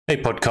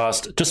Hey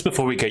podcast, just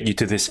before we get you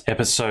to this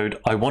episode,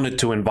 I wanted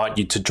to invite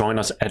you to join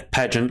us at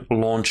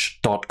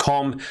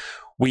pageantlaunch.com.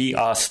 We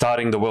are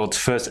starting the world's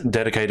first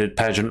dedicated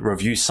pageant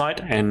review site,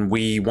 and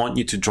we want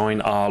you to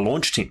join our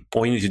launch team.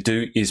 All you need to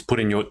do is put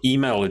in your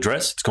email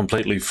address. It's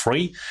completely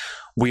free.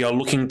 We are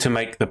looking to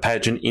make the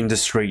pageant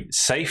industry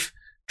safe,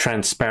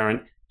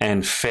 transparent,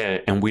 and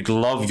fair, and we'd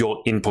love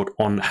your input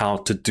on how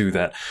to do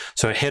that.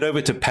 So head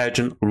over to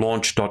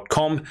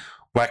pageantlaunch.com,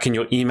 whack in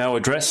your email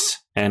address,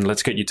 and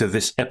let's get you to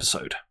this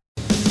episode.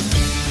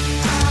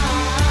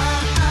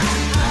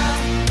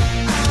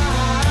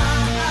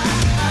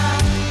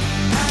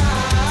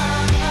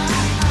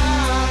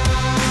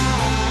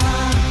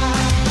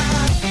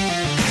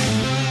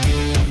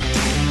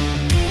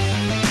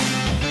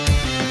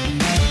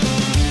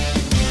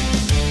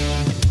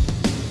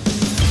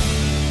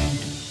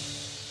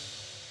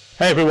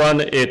 Hey everyone,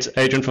 it's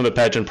Adrian from the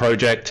Pageant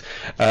Project.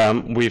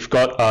 We've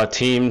got our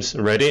teams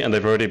ready and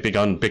they've already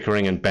begun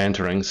bickering and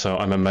bantering, so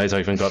I'm amazed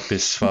I even got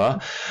this far.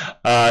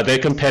 They're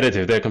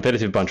competitive. They're a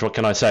competitive bunch. What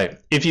can I say?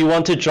 If you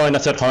want to join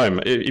us at home,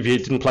 if you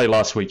didn't play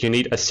last week, you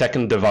need a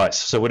second device.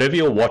 So whatever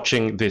you're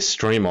watching this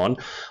stream on,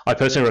 I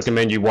personally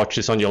recommend you watch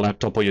this on your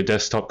laptop or your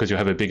desktop because you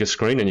have a bigger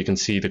screen and you can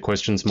see the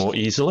questions more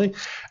easily.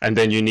 And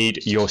then you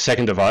need your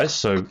second device,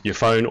 so your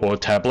phone or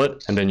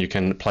tablet, and then you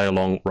can play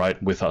along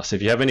right with us.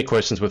 If you have any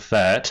questions with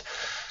that,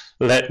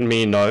 let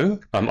me know.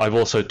 I've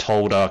also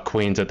told our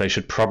queens that they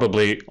should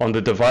probably, on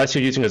the device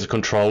you're using as a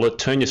controller,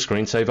 turn your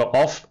screensaver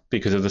off,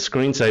 because if the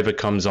screensaver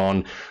comes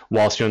on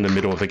whilst you're in the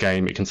middle of a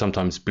game, it can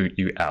sometimes boot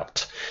you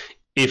out.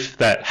 If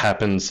that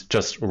happens,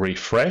 just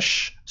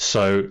refresh.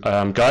 So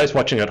guys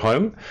watching at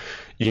home,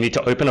 you need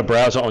to open a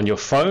browser on your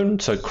phone,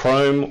 so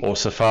Chrome or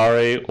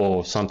Safari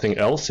or something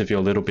else if you're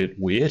a little bit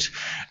weird,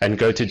 and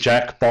go to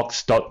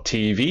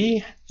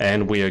jackbox.tv,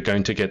 and we are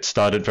going to get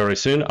started very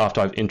soon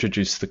after I've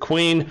introduced the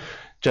queen.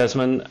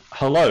 Jasmine,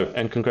 hello,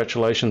 and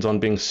congratulations on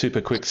being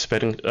super quick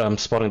spotting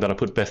that I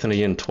put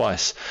Bethany in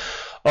twice.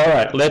 All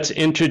right, let's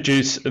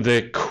introduce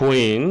the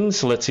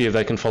queens. Let's see if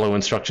they can follow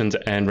instructions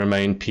and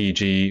remain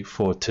PG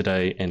for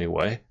today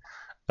anyway.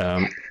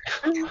 I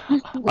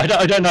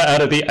don't know,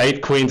 out of the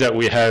 8 queens that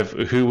we have,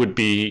 who would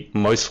be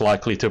most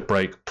likely to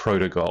break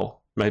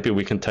protocol. Maybe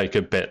we can take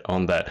a bet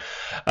on that.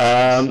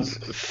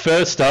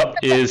 First up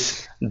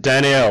is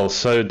Danielle.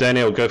 So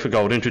Danielle, go for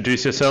gold.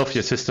 Introduce yourself,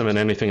 your system, and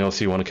anything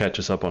else you want to catch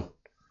us up on.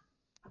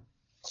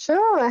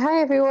 Sure.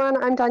 Hi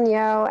everyone, I'm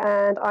Danielle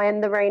and I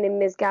am the reigning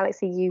Miss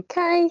Galaxy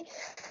UK.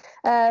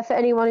 For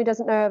anyone who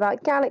doesn't know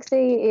about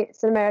Galaxy,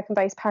 it's an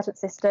American-based pageant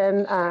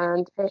system,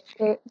 and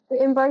it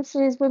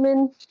embraces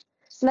women,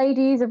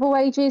 ladies of all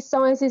ages,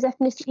 sizes,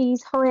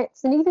 ethnicities,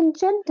 heights, and even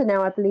gender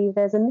now. I believe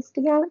there's a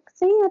Mr.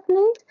 Galaxy, I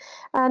believe.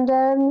 And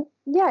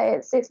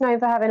it's known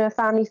for having a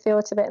family feel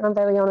to it, and I'm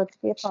very honoured to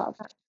be a part of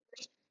that.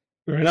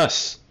 Very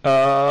nice.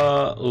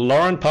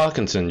 Lauren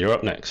Parkinson, you're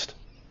up next.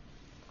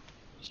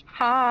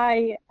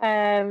 Hi,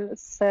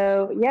 it's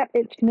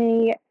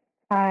me.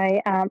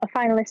 I am a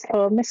finalist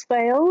for Miss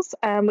Wales,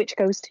 which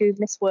goes to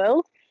Miss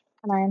World,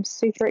 and I am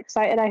super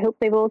excited. I hope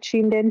they've all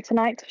tuned in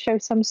tonight to show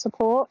some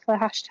support for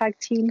hashtag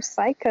Team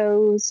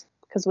Psychos,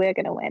 because we're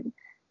going to win.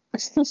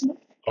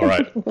 All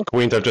right,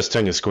 Queens, I've just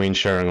turned your screen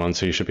sharing on,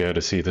 so you should be able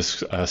to see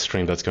this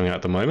stream that's going out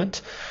at the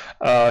moment.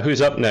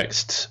 Who's up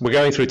next? We're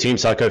going through Team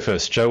Psycho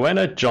first.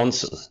 Joanna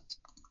Johnson.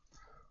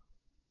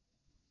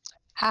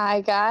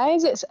 Hi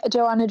guys, it's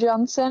Joanna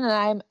Johnson and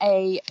I'm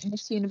a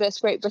Miss Universe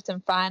Great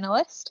Britain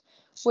finalist,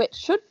 which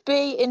should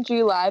be in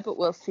July, but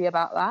we'll see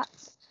about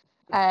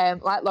that.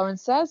 Like Lauren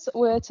says,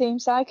 we're Team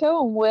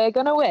Psycho and we're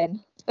going to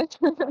win.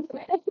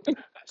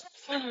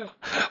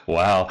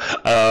 Wow.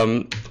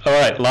 All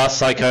right, last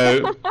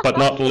Psycho, but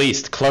not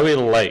least, Chloe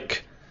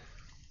Lake.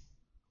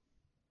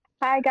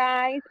 Hi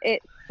guys,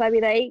 it's Chloe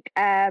Lake.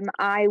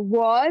 I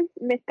was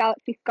Miss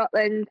Galaxy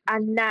Scotland,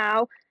 and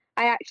now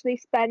I actually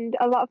spend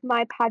a lot of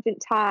my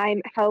pageant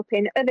time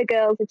helping other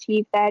girls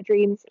achieve their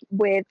dreams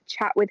with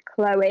Chat with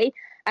Chloe.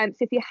 So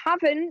if you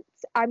haven't,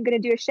 I'm going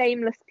to do a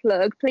shameless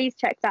plug. Please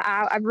check that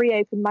out. I've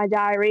reopened my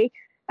diary.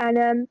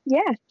 And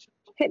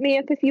hit me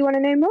up if you want to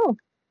know more.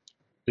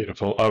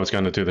 Beautiful. I was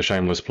going to do the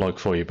shameless plug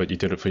for you, but you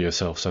did it for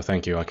yourself, so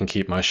thank you. I can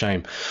keep my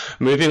shame.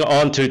 Moving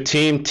on to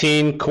Team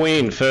Teen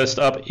Queen. First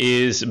up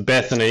is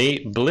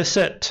Bethany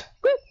Blissett.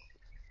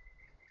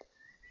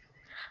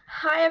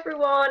 Hi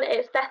everyone,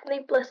 it's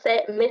Bethany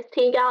Blissett, Miss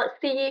Teen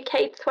Galaxy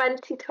UK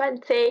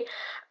 2020,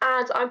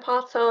 and I'm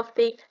part of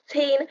the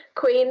Teen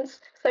Queens,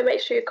 so make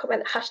sure you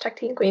comment hashtag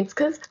Teen Queens,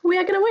 because we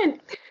are going to win.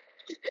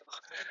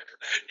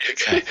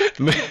 Okay.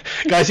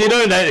 Guys, you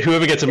know that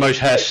whoever gets the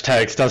most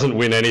hashtags doesn't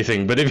win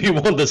anything, but if you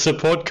want the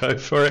support, go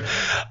for it.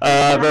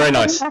 Very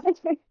nice.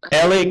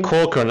 Ellie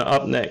Corcoran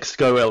up next.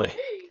 Go, Ellie.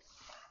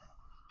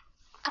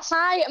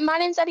 Hi, my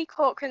name's Ellie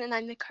Corcoran and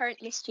I'm the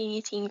current Miss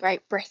Junior Team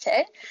Great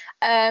Britain.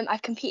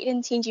 I've competed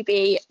in Team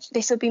GB.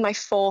 This will be my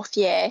 4th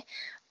year.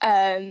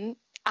 And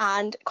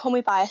call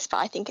me biased, but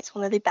I think it's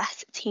one of the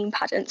best team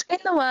pageants in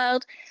the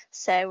world.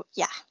 So,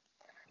 yeah,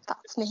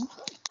 that's me.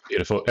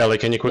 Beautiful. Ellie,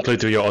 can you quickly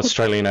do your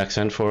Australian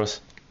accent for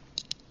us?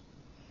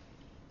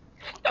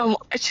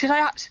 Should I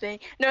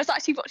actually? No, I was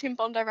actually watching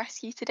Bondi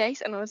Rescue today,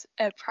 and I was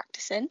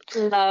practicing.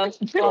 Love on.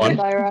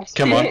 Bondi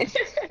Rescue. Come on.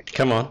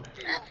 Come on.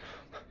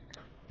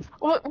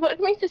 What do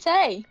you mean to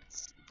say?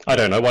 I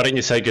don't know. Why don't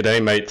you say good day,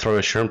 mate? Throw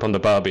a shrimp on the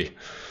Barbie.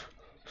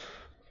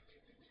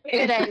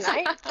 Good day,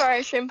 mate. Throw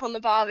a shrimp on the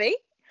Barbie.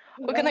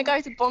 We're gonna go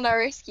to Bondi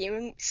Rescue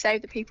and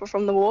save the people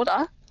from the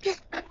water.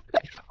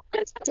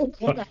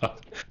 For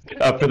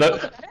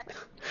that.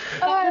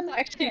 That's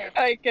actually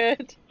quite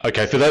good.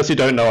 Okay, for those who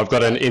don't know, I've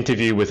got an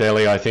interview with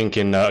Ellie, I think,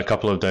 in a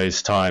couple of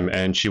days' time,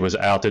 and she was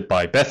outed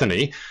by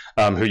Bethany,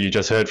 who you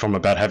just heard from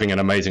about having an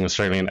amazing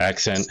Australian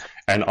accent.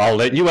 And I'll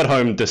let you at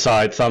home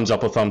decide, thumbs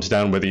up or thumbs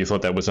down, whether you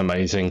thought that was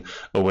amazing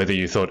or whether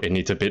you thought it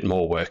needs a bit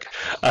more work.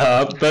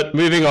 But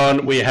moving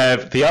on, we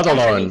have the other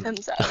Lauren,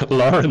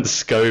 Lauren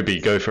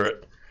Scobie. Go for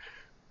it.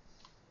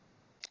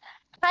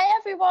 Hi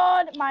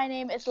everyone, my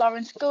name is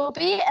Lauren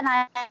Scobie and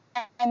I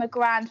am a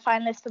grand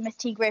finalist for Miss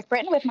Teen Great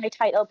Britain with my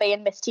title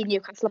being Miss Teen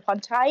Newcastle upon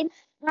Tyne.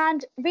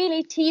 And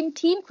really, Team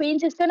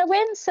Queens is going to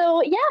win,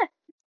 so yeah.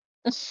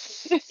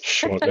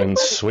 Short and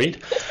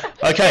sweet.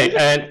 Okay,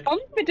 and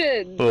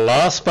Confident.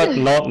 last but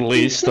not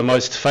least, the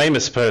most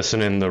famous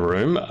person in the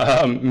room,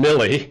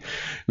 Millie.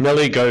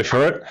 Millie, go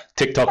for it.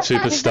 TikTok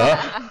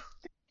superstar.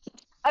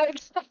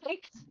 Okay.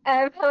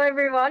 Hello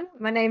everyone,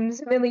 my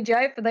name's Millie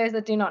Jo, for those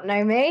that do not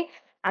know me.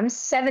 I'm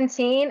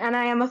 17 and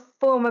I am a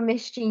former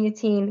Miss Junior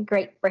Teen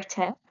Great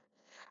Britain.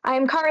 I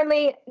am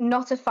currently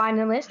not a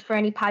finalist for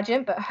any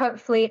pageant, but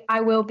hopefully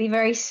I will be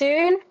very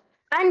soon.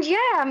 And yeah,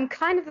 I'm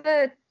kind of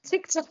a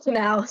TikToker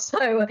now,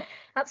 so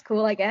that's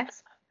cool, I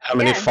guess. How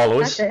many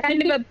followers?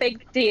 Kind of a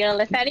big deal.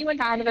 If anyone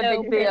kind of a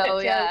big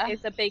deal, yeah,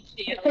 it's a big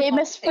deal.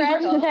 Famous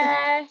friend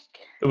there.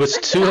 It was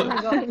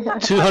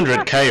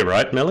 200k,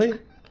 right, Millie?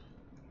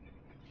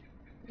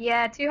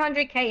 Yeah,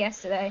 200k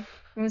yesterday.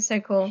 It was so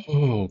cool.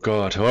 Oh,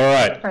 God. All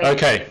right.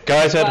 Okay,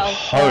 guys at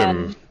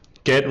home,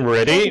 get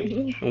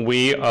ready.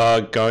 We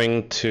are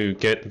going to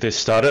get this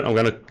started. I'm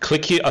going to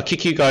I'll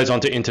kick you guys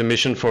onto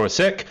intermission for a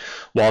sec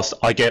whilst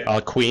I get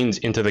our queens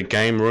into the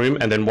game room.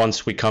 And then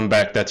once we come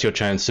back, that's your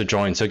chance to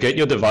join. So get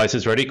your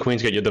devices ready.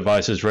 Queens, get your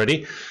devices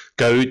ready.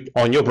 Go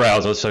on your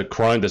browser. So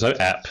Chrome, there's no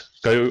app.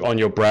 Go on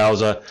your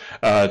browser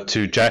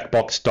to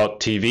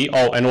jackbox.tv.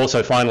 Oh, and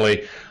also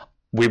finally,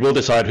 we will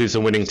decide who's the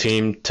winning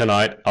team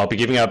tonight. I'll be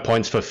giving out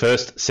points for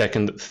first,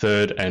 second,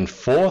 third, and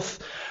fourth.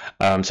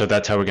 So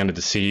that's how we're going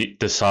to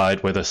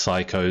decide whether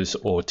Psychos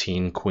or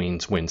Teen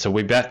Queens win. So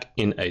we're back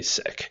in a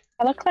sec.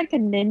 I look like a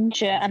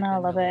ninja and I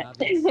love it.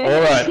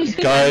 All right,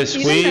 guys,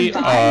 we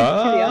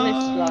are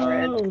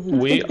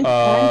live.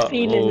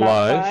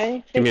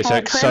 Give me a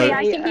sec. So,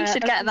 I think you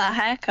should get that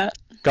haircut.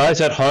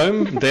 guys at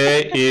home,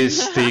 there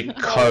is the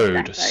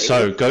code.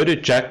 So go to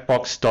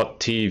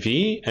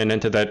jackbox.tv and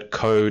enter that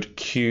code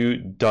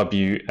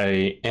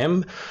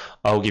QWAM.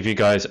 I'll give you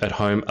guys at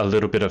home a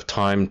little bit of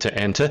time to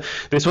enter.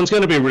 This one's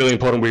going to be really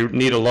important. We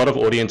need a lot of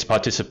audience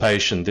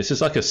participation. This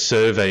is like a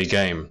survey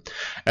game.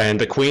 And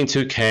the queens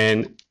who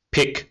can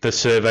pick the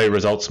survey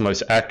results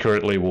most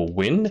accurately will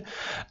win.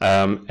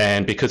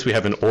 And because we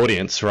have an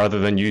audience, rather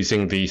than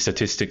using the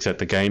statistics that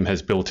the game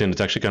has built in,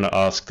 it's actually going to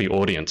ask the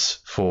audience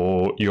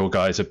for your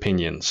guys'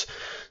 opinions.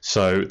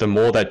 So the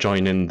more that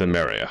join in, the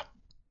merrier.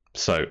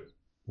 So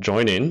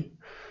join in.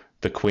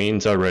 The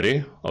queens are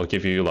ready. I'll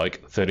give you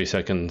like 30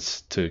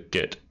 seconds to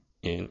get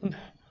in.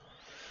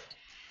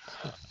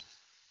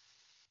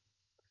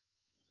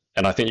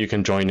 And I think you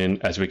can join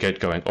in as we get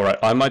going. All right,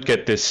 I might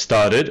get this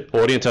started.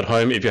 Audience at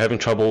home, if you're having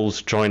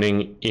troubles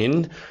joining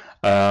in,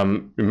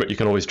 you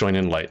can always join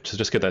in late. So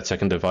just get that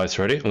second device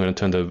ready. I'm going to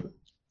turn the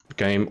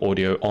game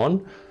audio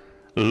on.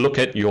 Look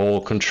at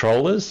your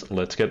controllers.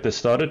 Let's get this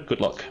started.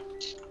 Good luck.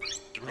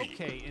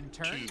 Okay, in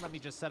turn, let me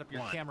just set up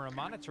your camera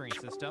monitoring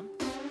system.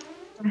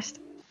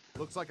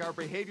 Looks like our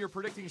behavior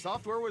predicting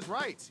software was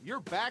right. You're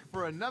back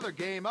for another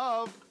game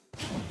of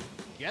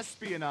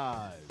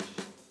Guespionage.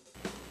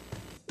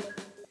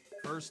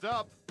 First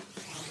up.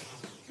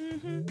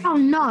 Oh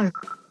no.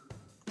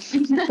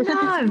 No.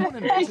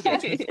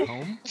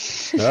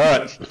 All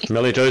right,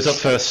 Millie Jo's up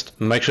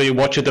first. Make sure you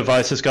watch your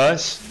devices,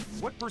 guys.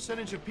 What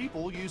percentage of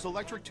people use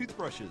electric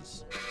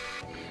toothbrushes?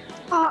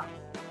 Yeah.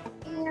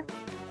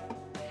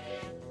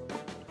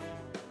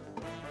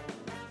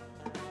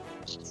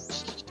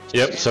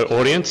 Yep, so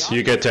audience,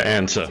 you get to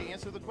answer. To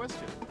answer the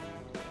question.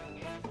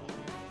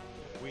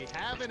 We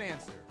have an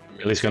answer.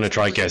 Millie's going to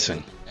try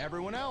guessing.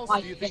 Everyone else,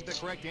 do you think the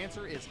correct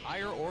answer is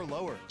higher or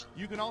lower?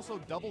 You can also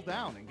double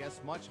down and guess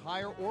much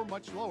higher or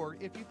much lower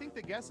if you think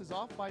the guess is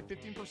off by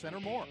 15% or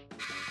more.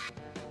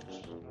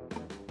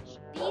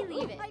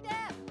 Believe it.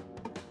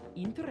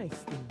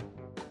 Interesting.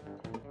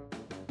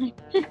 I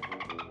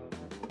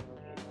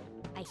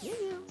hear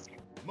you.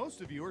 Most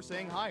of you are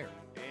saying higher.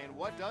 And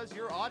what does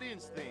your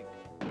audience think?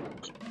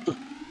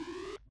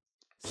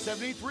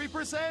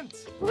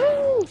 73%!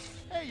 Woo!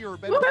 Hey, you're a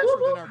better guesser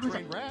than our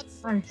trained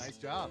rats. Nice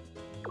job.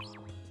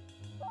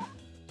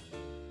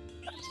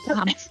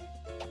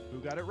 Who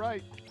got it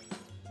right?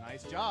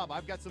 Nice job.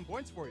 I've got some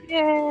points for you.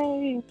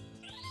 Yay!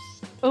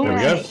 There we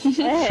go.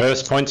 Hey.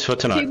 First points for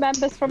 2 tonight.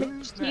 members from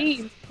each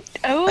team.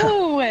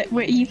 Oh,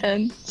 we're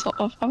even, sort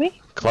of, are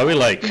we? Chloe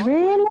Lake.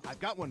 Really? I've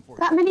got one for you.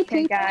 That many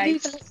Okay, people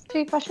guys. using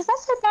toothbrushes?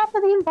 That's so bad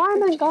for the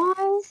environment,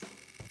 guys.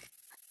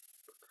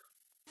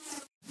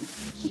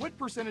 What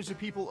percentage of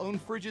people own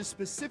fridges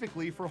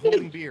specifically for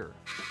holding beer?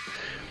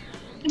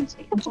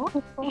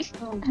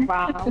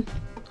 Wow.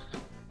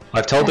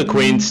 I've told the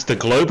Queens the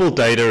global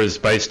data is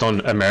based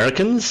on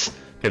Americans,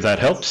 if that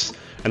helps.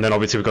 And then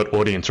obviously we've got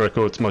audience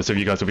records. Most of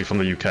you guys will be from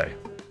the UK.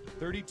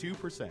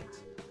 32%.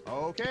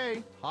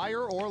 Okay,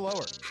 higher or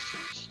lower?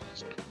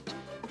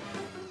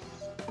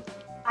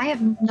 I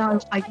have no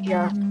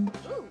idea.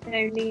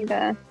 No,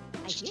 neither.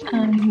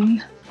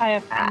 I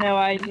have no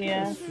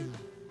idea.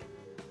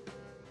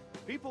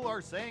 People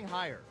are saying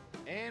higher.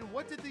 And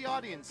what did the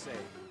audience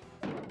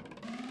say?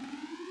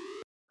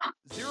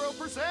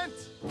 0%.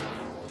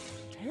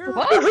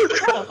 Terrible.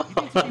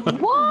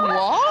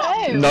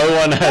 What? No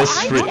one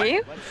has.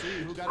 Let's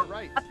see who got it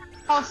right.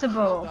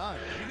 Possible. Well done.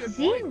 You get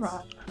points.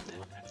 0.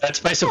 That's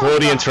based off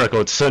audience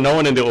records, so no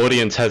one in the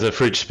audience has a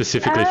fridge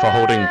specifically for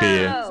holding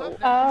beer.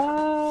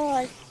 Oh,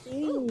 I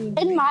see.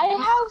 In my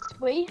house,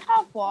 we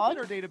have one.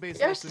 Our database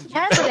Yes, listens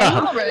yeah, to- they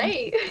can't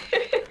relate.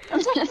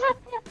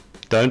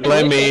 Don't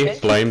blame me,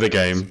 blame the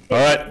game.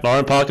 Alright,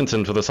 Lauren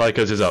Parkinson for the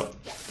Psychos is up.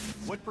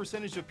 What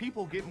percentage of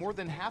people get more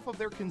than half of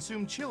their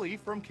consumed chili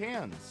from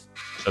cans?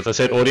 As I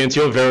said, audience,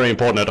 you're very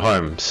important at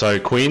home. So,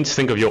 Queens,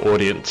 think of your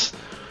audience.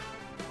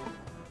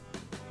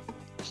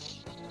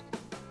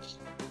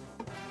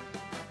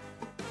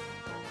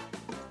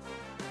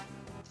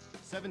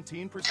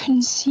 17%.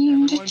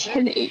 Consumed Everyone pick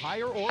chili.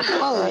 higher or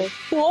lower?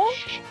 What?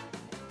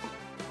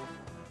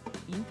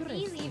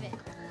 Believe it.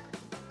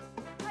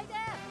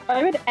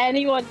 Why would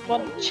anyone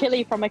want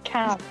chili from a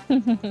can?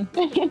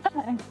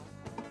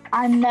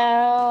 I People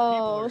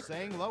know. are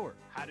saying lower.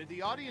 How did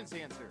the audience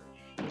answer?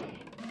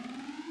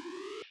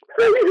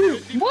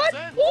 What?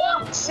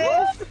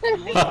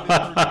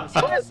 50%.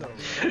 Points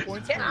for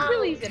you.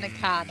 Chili's in a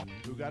can.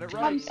 Who got it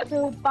I'm right?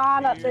 so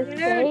bad at this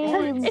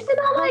game. Isn't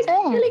that like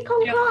chili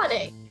con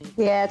carne?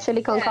 Yeah,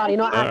 chili con carne,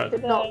 not Alright.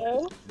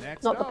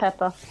 Next not the up,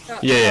 pepper.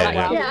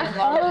 Yeah.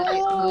 Yeah.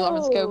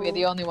 Lawrence Gobi are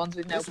the only ones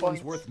with no this one's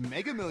points. worth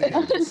mega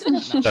millions.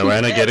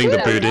 Joanna getting the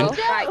boot in.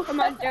 Right, come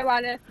on,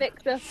 Joanna,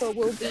 fix us, or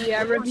we'll be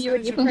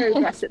reviewing your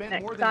progress at the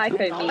next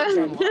Psycho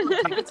meeting.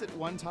 Tickets at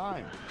one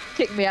time.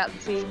 Kick me out the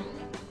team.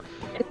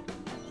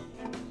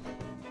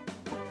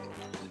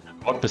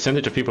 What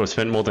percentage of people have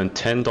spent more than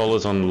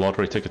 $10 on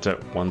lottery tickets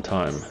at one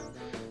time?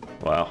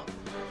 Wow.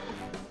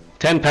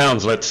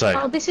 £10, let's say.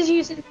 Oh, this is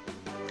using.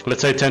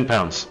 Let's say £10.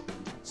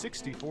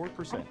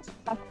 64%.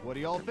 What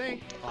do y'all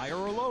think? Higher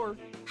or lower?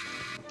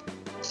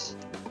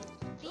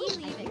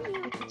 Believe it.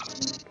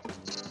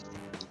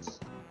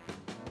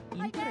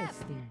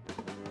 Interesting.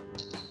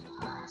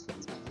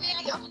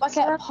 I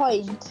get a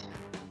point.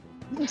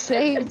 It's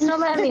not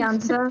letting me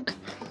answer.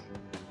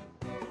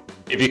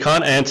 If you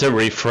can't answer,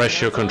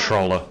 refresh your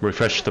controller.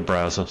 Refresh the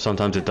browser.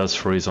 Sometimes it does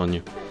freeze on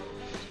you.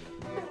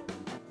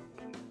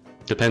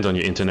 Depends on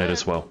your internet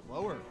as well.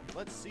 Lower.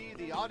 Let's see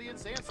the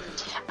audience answer.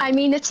 I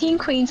mean, the Team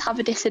Queens have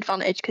a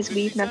disadvantage because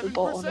we've never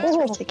bought a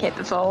lottery ticket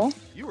before.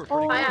 You were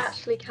pretty I close.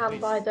 actually can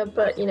buy them,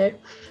 but you know,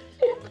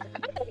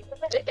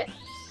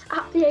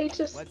 at the age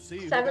of Let's see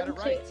who got it 17.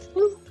 right.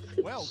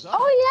 Well done.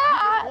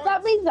 Oh yeah,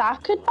 that means I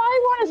could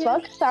buy one as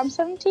well because I'm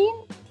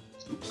 17.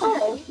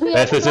 Oh,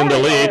 Beth is in the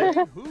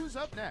lead. Who's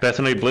up next?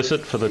 Bethany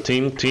Blissett for the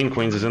team. Teen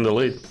Queens is in the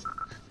lead.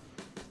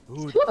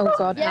 Who- Oh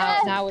god,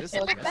 Yes. now we're This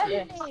talking is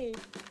about you.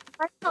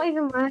 That's not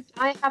even worth.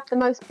 I have the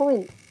most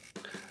points.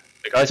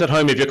 The guys at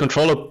home, if your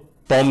controller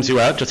bombs you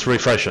out, just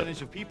refresh it.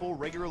 Percentage of people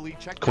regularly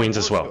check their Queens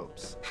as well.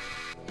 horoscopes?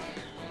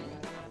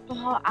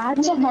 Oh, I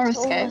What's a do this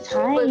all the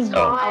horoscope? time.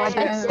 Oh, I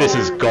bet this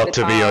has got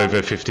to be time.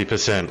 over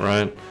 50%,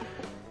 right?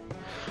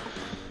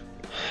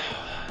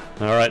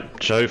 Alright,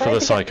 Joe for the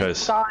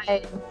Psychos.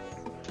 Guys,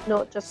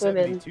 not just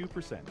women.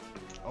 72%.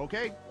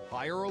 Okay,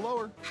 higher or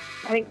lower?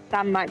 I think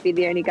Sam might be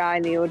the only guy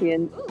in the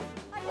audience.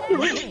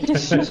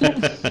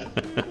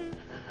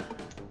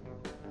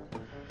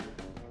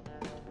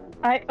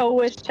 I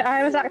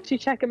was actually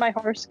checking my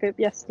horoscope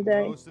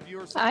yesterday. Most of you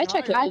are I saying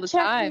check it higher. all the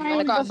check time. mine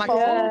When I got a before.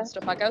 magazine and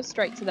stuff, I go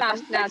straight to the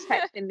Sam's now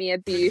texting me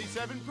abuse.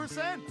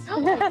 57%.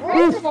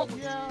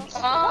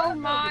 Oh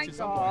my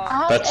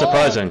god. That's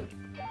surprising.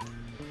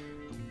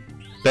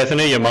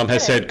 Bethany, your mum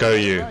has said go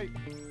you. Right.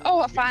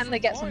 Oh, I finally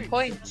get some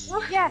points.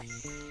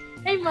 Yes.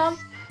 Hey, Mum.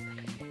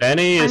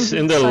 Benny is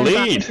in the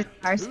lead.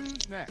 Who's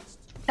next?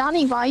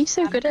 Danny, why are you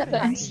so good at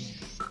this?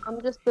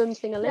 I'm just booming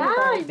a little Yeah,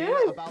 I bit. know.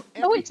 About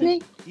Oh, it's me.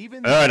 everything,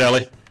 even Alright,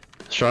 Ellie.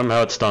 Show him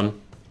how it's done.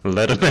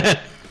 Let him in.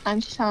 I'm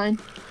just fine.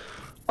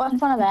 What's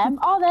one of them?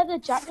 Oh, they're the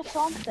jackets,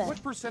 aren't they?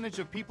 What percentage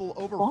of people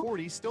over What?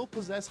 40 still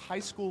possess high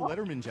school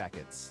Letterman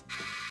jackets?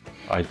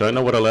 I don't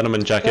know what a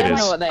Letterman jacket I don't is.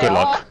 know what they Good are.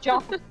 luck.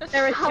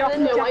 There is I have jockey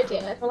no jackets,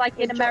 idea. like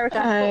in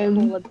American Um,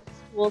 football, and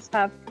schools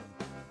have.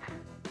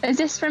 Is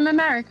this from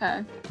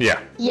America? Yeah.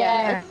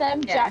 Yeah, it's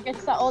them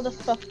jackets that all the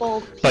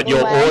football But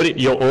people your wear.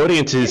 your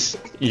audience is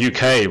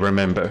UK,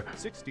 remember?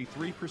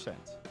 63%.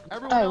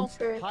 Everyone Oh. else,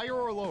 higher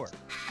or lower?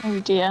 Oh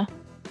dear.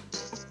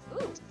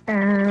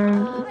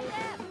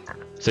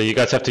 So you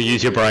guys have to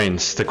use your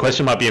brains. The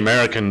question might be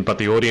American, but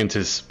the audience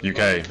is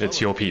UK. It's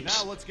your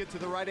peeps. Now let's get to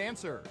the right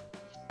answer.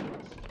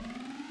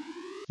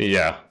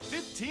 Yeah.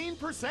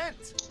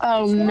 15%.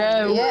 Oh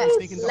no. Yes.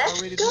 Sneaking to Let's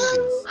R-rated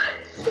go.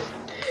 movies.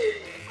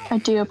 I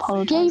do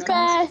apologise.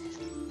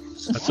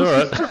 That's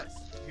alright. Yes.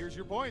 Here's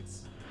your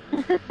points.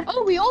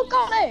 Oh, we all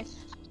got it.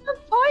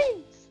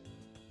 Points.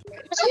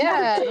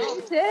 Yeah.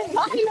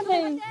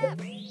 Finally.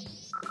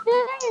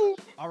 Yay.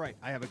 All right,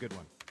 I have a good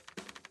one.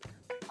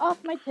 Off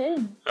my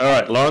tin.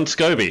 Alright, Lawrence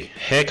Scobie.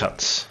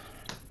 Haircuts.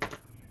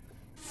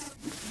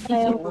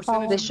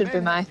 This should be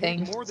my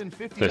thing. More than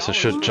 $50 This is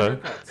shit, for Joe.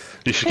 haircuts.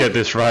 You should get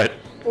this right.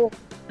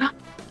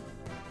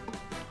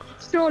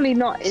 Surely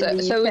not in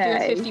the So we're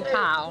UK. doing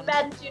 £50.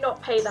 Men do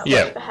not pay that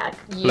Yeah. much for hair.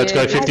 Let's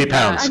go £50,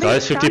 I think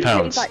guys. £50.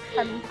 standard is like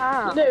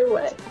 £10. No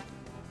way.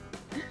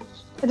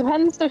 It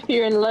depends if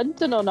you're in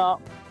London or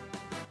not.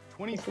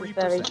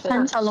 23%.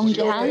 Depends how long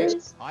you have.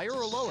 Higher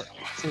or lower?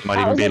 Might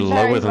even be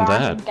lower than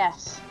that.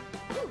 Guess.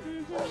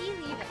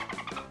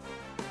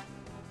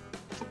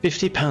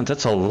 £50,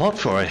 that's a lot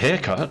for a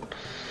haircut.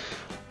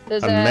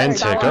 There's A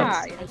men's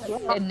haircut?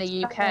 in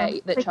the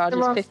UK that charges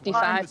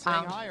 £55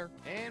 Higher.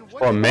 And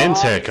what Or a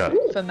men's haircut.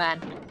 for men.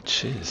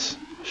 Jeez.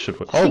 Should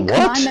we... I Oh, think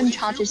what? mine then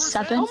charges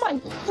 7. Oh my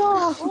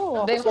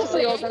god! They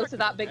obviously all go to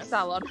that big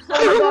salon. Oh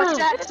my gosh,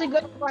 I actually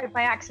got it right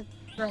by accident.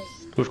 Great.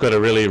 We've got a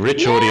really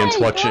rich audience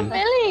watching.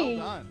 Really?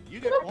 Well done. You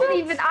get Not points.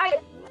 even I.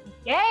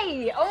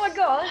 Yay! Oh my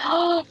god.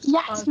 Oh,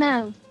 yes,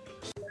 Mel.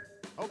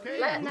 Okay.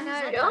 Let's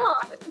who's go.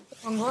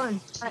 next? Wrong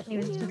one. I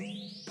didn't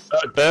even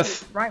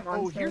Beth. right one.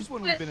 Oh, so- here's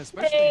one we've been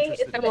especially Hey,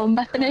 interested Come in. on,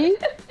 Bethany.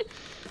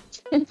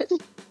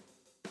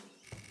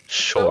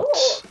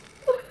 Shorts.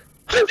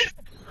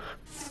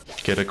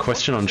 Get a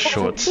question on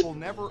shorts. People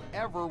never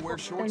ever wear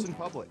shorts in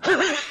public.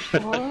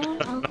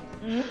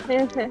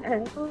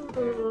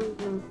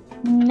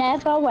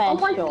 Never wear Oh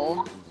my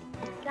shorts.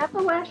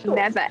 Never wear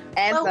shorts. Never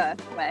ever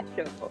wear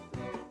shorts.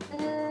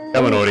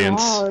 Come on,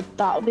 audience. Oh,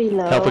 that'll be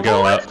low. Help a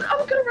girl out.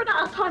 I'm gonna run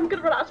out of time. I'm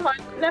gonna run out of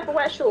time. Never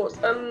wear shorts.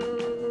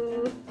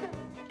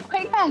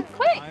 Quick, Ben,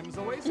 quick. Time's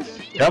a wasted.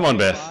 Come on,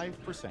 Beth.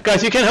 5%.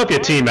 Guys, you can help your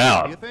team You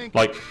out. think?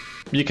 Like,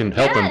 you can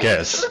help them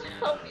guess.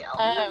 Help me out.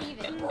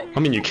 I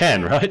mean, you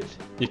can, right?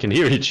 You can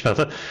hear each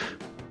other.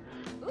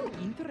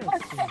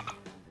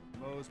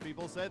 Most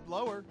people said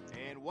lower.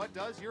 And what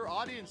does your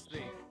audience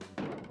think?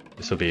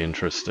 This will be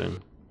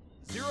interesting.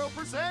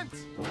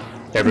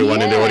 0%.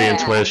 Everyone in the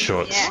audience wears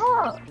shorts.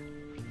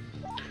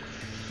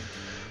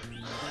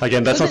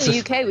 Again, that's not... in the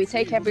UK, we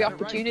take every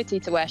opportunity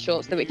to wear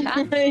shorts that we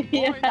can.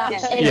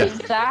 Yeah.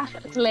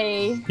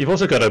 Exactly. You've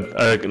also got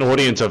an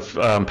audience of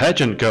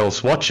pageant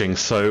girls watching,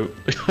 so...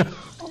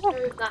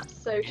 Oh, that's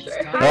so true.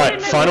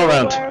 Alright, final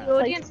round.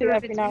 Audience or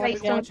if it's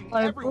based on Watching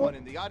everyone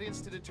in the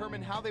audience to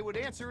determine how they would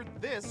answer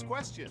this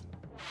question.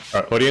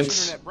 Alright, Which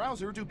audience, internet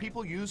browser do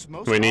people use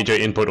most we need your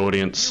often? input,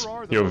 audience. Here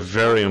are the You're most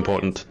very popular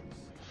important.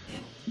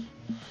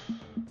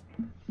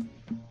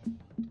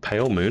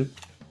 Pale Moon?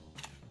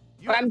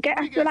 You I have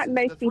three feel like guesses.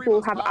 most The three people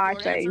most have popular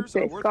iPhones, answers so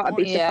are it's worth gotta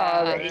be points.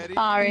 Yeah. Safari. Ready?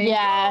 Sorry.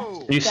 Yeah.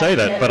 Go. You say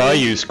that, but I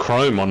use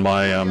Chrome on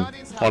my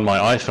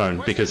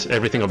iPhone because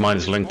everything of mine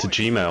is linked to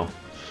Gmail.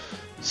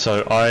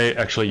 So I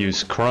actually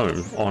use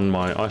Chrome on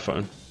my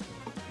iPhone.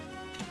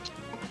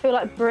 I feel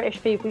like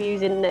British people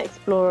use Internet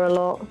Explorer a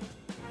lot.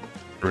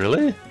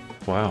 Really?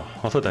 Wow,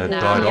 I thought they had No.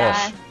 died Yeah.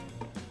 off.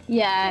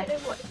 Yeah.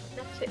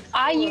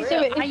 I use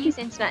it. I use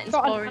Internet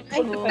Explorer in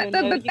school. But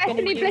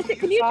Bethany Blissett,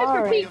 can you just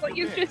repeat what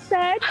you've just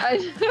said? I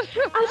don't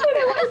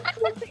know what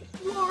Internet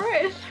Explorer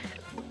is.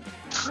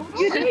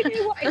 You don't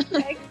know what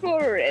Internet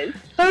Explorer is?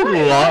 Don't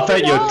laugh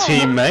at your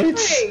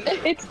teammates.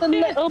 It's the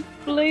little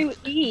blue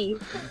E.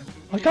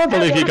 I can't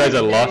believe you guys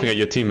are laughing at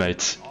your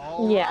teammates.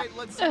 All Yeah. right,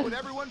 let's see what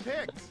everyone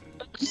picked.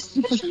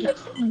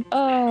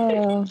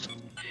 Oh. And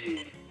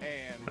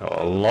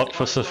Oh, a lot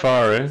for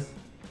Safari.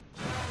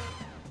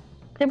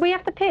 Did we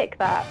have to pick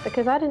that?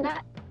 Because I didn't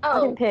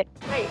Oh, pick.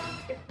 wait.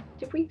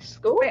 Did we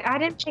score? Wait, I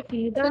didn't pick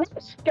either.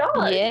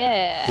 God.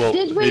 Yeah. Well,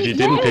 Did we if you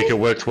didn't get pick, it? it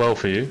worked well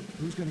for you.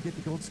 who's gonna get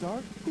the gold star?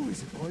 Who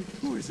is it, boy?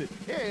 Who is it?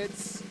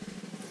 It's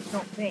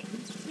Not me.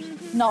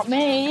 Not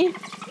me.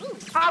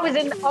 I was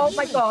in. Oh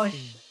my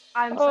gosh.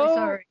 I'm so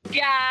sorry.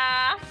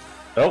 Yeah.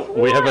 Oh,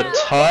 we have a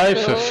tie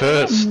for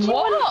first.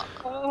 What?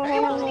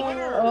 everyone.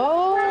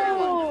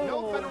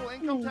 No federal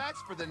income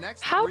tax for the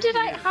next How 3 did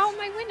I? years. How am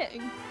I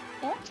winning?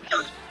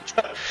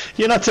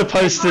 You're not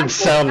supposed to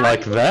sound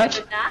like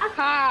that.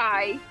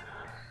 Hi.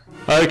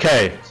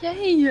 Okay,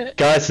 Yay!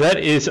 guys, that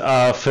is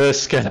our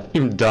first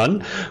game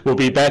done. We'll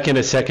be back in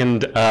a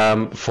second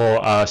for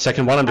our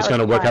second one. I'm just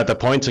going to work out the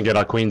points and get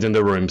our queens in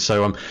the room.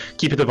 So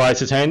keep your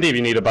devices handy. If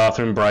you need a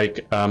bathroom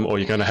break or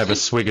you're going to have a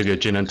swig of your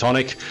gin and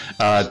tonic,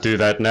 do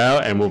that now,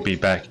 and we'll be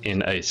back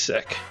in a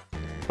sec.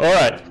 All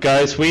right,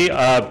 guys, we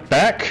are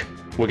back.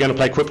 We're going to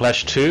play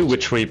Quiplash 2,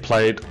 which we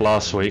played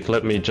last week.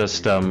 Let me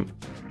just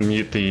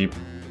mute the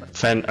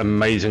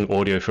amazing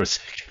audio for a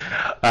second.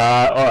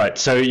 All right,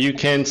 so you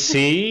can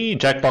see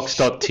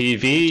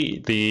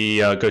jackbox.tv.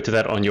 Go to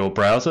that on your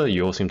browser.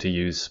 You all seem to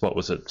use, what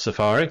was it,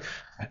 Safari?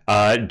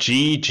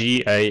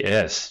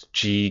 GGAS,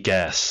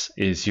 GGAS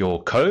is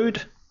your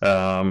code.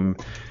 And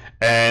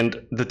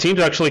the teams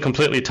are actually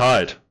completely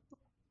tied.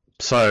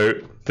 So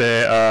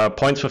there are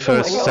points for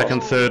first,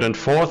 second, third, and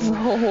fourth.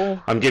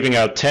 I'm giving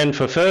out 10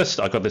 for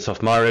first. I got this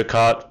off Mario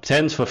Kart.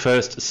 10s for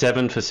first,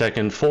 7 for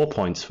second, 4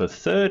 points for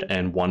third,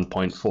 and 1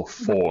 point for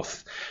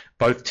fourth.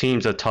 Both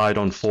teams are tied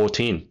on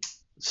 14.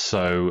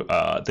 So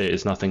there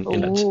is nothing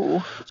in it.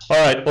 All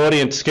right,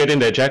 audience, get in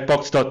there.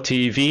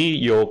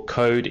 Jackbox.tv. Your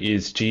code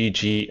is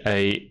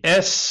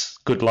GGAS.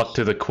 Good luck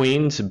to the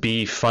queens.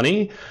 Be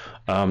funny.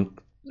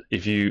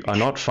 If you are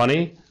not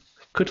funny,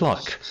 good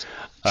luck.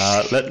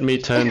 Let me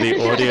turn the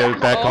audio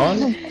back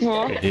on.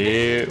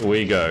 Here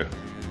we go.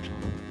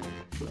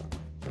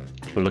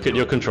 Look at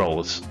your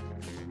controllers.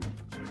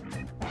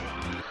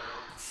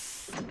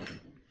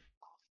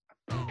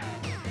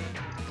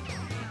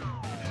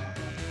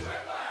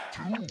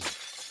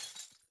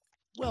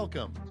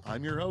 Welcome.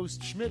 I'm your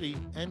host, Schmitty,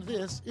 and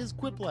this is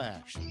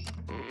Quiplash.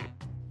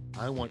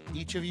 I want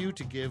each of you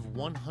to give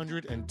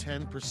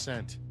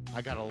 110%.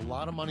 I got a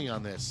lot of money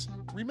on this.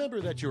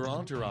 Remember that your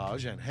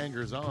entourage and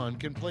hangers-on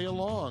can play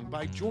along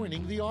by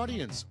joining the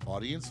audience.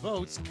 Audience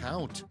votes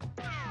count.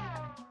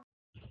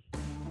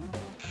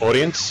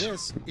 Audience,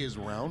 this is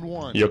round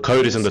 1. Your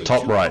code is in the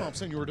top right.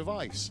 Prompts on your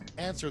device.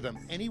 Answer them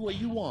any way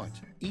you want.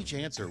 Each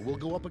answer will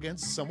go up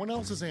against someone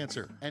else's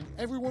answer, and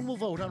everyone will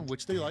vote on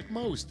which they like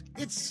most.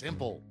 It's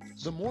simple.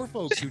 The more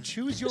folks who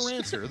choose your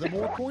answer, the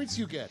more points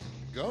you get.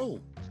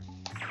 Go.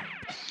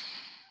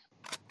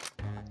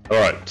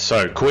 Alright,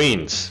 so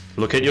queens,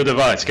 look at your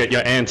device, get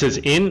your answers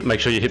in, make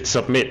sure you hit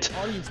submit.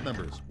 Audience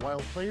members, while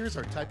players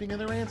are typing in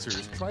their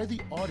answers, try the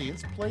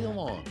audience play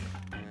along.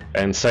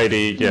 And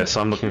Sadie, yes,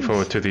 I'm looking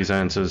forward to these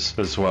answers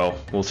as well.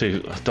 We'll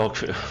see.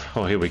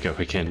 Oh, here we go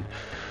again.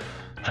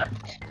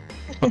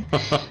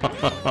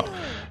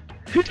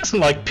 Who doesn't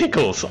like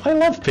pickles? I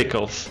love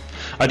pickles.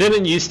 I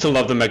didn't used to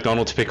love the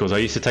McDonald's pickles. I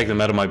used to take them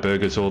out of my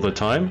burgers all the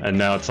time, and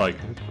now it's like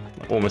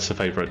almost a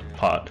favorite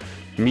part.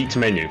 Meat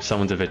menu.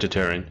 Someone's a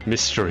vegetarian.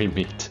 Mystery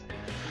meat.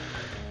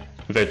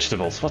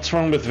 Vegetables. What's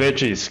wrong with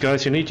veggies?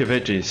 Guys, you need your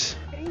veggies.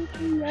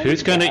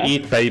 Who's going to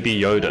eat Baby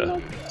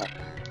Yoda?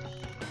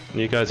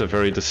 You guys are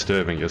very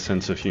disturbing, your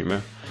sense of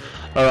humor.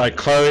 Alright,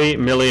 Chloe,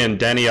 Millie, and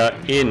Danny are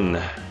in.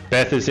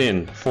 Beth is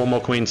in. 4 more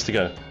queens to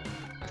go.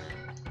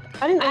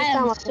 I didn't I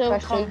am understand so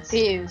what the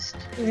questions.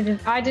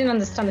 confused. I didn't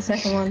understand the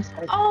second one.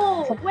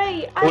 Oh,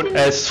 wait. Put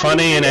as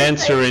funny an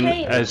answer in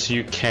as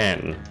you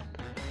can.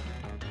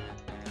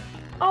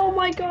 Oh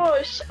my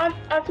gosh. I've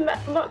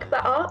mucked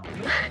that up.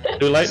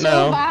 Too late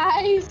now.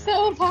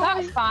 So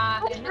bye. That's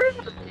fine.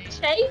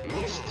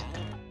 Changed.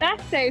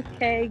 That's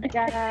okay,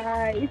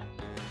 guys.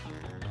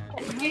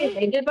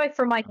 They did vote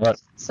for my Right.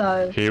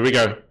 so Here we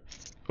go.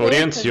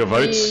 Audience, your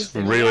votes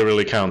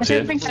really count I here.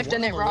 don't think I've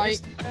done it right.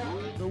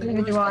 The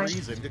Neither do I. worst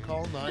reason to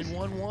call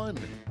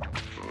 911.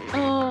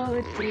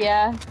 Oh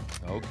dear.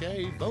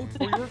 Okay, vote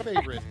for your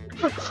favorite.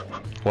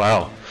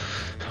 Wow.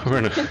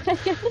 We're gonna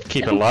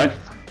keep it light.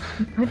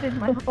 I did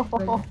my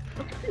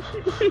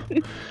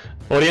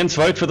Audience,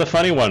 vote for the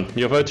funny one.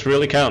 Your votes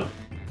really count.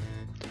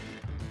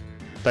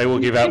 They will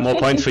give out more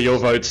points for your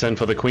votes than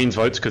for the Queen's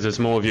votes because there's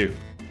more of you.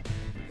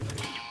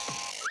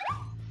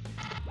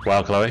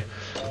 Wow, Chloe.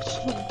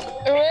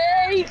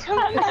 Hooray, come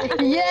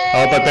on. Yay!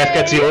 Oh, but Beth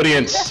gets the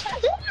audience.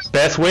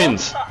 Beth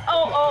wins.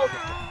 Oh,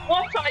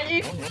 what are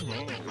you?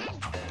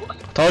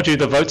 Told you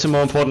the votes are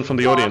more important from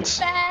the audience.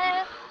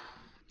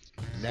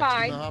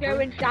 Fine, Joe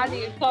and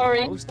Danny.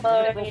 Sorry. Most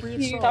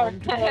appropriate song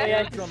to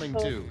play drumming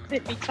to.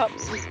 Hit me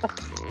tops as well.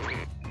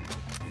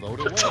 Vote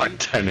away.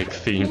 Titanic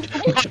themed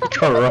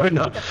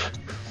Corona.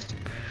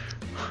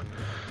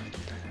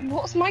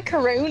 What's my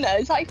Corona?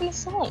 Is that even a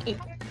song?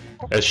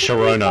 It's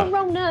Sharona.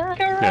 Corona.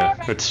 Yeah,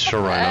 it's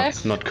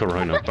Sharona, not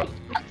Corona. But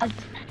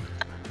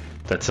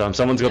that's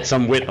someone's got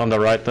some wit on the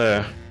right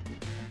there.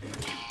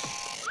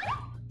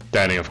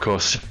 Danny, of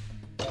course.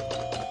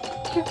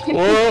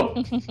 Whoa!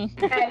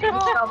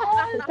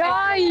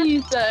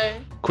 Guys!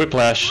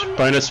 Quiplash,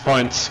 bonus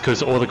points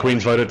because all the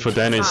queens voted for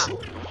Danny's.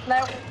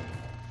 No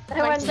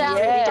one down.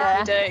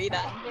 Yeah. Dirty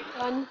that.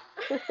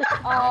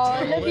 Oh,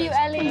 love you,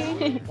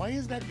 Ellie. Why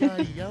is that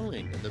guy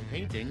yelling and the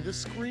painting the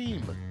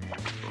scream?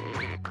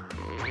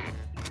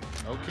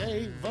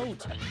 Okay,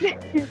 vote.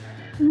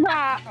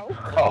 Wow.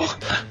 Oh.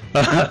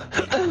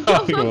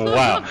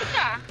 Wow.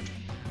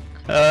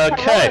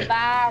 Okay,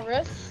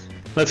 Virus.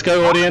 let's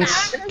go,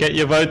 audience. Get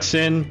your votes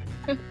in.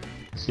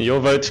 Your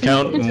votes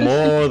count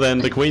more than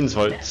the queen's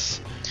votes.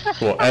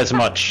 Or as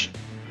much.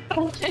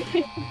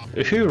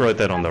 Who wrote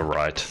that on the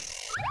right?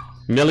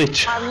 Millie.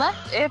 My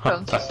left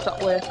earphone just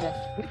stopped working.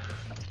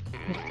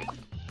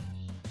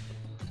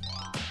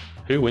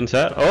 Who wins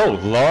that? Oh,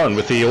 Lauren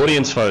with the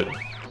audience vote.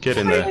 Get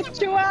in there.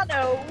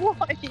 Joanna,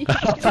 why?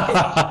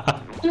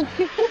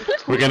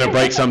 We're gonna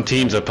break some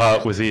teams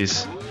apart with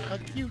these. A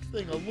cute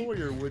thing a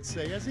lawyer would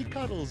say as he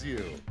cuddles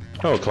you.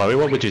 Oh, Chloe,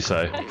 what would you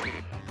say?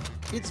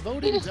 It's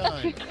voting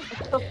time.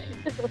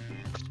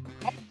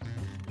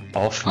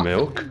 Off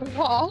milk?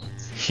 What?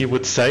 He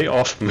would say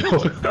off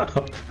milk.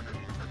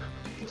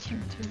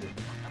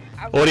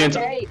 Audience,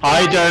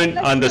 I don't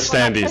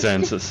understand these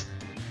answers.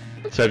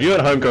 So if you're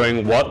at home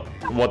going,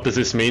 what does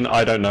this mean?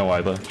 I don't know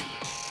either.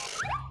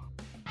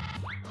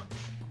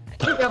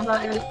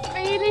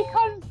 Really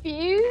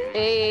confused.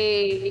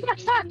 Hey.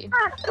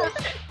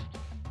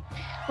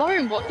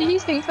 Lauren, what do you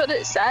think that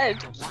it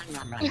said?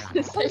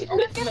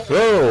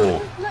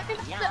 Whoa! Look at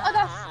the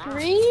other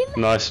screen.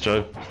 Nice,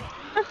 Joe.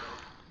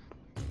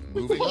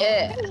 Moving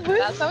Yeah, on.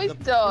 that's how it's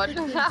The done.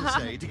 perfect thing to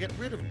say to get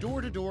rid of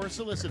door-to-door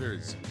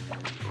solicitors.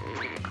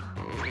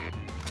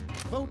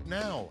 Vote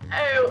now.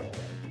 Oh.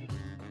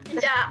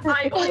 Yeah,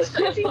 I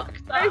also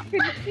fucked up.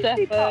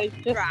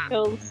 Defo just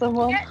killed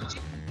someone.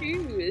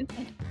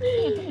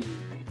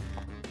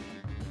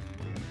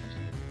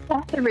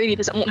 Martha really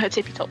doesn't want her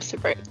tippy tops to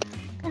break.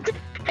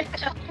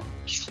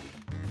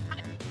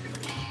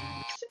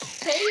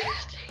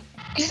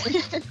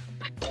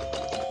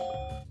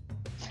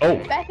 Oh,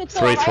 Better to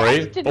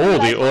 3-3. Oh,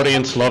 the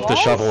audience loved the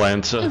shovel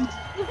answer.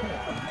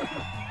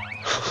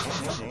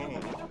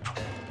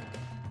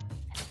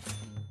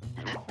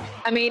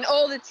 I mean,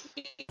 all the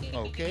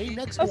Okay,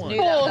 next teams one.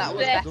 knew that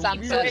was best The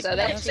answer, weirdest so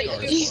that's NASCAR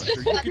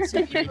sponsor you could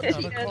simply put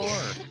on a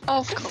car.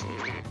 Of course.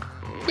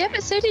 Yeah,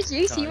 but so did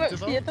you, so you Time went to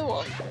for the vote. other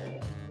one.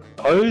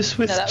 O's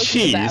with No, that was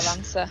cheese? a better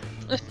answer.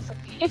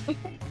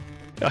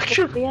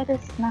 Actually,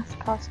 Weirdest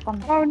NASCAR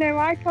sponsor. Oh no,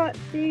 I can't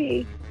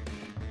see.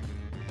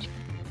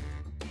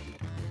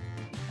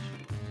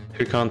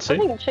 who can't I see?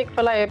 think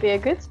Chick-fil-A would be a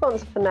good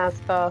sponsor for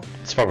NASCAR.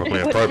 It's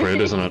probably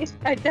appropriate, isn't it?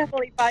 I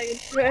definitely buy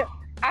into it.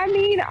 I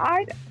mean,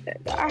 I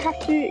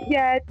have to,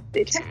 yeah,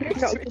 it's not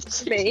good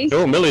for me.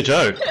 Oh, Millie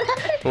Joe.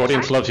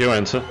 Audience loves your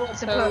answer.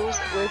 Toes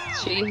with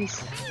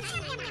cheese.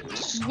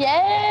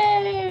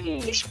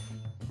 Yay!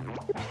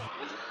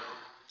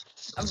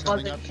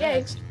 Coming up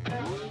next,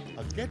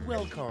 a get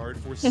well card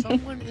for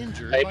someone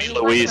injured Amy by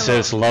a Louise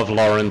says love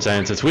Lauren's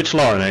answers. Which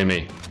Lauren,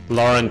 Amy?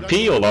 Lauren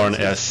P or Lauren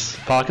S?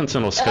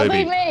 Parkinson or It'll be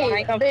Scobie?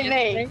 me. It'll be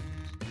me.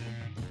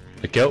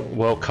 A get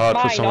well card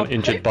for Mine, someone I'll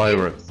injured cook by you.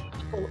 Ro.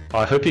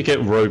 I hope you get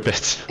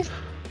Robit.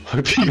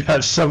 Hope you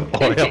have some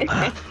oil.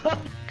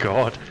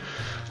 God.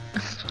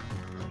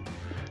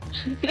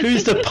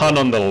 Who's the pun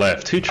on the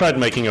left? Who tried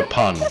making a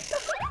pun?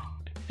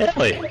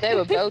 Ellie. They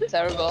were both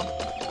terrible.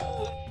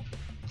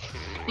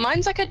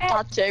 Mine's like a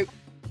dad joke.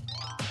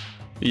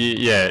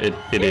 Yeah,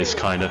 it is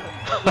kind of.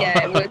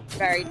 Yeah, it was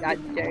very dad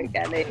joke,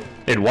 Ellie.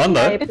 It won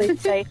I though.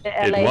 appreciate it,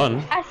 It Ellie.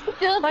 won. I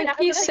still think Thank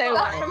you so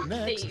much. Up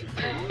next,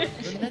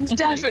 the next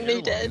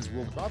Definitely airlines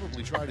will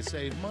probably try to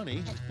save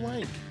money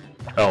blank.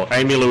 Oh,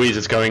 Amy Louise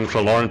is going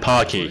for Lauren Put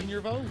Parkey. in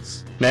your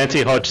votes.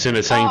 Nancy Hodgson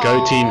is saying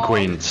go Teen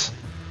Queens.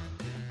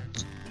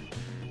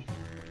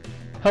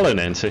 Hello,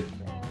 Nancy.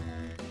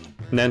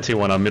 Nancy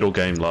won our middle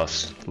game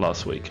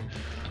last week.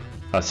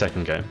 Our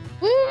second game.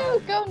 Woo!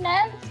 Go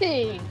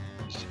Nancy!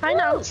 I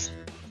know.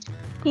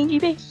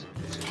 TGB.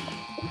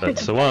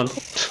 That's the one.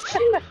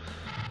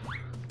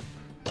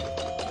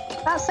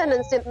 That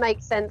sentence didn't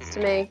make sense to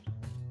me.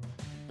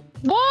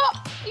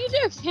 What? You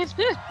joking?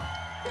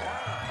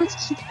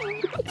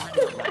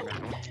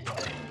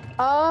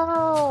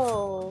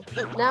 Oh,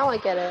 now I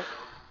get it.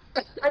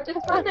 I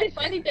just found it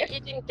funny that you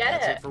didn't get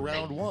That's it. it for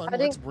round one. I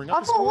Let's think. bring I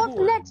up the thought, what's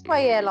scoreboard. next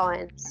way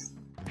airlines?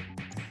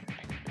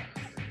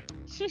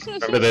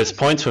 Remember, there's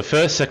points for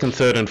first, second,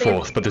 third, and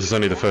fourth, but this is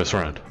only the first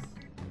round.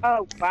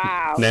 Oh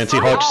wow. Nancy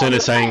Hodgson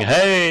is saying,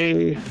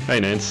 hey! Hey,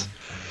 Nance.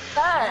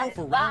 Now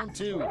for round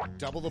two.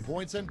 Double the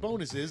points and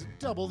bonuses,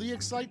 double the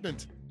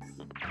excitement.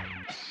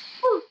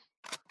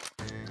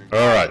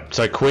 Alright,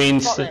 so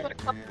Queens,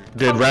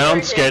 the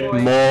rounds get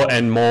more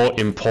and more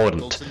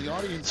important. Folks in the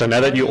audience, So now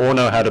that you all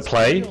know how to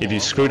play, if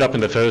you screwed up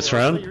in the first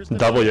round,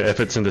 double your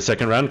efforts in the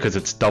second round because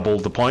it's double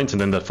the points,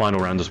 and then the final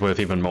round is worth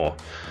even more.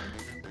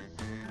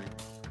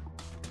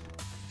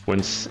 When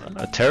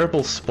a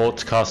terrible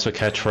sportscaster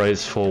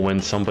catchphrase for when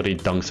somebody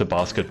dunks a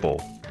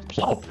basketball.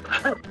 Plop.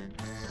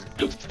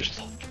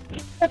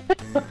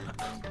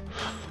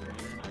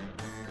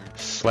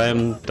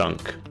 Slam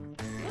dunk.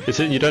 Is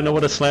it you don't know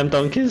what a slam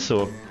dunk is,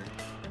 or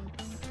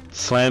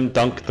slam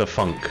dunk the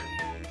funk?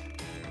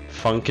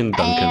 Funkin'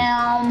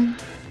 Duncan.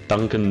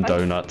 Dunkin'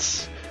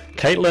 Donuts.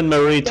 Caitlin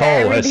Marie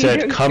Toll has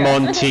said, "Come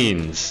on,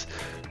 teens."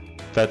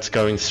 That's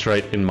going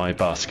straight in my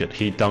basket.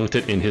 He dunked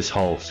it in his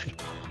hole.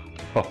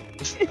 Oh.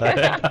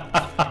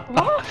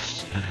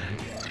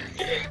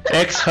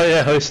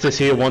 Ex-hostess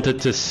here wanted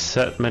to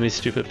set many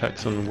stupid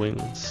packs on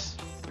wings.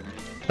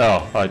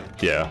 Oh,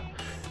 yeah.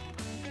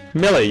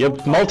 Millie, you're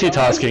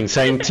multitasking,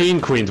 saying Teen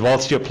Queens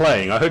whilst you're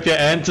playing. I hope your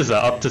answers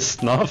are up to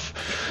snuff.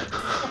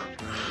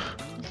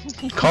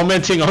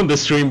 Commenting on the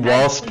stream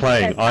whilst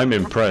playing. I'm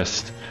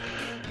impressed.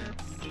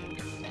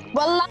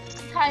 Well,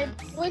 last time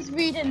I was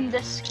reading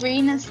the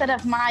screen instead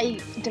of my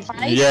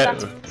device. Yeah,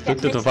 That's took the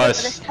skeptical, but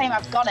device. This time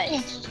I've got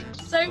it.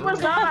 So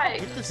was I.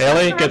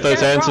 Ellie, get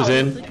those answers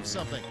in. Think of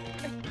something.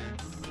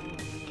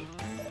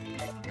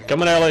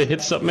 Come on, Ellie,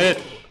 hit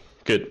submit.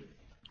 Good.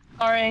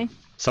 Sorry.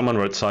 Someone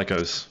wrote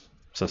psychos,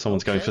 so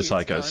someone's going for Okay, it's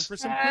time psychos. for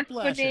some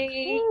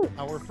quiplashing.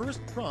 Our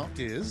first prompt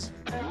is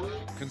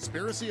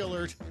conspiracy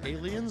alert.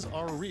 Aliens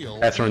are real.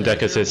 Catherine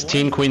Decker says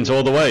Teen Queens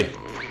all the way.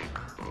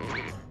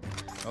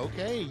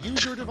 Okay,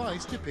 use your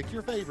device to pick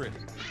your favorite.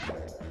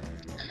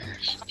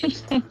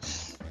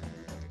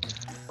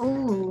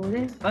 Oh,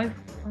 there's both.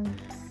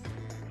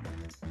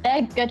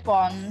 They're good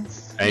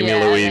ones. Amy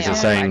Yeah, Louise they is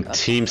are. saying Oh my God.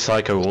 Team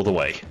Psycho all the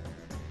way.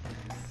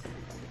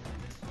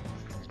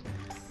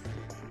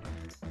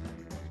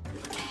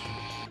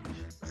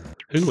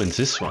 Who wins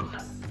this one?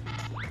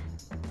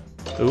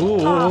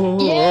 Ooh,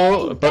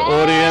 Yay, but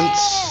audience.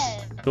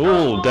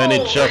 Ooh, then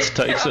it just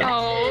takes it.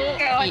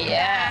 Oh,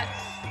 yeah.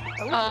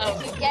 We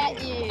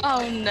get you.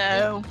 Oh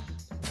no.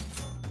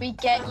 We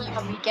get you.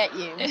 We get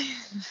you.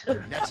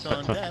 Next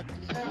on deck,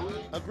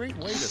 a great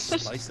way to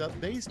spice up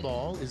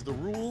baseball is the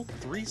rule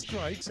 3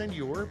 strikes and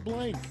you're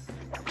blank.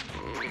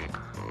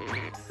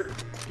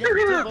 Get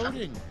to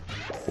voting.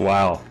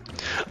 Wow.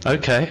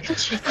 Okay.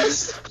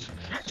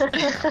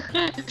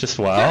 Just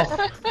wow.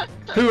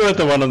 Who wrote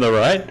the one on the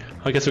right?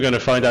 I guess we're going to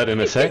find out in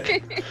a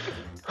sec.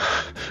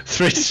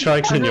 3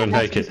 strikes and you're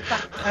naked.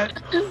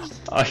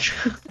 I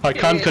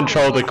can't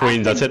control the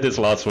queens. I said this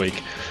last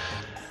week.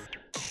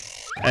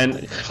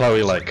 And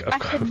Chloe Lake, of I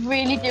course. could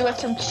really do with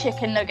some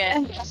chicken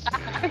nuggets.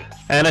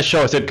 Anna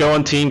Shaw said go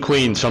on Teen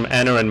Queens from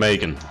Anna and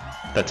Megan.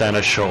 That's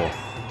Anna Shaw.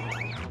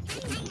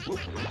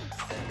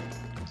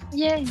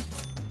 Yay.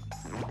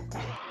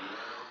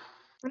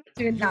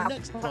 Doing Your that.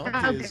 next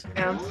prompt is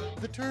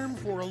the term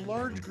for a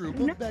large group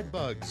of bed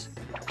bugs.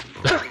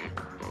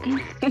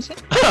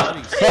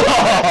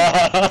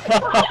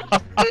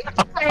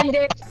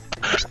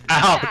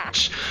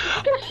 Ouch!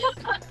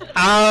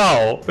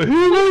 Ow!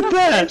 Who wrote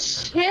that?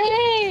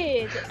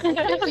 Shade.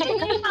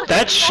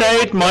 That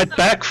shade might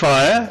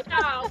backfire.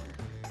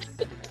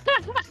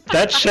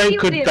 That shade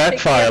could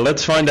backfire.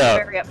 Let's find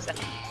out. Very upset.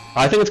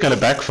 I think it's going to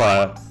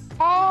backfire.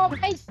 Oh,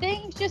 my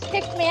things just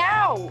kicked me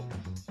out.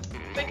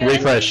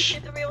 Refresh.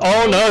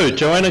 Oh no,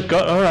 Joanna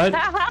got. Alright.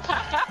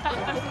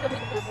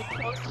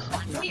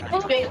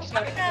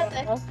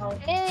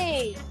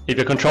 Hey. If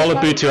your controller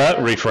boots you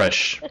out,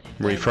 refresh.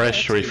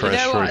 Refresh, refresh,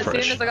 You know what? As soon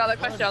refresh. as I got the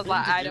question, I was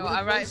like, I know what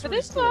I'm right for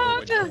this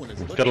one.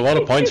 Got a lot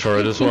of points for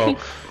it as well.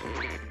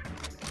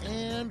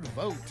 And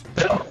vote.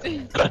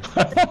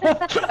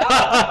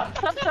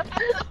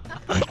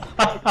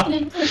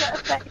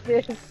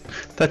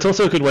 That's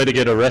also a good way to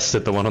get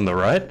arrested, the one on the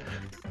right.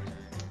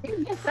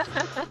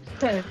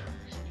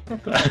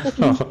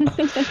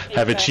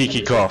 Have a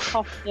cheeky cough.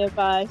 Cough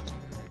nearby.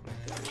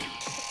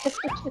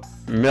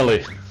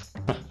 Millie.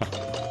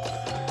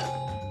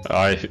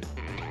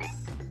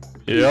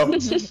 Yep.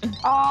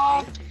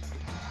 Oh,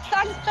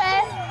 thanks,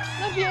 Ben.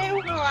 Love you.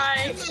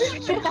 Alright.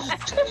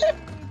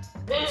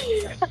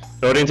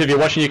 Audience, if you're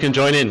watching, you can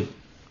join in.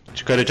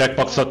 Just go to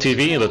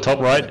jackbox.tv in the top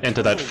right,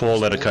 enter that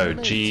 4-letter code,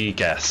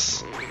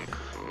 GGAS.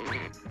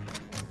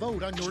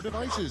 Vote on your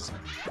devices.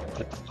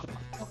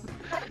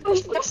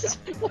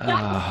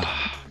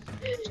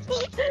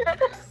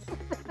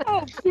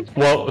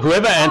 Well,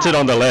 whoever answered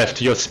on the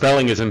left, your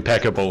spelling is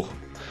impeccable.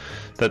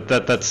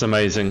 That's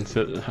amazing.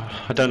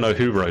 I don't know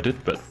who wrote it,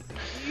 but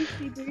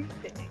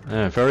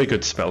very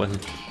good spelling.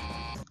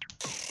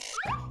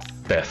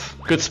 Beth,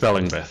 good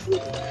spelling, Beth.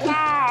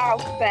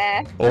 Wow,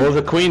 Beth. Oh,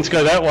 the queens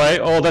go that way.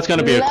 Oh, that's going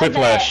to be a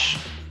quiplash.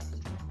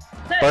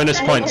 Bonus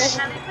points.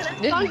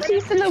 Thank you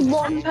for the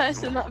one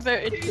person that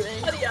voted for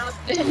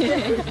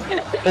me.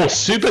 Oh,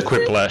 super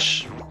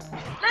quiplash.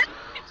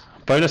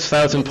 Bonus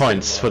 1,000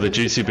 points for the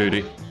juicy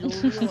booty. You'll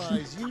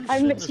realize you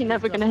I'm shouldn't literally have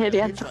never picked gonna up hear the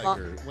the answer to that.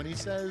 hitchhiker when he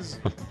says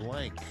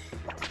blank.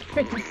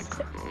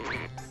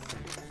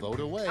 Vote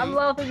away. I'm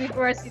laughing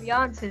before I see the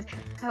answers.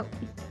 Oh,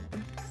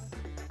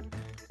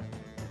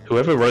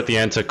 Whoever wrote the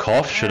answer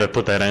cough should have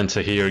put that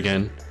answer here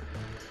again.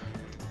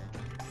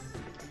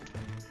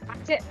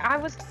 I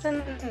was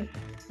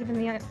given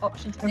the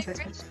option to go for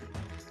this.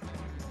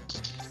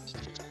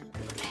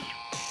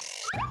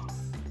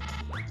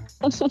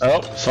 Oh,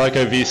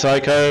 Psycho v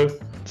Psycho.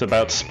 It's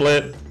about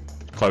split.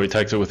 Chloe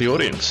takes it with the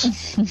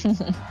audience.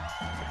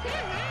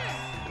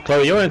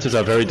 Chloe, your answers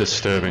are very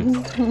disturbing.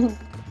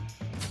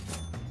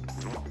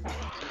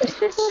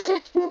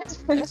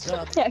 Next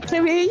up, Yeah,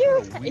 can we hear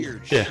you? a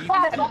weird Yeah. sheep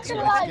Wow, that not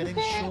gonna starts lie, getting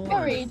very shorn.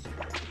 worried.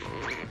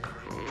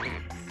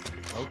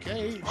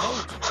 Okay,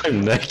 vote.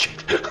 I'm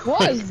naked.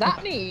 What does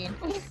that mean?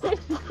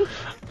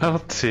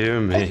 Oh dear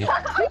me.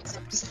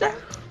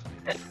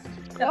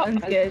 I'm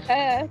good.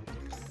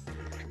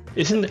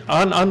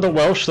 Aren't the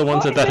Welsh the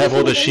ones that have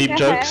all the sheep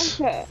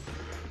jokes?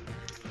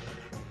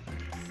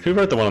 Who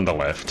wrote the one on the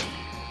left?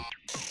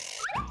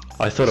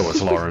 I thought it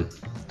was Lauren.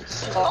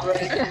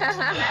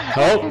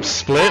 Oh,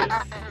 split.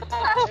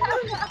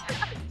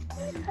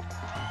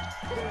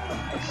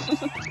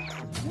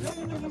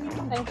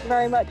 Thank you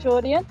very much,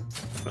 audience.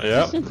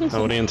 Yep,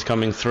 audience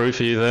coming through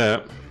for you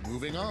there.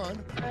 Moving on.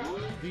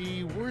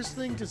 The worst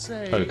thing to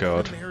say Oh,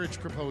 God. in a marriage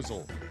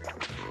proposal.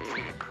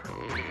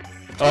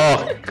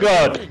 Oh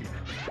God.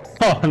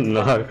 Oh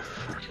no.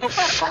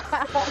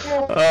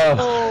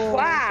 Oh,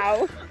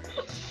 Wow.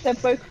 They're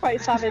both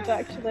quite savage,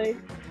 actually.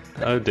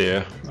 oh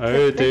dear.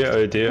 Oh dear,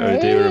 oh dear, oh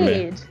dear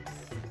me.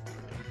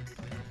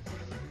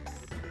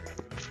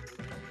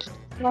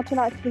 Imagine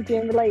actually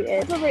being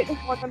related. I'll rate the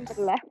one on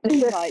the left.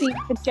 The Like, seat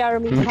for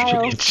Jeremy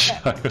Kyle.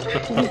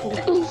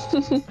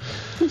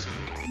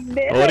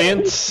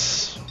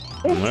 Audience.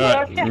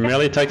 Alright,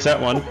 Melly takes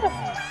that one.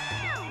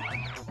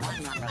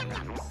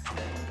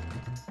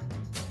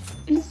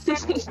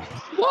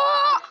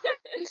 What?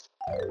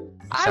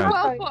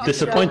 So,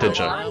 disappointed,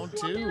 Joe. Round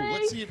 2.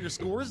 Let's see if your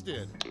scores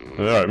did.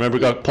 Alright, remember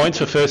we've got points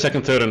for first,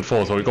 second, third, and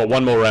fourth. So we've got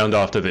one more round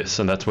after this,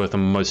 and that's worth the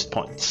most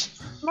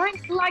points.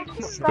 Mine's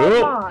lagging so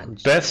Oh,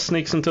 much. Beth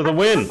sneaks into the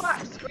win.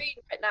 Black screen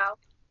right now.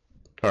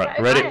 Alright,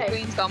 ready?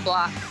 Green's gone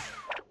black.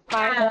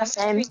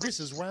 This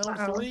is round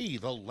 3,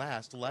 the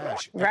last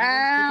lash.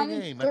 Round Everyone pick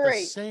a game at the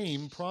 3.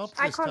 same prompt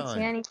I this can't time.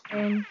 see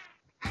anything.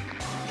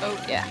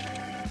 Oh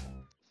yeah.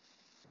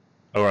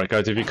 Alright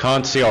guys, if you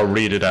can't see, I'll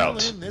read it Fill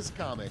out. in this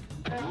comic.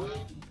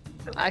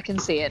 I can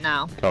see it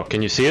now. Oh,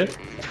 can you see it?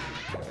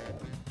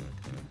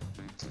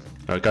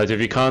 Alright guys,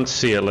 if you can't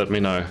see it, let me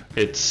know.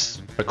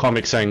 It's a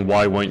comic saying,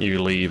 "Why won't you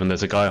leave?" And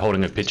there's a guy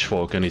holding a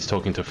pitchfork and he's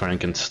talking to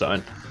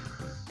Frankenstein.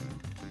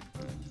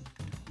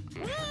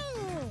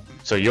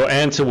 So your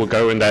answer will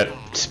go in that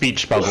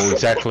speech bubble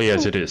exactly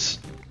as it is.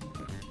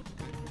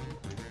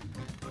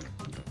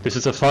 This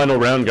is the final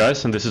round,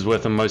 guys, and this is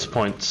worth the most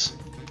points.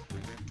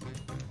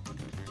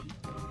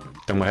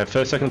 Then we'll have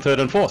first, second, third,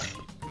 and fourth.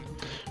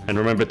 And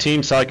remember,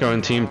 Team Psycho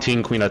and Team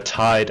Teen Queen are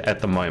tied at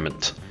the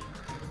moment.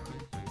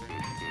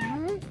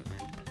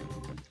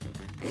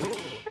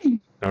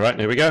 Alright,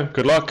 here we go.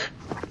 Good luck.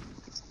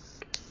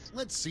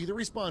 Let's see the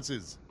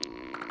responses.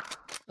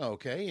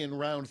 Okay, in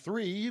round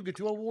 3, you get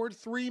to award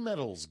 3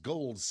 medals: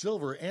 gold,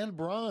 silver, and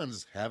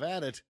bronze. Have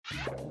at it.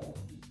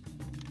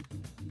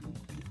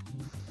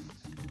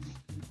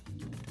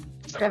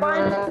 It's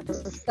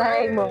the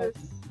same one.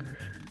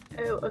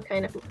 Oh, okay,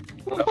 no.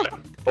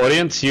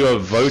 Audience, you are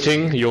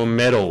voting your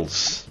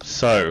medals.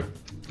 So,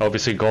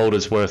 obviously gold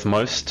is worth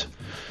most.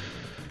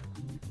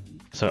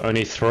 So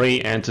only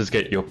 3 answers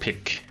get your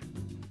pick.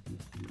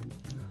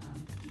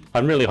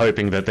 I'm really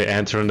hoping that the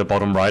answer in the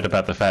bottom right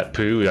about the fat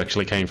poo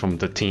actually came from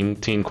the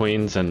teen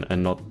queens and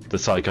not the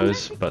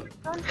psychos, but...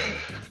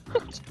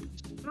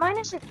 Mine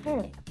isn't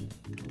good.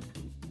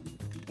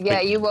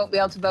 Yeah, you won't be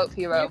able to vote for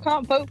your You own.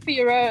 can't vote for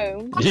your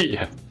own.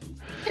 Yeah.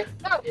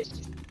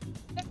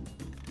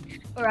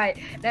 Alright,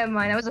 never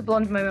mind. That was a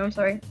blonde moment. I'm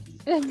sorry.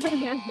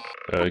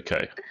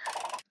 Okay.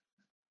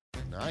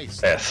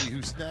 Nice. F. Let's see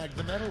who snagged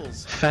the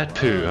medals. Fat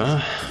poo,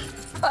 huh?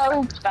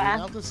 Oh, Bring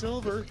bad. out the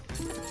silver.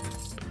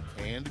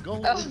 And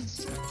gold. Oh.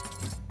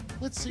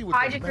 Let's see what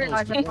I the just medals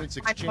realised to points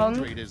that's exchange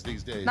wrong. rate is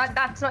these days.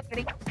 That's not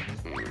even.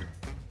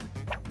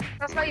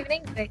 That's not even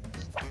English.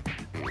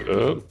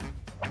 Oh!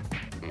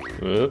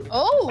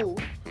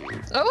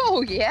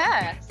 Oh,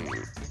 yeah!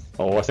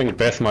 Oh, I think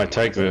Beth might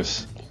take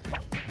this.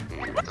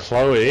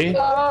 Chloe,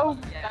 Oh,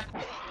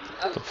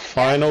 the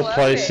final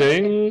Chloe.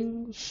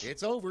 placings.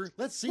 It's over.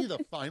 Let's see the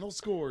final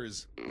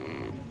scores.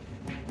 Come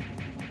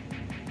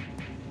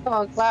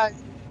on, Chloe.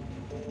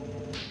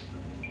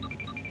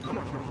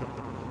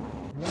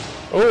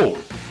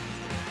 Oh!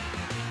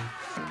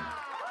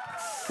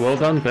 Well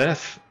done,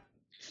 Beth.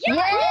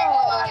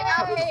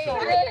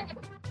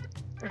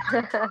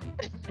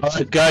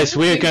 Alright, guys,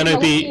 we're gonna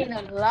be...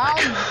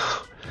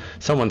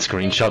 Someone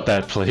screenshot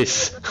that,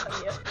 please.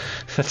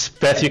 That's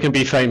Beth, you can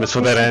be famous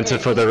for that answer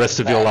for the rest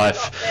of your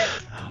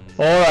life.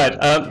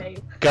 Alright,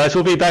 guys,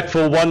 we'll be back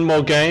for one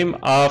more game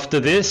after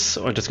this.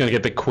 We're just going to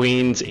get the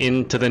queens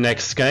into the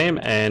next game,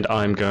 and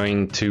I'm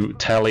going to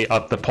tally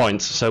up the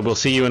points. So we'll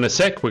see you in a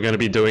sec. We're going to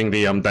be doing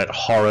the that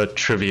horror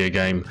trivia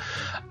game.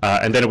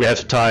 And then if we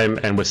have time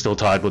and we're still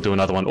tired, we'll do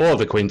another one. Or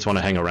the queens want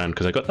to hang around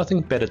because I've got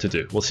nothing better to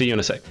do. We'll see you in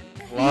a sec.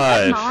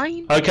 Live.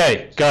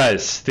 Okay,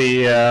 guys.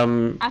 The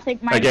I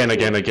think mine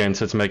again.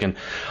 So it's Megan.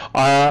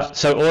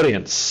 So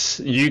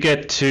audience, you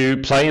get to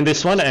play in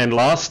this one. And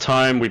last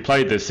time we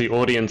played this, the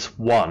audience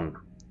won.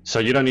 So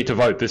you don't need to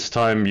vote this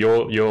time.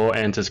 Your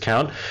answers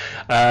count.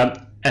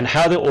 And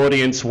how the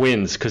audience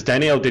wins, because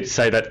Danielle did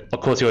say that,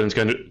 of course, the audience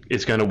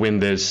is going to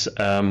win. There's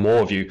more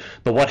of you,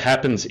 but what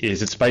happens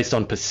is it's based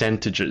on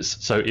percentages.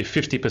 So if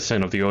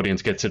 50% of the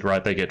audience gets it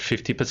right, they get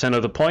 50%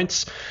 of the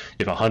points.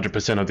 If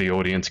 100% of the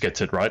audience gets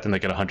it right, then they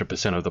get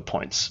 100% of the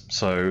points.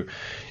 So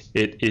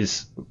it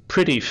is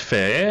pretty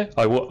fair.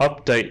 I will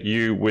update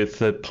you with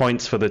the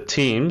points for the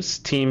teams.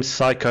 Team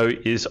Psycho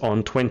is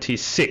on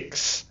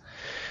 26.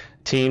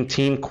 Team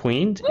Teen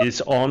Queen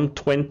is on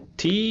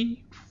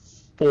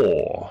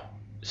 24.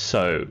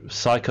 So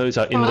Psychos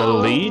are in the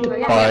lead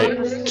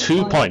by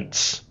 2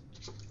 points.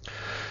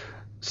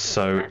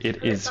 So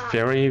it is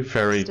very,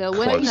 very Still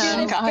close.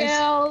 winning,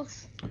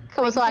 guys.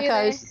 Come on,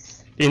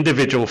 Psychos.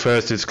 Individual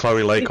first is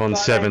Chloe Lake on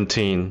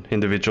 17.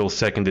 Individual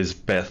second is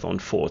Beth on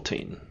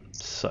 14.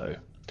 So,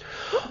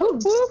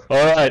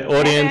 Alright,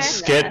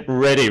 audience, get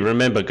ready.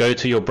 Remember, go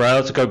to your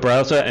browser,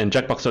 and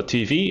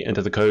jackbox.tv,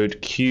 enter the code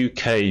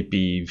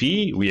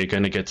QKBV. We are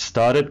going to get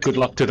started. Good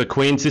luck to the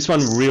queens. This one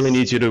really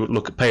needs you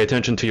to pay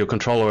attention to your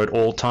controller at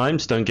all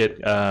times. Don't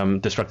get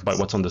distracted by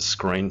what's on the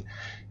screen.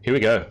 Here we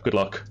go. Good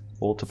luck.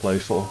 All to play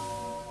for.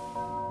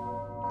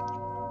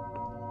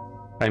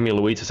 Amy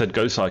Louisa said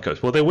go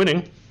Psychos. Well, they're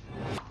winning.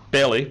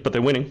 Barely, but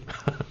they're winning.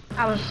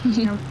 I was,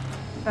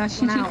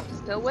 first one out.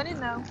 Still winning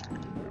now.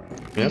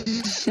 Yep.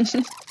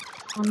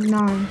 Oh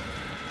no.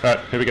 Alright,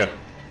 here we go.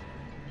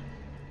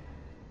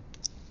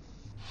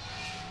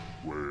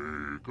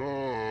 Wake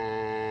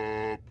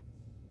up!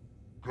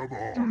 Come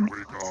on,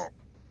 wake up!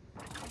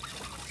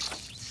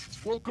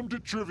 Welcome to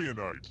Trivia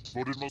Night,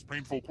 voted most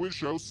painful quiz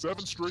show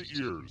 7 straight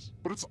years.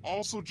 But it's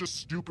also just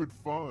stupid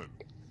fun.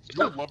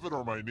 You'll love it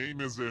or my name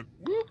isn't...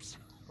 Whoops!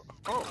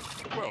 Oh,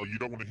 well, you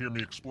don't want to hear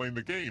me explain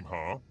the game,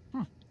 huh?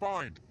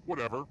 Fine,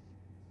 whatever.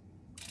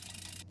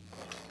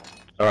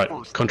 Alright,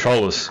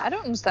 controllers. I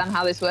don't understand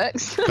how this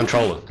works.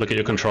 Controller, look at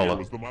your controller. It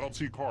was the Model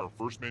T car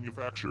first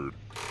manufactured.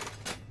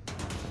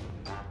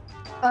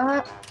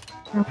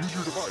 Use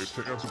your device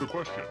to answer the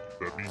question.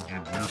 That means you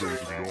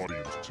weirdos in the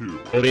audience,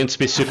 too. Audience,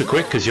 be super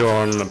quick, because you're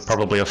on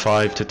probably a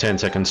 5 to 10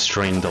 second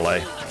stream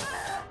delay.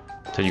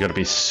 So you got to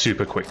be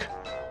super quick.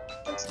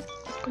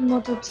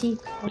 Model T.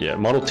 Yeah,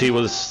 Model T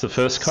was the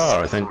first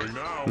car, I think,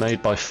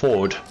 made by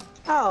Ford.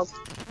 Oh.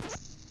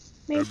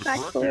 And the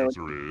correct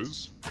answer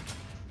is...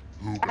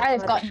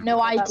 I've got no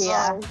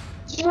idea.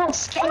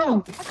 Yes, go! I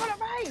got it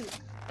right.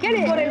 Get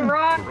it! Got it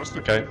right! The rest of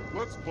Okay. you,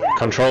 let's play.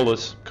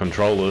 Controllers,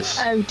 controllers.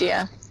 Oh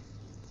dear.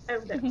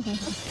 Welcome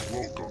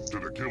to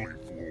the killing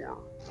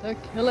floor. The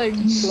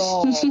killing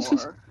floor.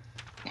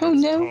 Oh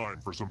It's no. time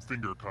for some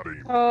finger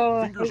cutting.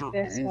 Oh, Fingers I are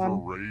hate this one.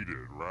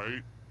 overrated,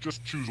 right?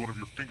 Just choose one of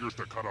your fingers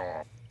to cut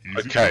off.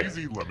 Easy Okay.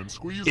 peasy, lemon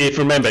squeeze.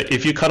 Remember,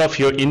 if you cut off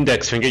your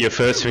index finger, your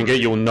first finger,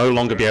 you'll no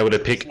longer be able to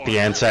pick the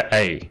answer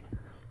A.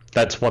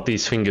 That's what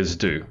these fingers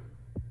do.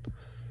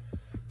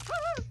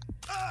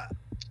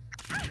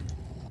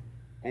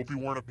 Hope you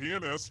weren't a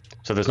pianist.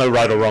 So there's no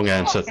right or wrong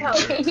answer.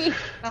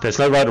 There's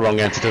no right or wrong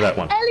answer to that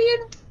one.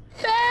 Alien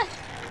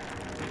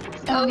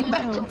Beth! Oh, you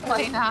better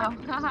play now.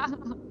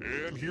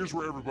 And here's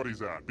where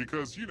everybody's at,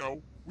 because, you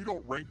know, we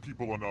don't rank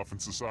people enough in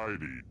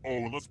society. Oh,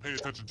 and let's pay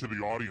attention to the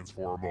audience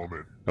for a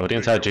moment.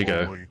 Audience, They how'd you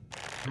go go? lonely.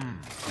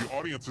 The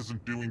audience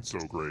isn't doing so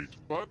great,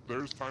 but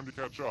there's time to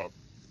catch up.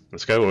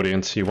 Let's go,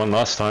 audience. You won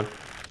last time.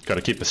 Got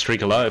to keep the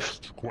streak alive.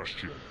 Next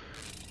question.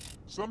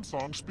 Some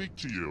songs speak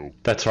to you.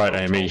 That's right,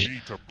 Some Amy. tell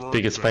me to burn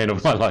Biggest pain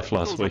of them. my life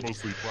last Those are week.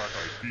 mostly Black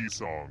Eyed Peas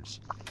songs.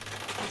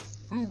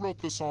 Who wrote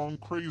the song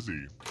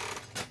Crazy?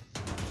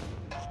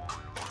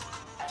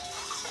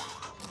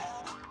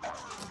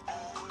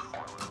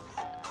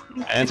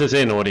 Answers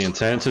in,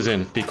 audience. Answers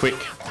in. Be quick.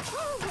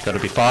 Got to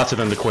be faster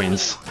than the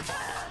queens.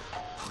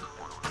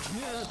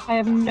 I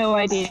have no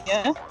idea.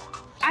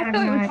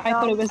 I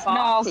thought it was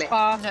Gnarls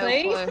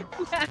Barkley. No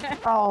clue.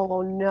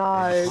 Oh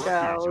no, The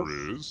correct girls.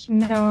 answer is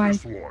No,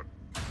 this one.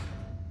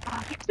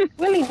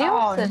 Willie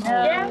Oh, Nelson.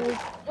 no.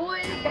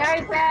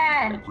 Guys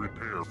there!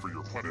 Prepare for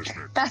your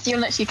punishment. Beth, you're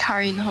literally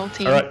carrying the whole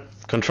team. Alright,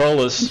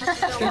 controllers. Back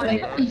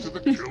to the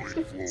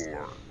killing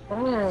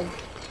floor.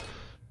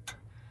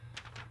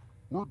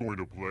 We're going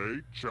to play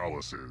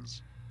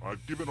Chalices.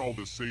 I've given all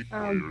the safe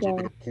players a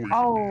bit of poison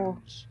Oh.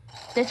 to use.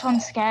 This one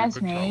Pick scares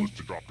a me. chalice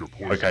to drop your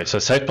poison. Okay, so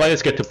safe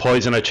players get to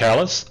poison a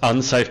chalice.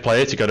 Unsafe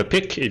players, you got to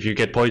pick. If you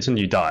get poisoned,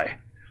 you die.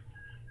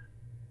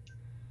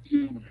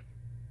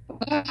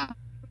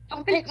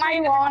 I'll pick my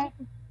one.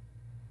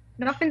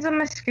 Nothing's on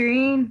my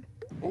screen.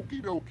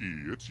 Okie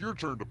dokie, it's your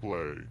turn to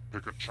play.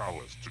 Pick a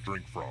chalice to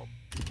drink from.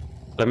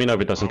 Let me know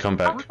if it doesn't come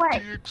back. Be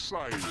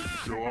excited to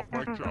show off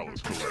my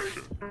chalice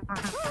collection.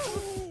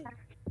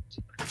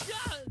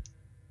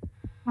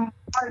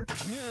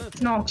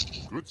 No.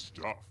 Good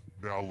stuff.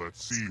 Now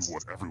let's see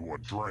what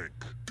everyone drank.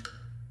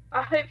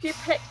 I hope you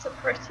picked a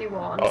pretty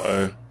one.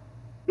 Uh-oh.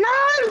 No!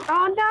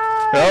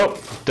 Oh no!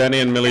 Oh, Danny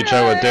and Millie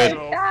Joe are dead.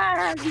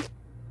 I'm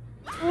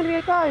gonna be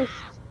a ghost.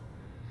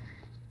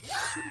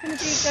 I'm gonna be a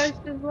ghost as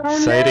well.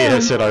 Sadie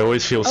has said, I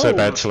always feel so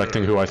bad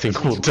selecting who I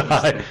think will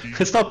die.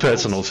 It's not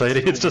personal, Sadie,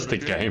 it's just a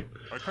game.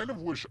 I kind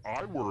of wish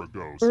I were a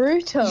ghost.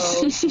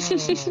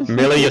 Brutal.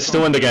 Millie, you're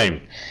still in the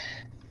game.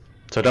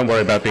 So don't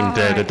worry about being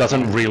dead, it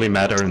doesn't really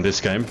matter in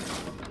this game.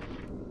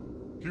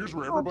 Here's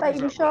where I'm not a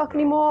everybody's baby at shark right now.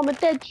 anymore, I'm a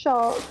dead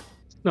shark.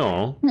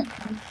 No. All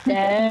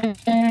right,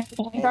 next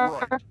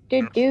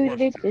question.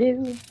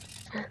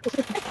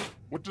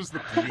 What does the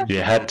PPJ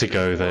You had to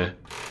go there.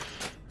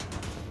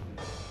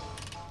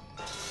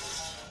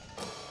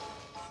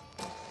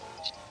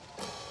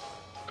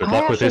 Good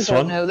luck with this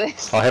one. Know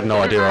this. I have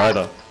no idea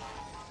either.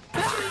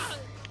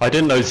 I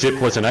didn't know zip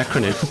was an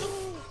acronym.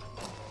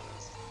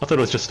 I thought it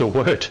was just a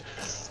word.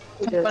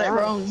 Got it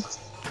wrong.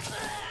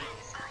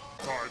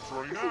 Time's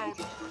running out.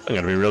 I'm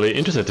going to be really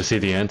interested to see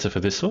the answer for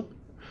this one.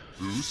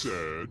 Who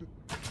said?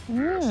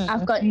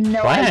 I've got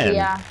no Plan.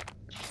 idea.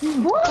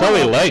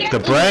 Chloe Lake, the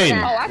brain.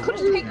 Oh, I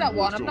couldn't pick that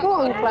one. I'm not Go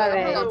on, gonna lie.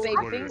 Chloe. I've got a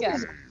big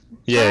finger.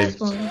 Yeah, Nice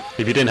one.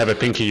 if you didn't have a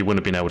pinky, you wouldn't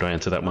have been able to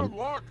answer that one.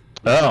 Luck.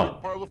 Oh.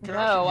 Pile of cash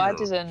No, in I here.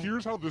 didn't.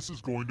 Here's how this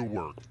is going to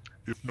work.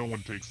 If no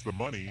one takes the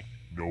money,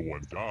 no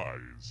one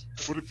dies.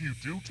 But if you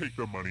do take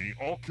the money,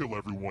 I'll kill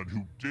everyone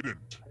who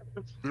didn't.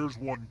 There's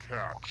one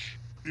catch.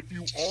 If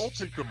you all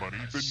take the money,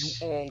 then you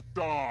all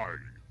die.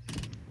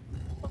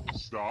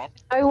 Stop.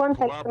 No one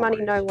takes the money,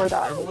 no one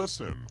dies. And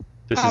listen.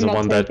 This I'm is the not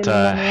one that taking the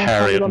money, I'm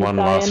Harriet probably won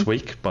gonna last die.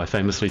 week by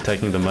famously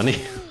taking the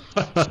money.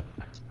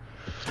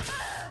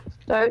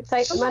 Don't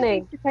take the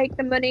money. To take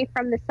the money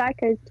from the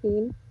Psychos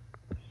team,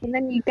 and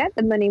then you get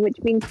the money, which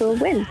means we'll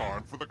win.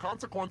 Time for the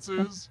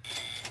consequences.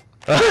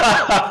 No.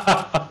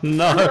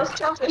 It's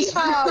good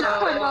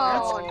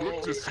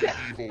to see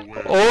evil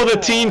win. All the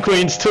teen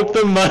queens took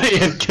the money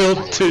and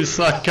killed 2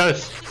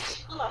 psychos.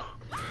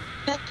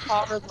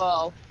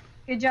 Horrible.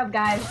 Good job,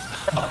 guys.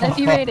 Are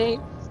you ready?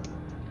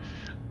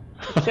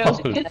 Shows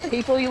you the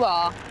people you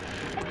are.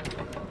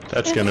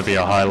 That's going to be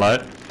a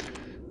highlight.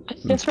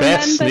 Just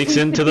Beth remember sneaks who's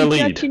into to the be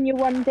lead. judging you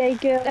one day,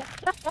 girl.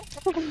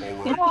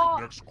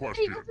 Alright, next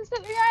question. This is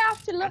something I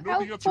have to I look know out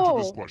the answer to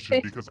this for.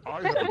 question because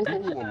I have a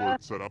Google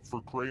alert set up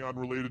for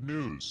crayon-related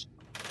news.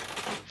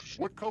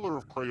 What color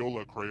of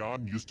Crayola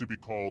crayon used to be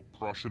called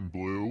Prussian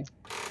blue?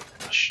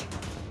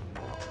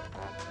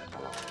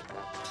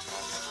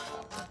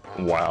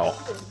 Wow.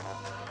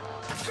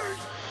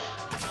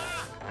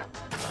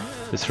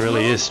 This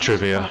really is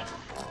trivia.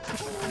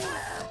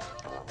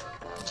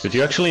 If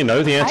you actually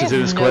know the answer to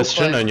this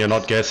question and you're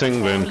not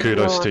guessing, then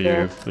kudos to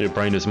you. Your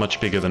brain is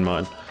much bigger than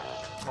mine.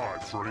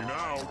 Time's running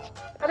out.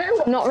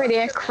 I'm not really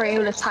a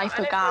Crayola type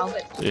of gal.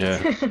 Yeah.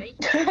 You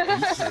picked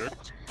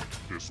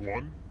this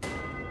one.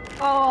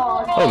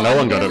 Oh, no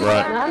one got it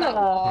right. None of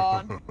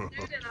us.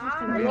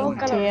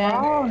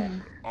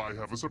 I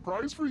have a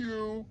surprise for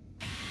you.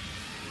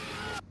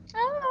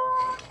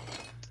 Oh,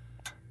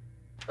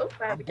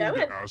 where are I'm we going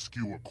going? to ask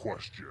you a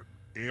question.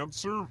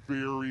 Answer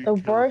very The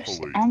worst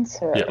carefully.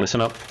 answer. Yeah, listen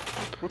up.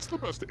 What's the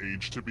best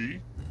age to be?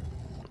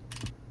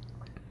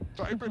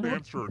 Type an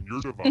answer on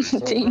your device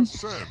and press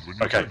send when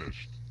you're Okay.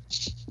 finished.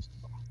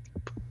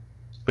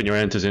 Put your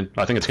answers in.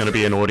 I think it's going to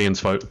be an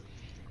audience vote.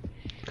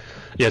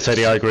 Yes,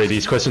 Eddie, I agree.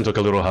 These questions look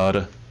a little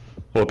harder.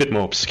 Or a bit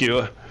more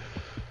obscure.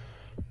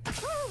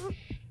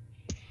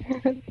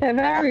 They're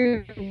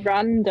very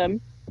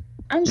random.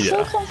 I'm so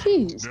Yeah.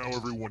 confused. Now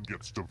everyone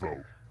gets to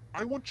vote.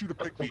 I want you to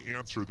pick the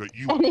answer that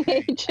you Any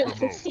hate age the of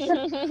most.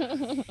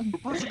 The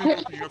person who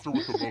gets the answer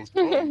with the most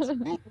votes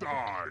will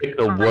die. Pick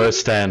the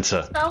worst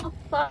answer. Sounds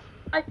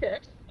like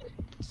it.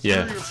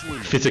 Yeah. Seriously.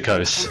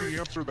 Physicos. For the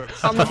answer that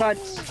Oh my god,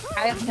 I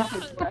had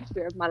the worst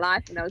year of my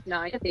life when I was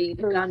 19.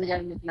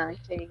 Random was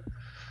 19.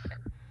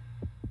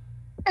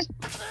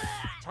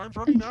 time's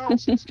running out.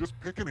 Just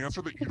pick an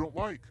answer that you don't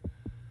like.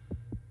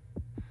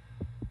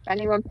 If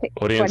anyone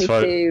picked Audience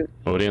 22,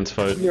 vote. Audience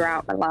vote. you're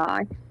out of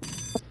life.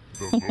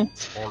 The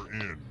votes are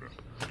in.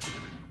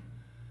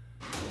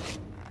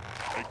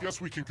 I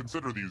guess we can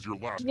consider these your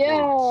last Yeah.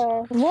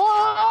 words.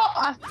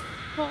 What?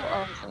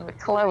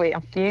 Chloe,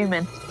 I'm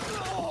fuming.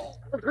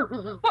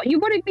 What, you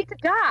wanted me to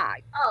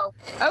die? Oh.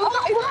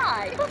 Oh,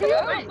 why? I thought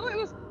it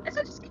was. Is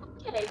it just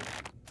cupcake?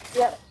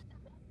 Yep.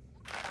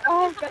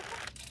 Oh,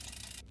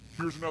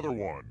 Here's another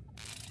one.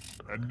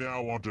 And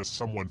now on to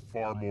someone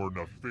far more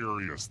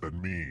nefarious than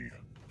me.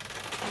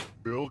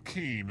 Bill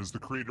Keane is the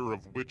creator of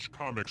which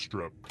comic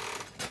strip?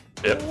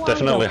 Yep,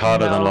 definitely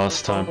harder than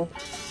last time.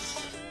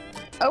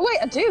 Oh wait,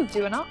 I do.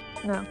 Do I not?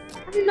 No. I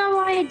have no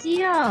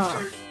idea.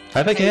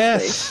 Have a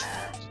guess.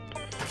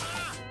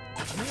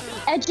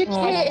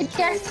 Educated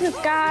guesses,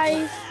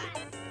 guys.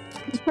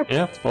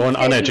 Yeah, or an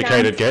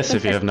uneducated guess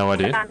if you have no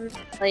idea. Time's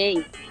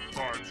running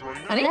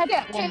I need out. to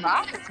get one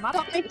right. It's mad.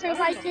 Got me through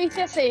my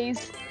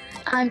GCSEs.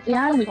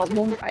 Yeah, I haven't got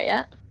one right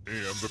yet.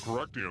 And the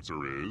correct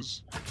answer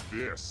is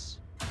this.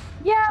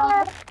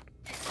 Yeah.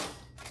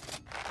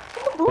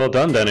 Well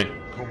done, Danny.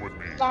 Come with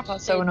me.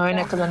 That's so annoying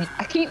because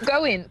I keep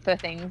going for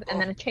things and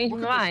then I change my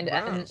Look at mind this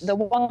and mess. the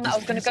one that I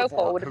was going This to go piece of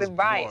for art would have has been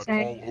right. blood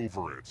all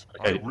over it.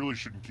 Okay. I really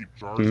shouldn't keep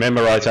jars.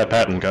 Memorize that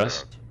pattern,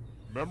 guys.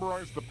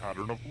 Memorize the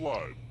pattern of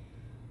blood.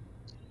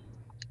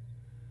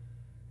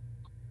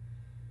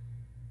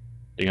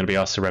 You're going to be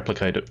asked to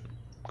replicate it.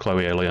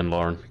 Chloe, Ellie, and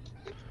Lauren.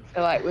 I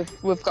feel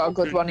like we've got a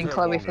good Okay, one in you've had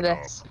Chloe long for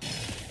this.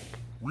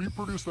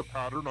 Reproduce the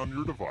pattern on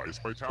your device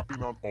by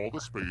tapping on all the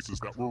spaces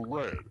that were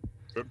red.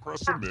 Then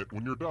press submit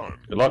when you're done.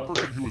 Good luck. The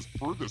person who is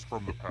furthest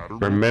from the pattern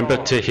will Remember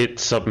die. to hit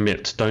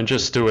submit. Don't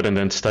just do it and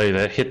then stay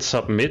there. Hit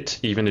submit,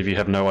 even if you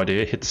have no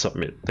idea, hit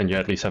submit. Then you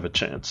at least have a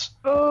chance.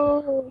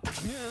 Oh,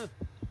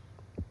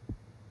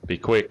 Be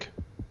quick.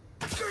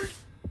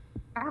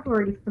 I've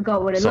already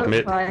forgot what it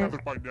Submit. looks You have like.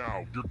 it by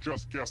now. You're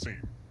just guessing.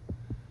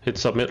 Hit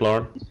submit,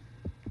 Lauren.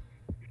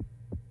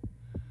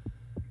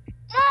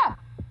 Yeah.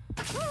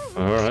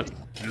 Alright.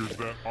 Here's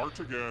that art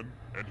again,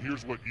 and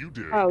here's what you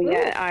did. oh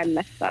yeah, I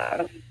messed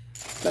that up.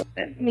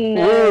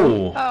 No.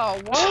 Ooh! Oh,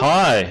 what?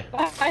 Tie!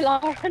 Bye,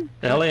 Lauren.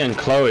 Ellie and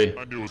Chloe.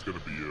 I knew it was gonna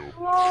be you.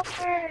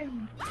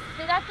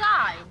 Did I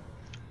die?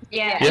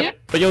 Yeah. Yep.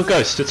 But you're a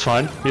ghost, it's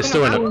fine. You're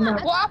still in it.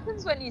 What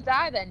happens when you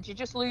die then? Do you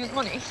just lose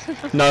money?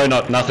 No,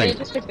 nothing. You're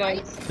just a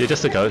ghost. You're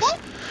just a ghost.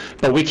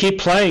 But we keep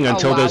playing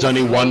until wow, there's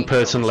only that's one great.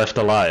 person left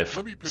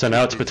alive. So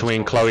now it's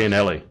between Chloe and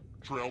Ellie.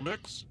 Trail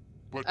mix.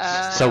 But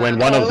So when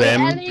one of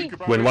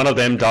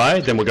them die,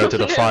 then we'll go to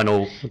the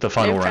final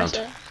round.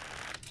 Pressure.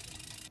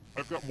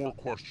 I've got more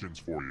questions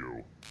for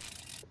you.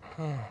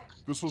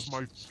 This was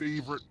my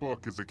favorite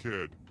book as a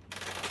kid.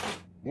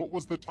 What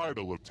was the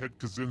title of Ted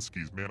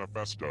Kaczynski's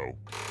manifesto?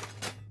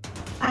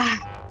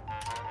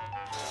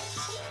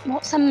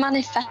 What's a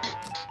manifesto?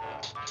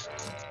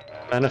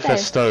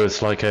 Manifesto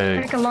is like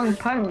a Like a long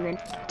poem. Then.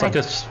 it's like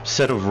a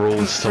set of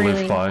rules to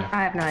live by.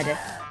 I have no idea.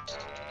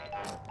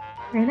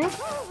 Really?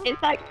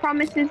 It's like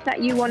promises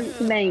that you want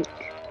to make.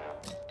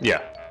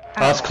 Yeah.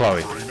 Ask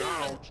Chloe.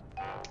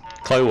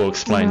 Chloe will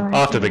explain No,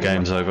 after the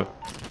game's over.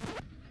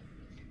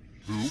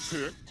 Who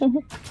picked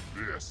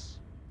this?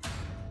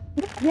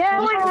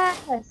 Yes.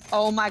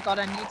 Oh my god,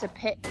 I need to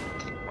pick.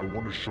 I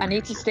want to show I you need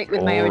to something. stick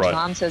with my original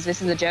Alright. answers.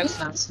 This is a joke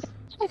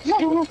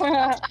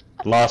now.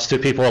 Last two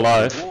people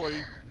alive. Boy,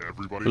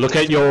 everybody Look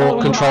at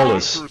your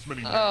controllers.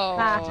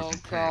 Oh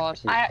god.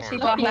 I actually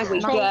got my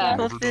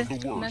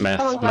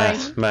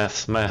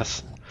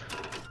Math.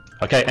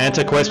 Okay,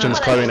 answer questions,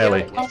 Chloe and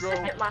Ellie.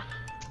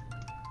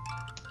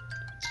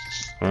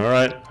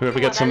 Alright, whoever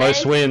gets the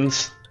most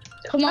wins.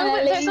 Come on,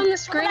 It says Ellie. on the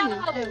screen.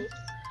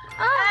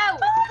 Oh!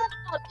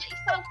 Get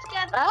yourself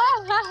together.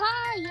 Ah,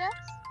 haha, yes.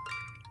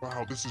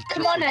 Wow, this is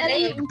Come just on, like Ellie,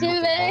 a you can do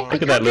beautiful this. mind.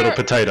 Look at that little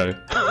potato.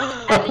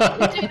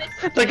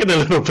 Look at the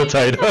little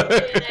potato.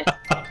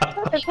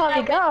 That's how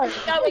we go.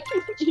 I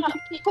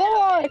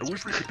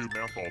wish we could do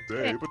math all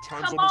day, but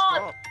time's Come almost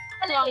on. up.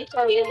 Ellie, you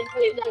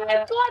can do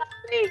that. Go on,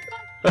 please.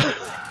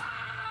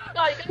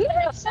 Go,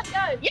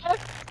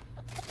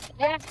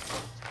 go.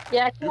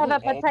 Yeah, It'll clever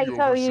all be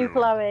potato, over you, soon.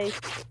 Chloe.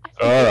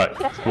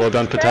 Alright, well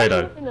done,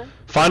 potato.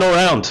 Final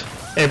round.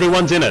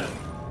 Everyone's in it.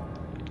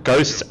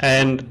 Ghost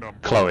and Number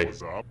Chloe.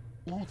 was up.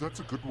 Ooh, that's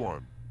a good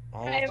one.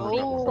 I'll I throw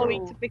want that Chloe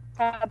one. to pick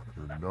up.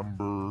 Your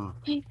number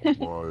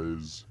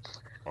was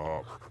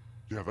up.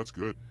 Yeah, that's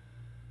good.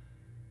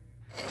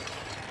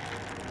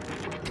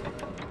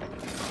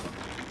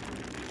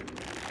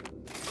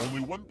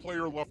 Only one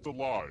player left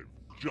alive.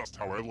 Just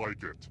how I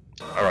like it.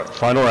 Alright,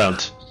 final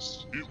round.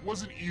 It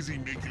wasn't easy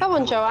making Come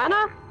on, it,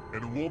 Joanna.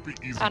 and it won't be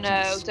easy I to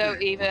know, escape don't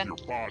with even. your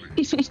body.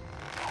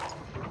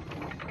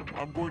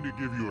 I'm going to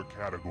give you a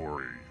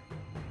category.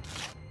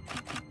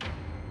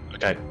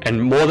 Okay,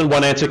 and more than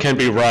one answer can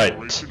be right.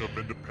 Declaration of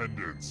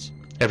Independence.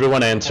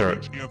 Everyone answer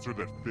it. Find each answer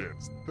that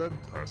fits, then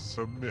press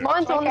submit.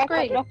 Mine's on the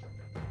screen.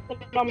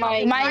 On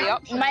my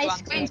My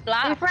screen's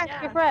black.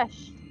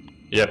 Refresh.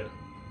 Yep.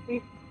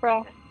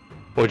 refresh.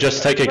 Or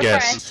just take a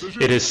guess.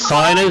 It is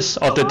signers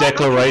of the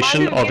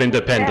Declaration of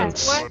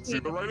Independence. Let's see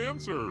the right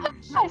answers.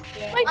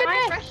 My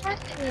goodness.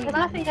 There's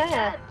nothing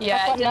there.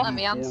 Yeah, it didn't let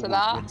me answer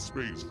that. One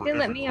space for Didn't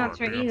let every me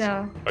answer it correct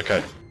either.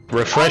 Okay. Oh, is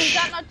Refresh.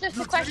 that not just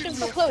a question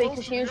for Chloe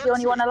because she was the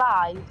only one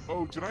alive?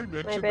 Oh, did I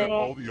mention Maybe. that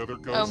all the other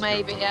ghosts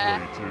maybe, get yeah.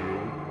 away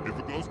too? If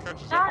a ghost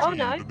catches Oh, up to you,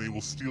 no. then they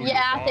will steal Yeah,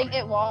 your I think body.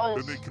 it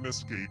was. Then they can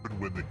escape and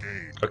win the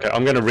game. Okay,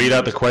 I'm going to read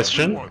out the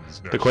question.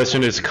 The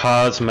question is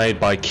cars made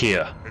by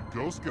Kia. And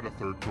ghosts get a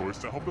third choice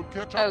to help them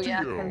catch Oh, up to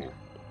yeah. you.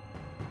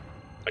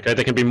 Okay,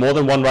 there can be more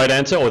than one right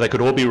answer, or they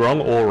could all be wrong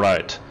or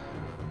right.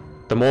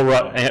 The more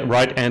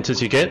right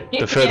answers you get,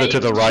 the further to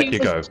the right you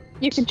go.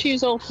 You can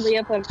choose all three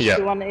of them Yeah. if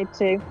you wanted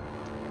to.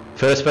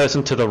 First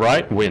person to the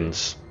right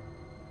wins.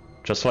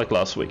 Just like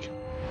last week.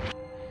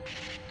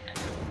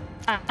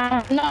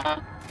 No,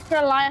 for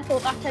a lie, I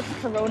thought that said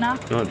Corona.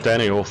 Oh,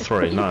 Danny, all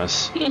three.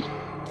 Nice.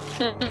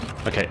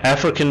 Okay,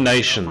 African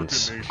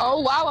nations.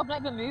 Oh wow, I've not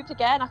even moved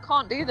again. I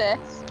can't do this.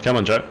 Come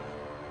on, Joe.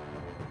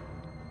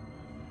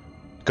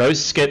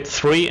 Ghosts get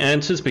 3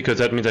 answers because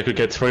that means they could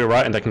get 3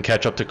 right and they can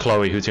catch up to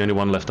Chloe, who's the only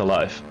one left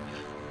alive.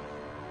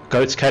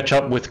 Ghosts catch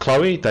up with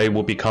Chloe, they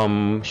will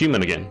become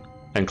human again,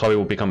 and Chloe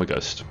will become a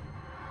ghost.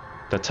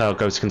 That's how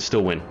ghosts can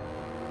still win.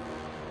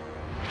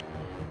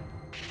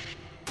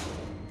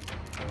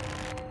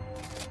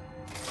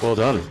 Well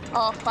done.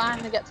 Oh,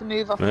 finally get to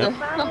move off Yeah.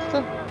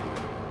 the.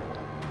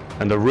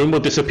 And the room will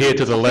disappear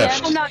to the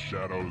left.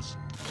 Shadows.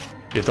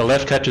 If the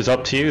left catches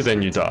up to you,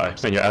 then you die,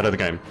 and you're out of the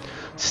game.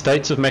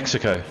 States of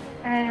Mexico.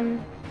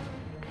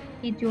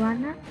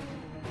 Tijuana?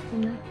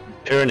 No.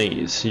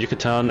 Pyrenees,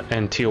 Yucatan,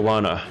 and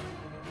Tijuana.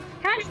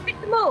 Can I just pick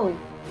them all?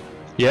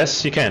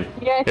 Yes, you can.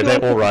 Yeah, If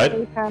they're all right,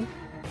 you can.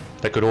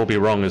 they could all be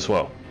wrong as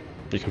well.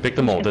 You can pick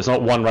them all. There's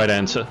not one right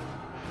answer.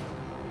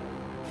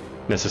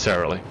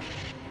 Necessarily.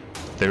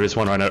 There is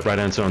one right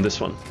answer on this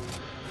one.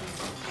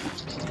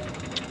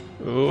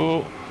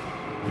 Oh,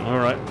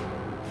 alright.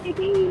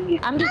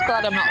 I'm just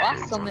glad I'm not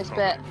last on this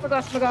bit.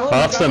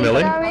 Faster,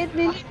 Millie.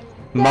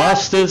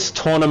 Masters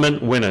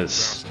Tournament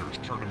winners. Masters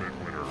tournament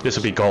winner. This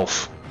will be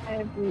golf. I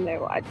have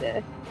no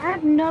idea. I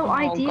have no Oh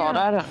idea. god,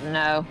 I don't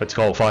know. It's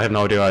golf. I have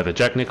no idea either.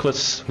 Jack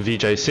Nicklaus,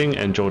 VJ Singh,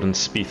 and Jordan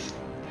Spieth.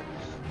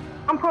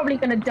 I'm probably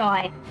gonna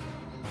die.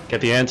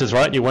 Get the answers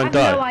right, you I won't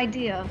have die. no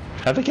idea.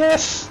 Have a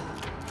guess.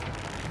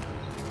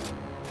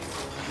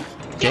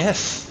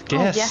 Guess.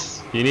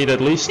 yes. You need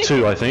at least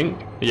 2, I think.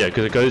 Yeah,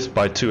 because it goes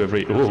by 2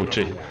 every. Oh,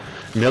 gee.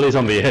 Millie's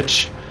on the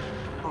edge.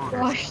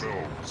 Gosh.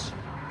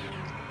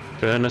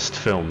 Ernest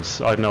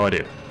Films. I have no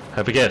idea.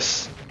 Have a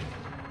guess.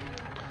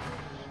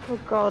 Oh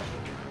God.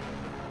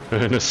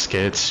 Ernest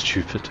Scared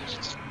Stupid.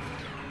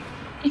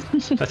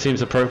 That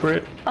seems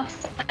appropriate.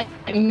 That's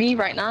me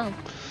right now.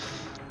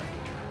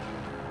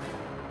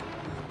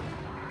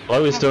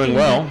 Chloe's doing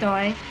well.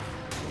 Die.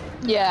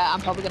 Yeah, I'm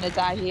probably gonna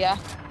die here.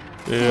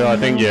 Yeah, I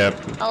think, yeah.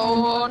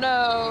 Oh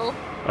no.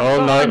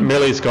 Oh no,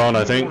 Millie's gone,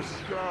 I think.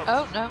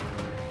 Oh no.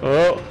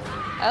 Oh,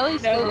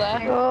 Ellie's still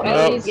there. Oh,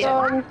 Oh. Ellie's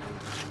gone.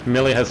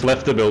 Millie has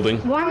left the building.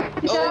 One.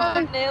 Oh,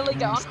 I'm nearly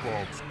gone.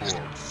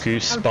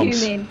 Goosebumps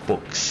fuming.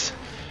 books.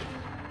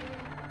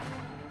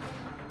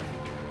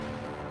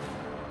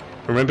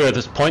 Remember,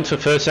 there's points for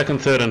first, second,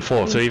 third, and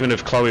fourth. So even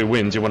if Chloe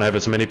wins, you want to have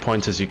as many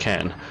points as you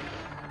can.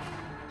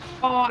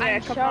 Oh, Yeah,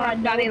 I'm come sure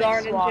on, Danny, this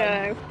Lauren, and one.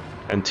 Joe.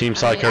 And Team I mean,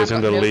 Psycho's I've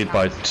in got the no lead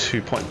by chance.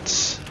 2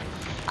 points.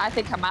 I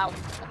think I'm out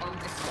on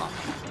this one.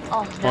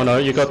 Oh no. Oh no,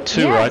 you got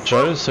 2 Yes. right,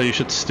 Joe, so you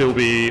should still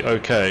be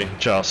okay,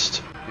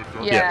 just.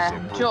 Yeah,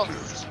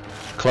 just.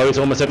 Chloe's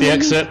almost at the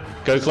exit.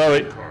 Go,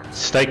 Chloe.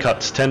 Stay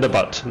cuts, tender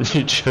butt,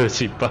 New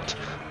Jersey butt,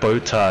 bow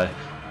tie.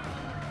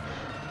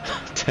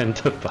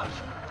 Tender butt.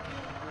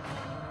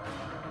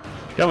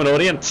 You have an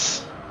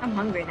audience. I'm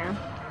hungry now.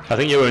 I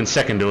think you were in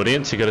second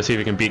audience. You got to see if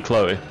you can beat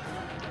Chloe.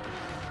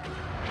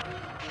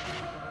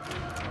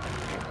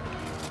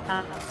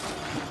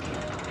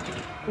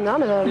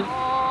 None of them.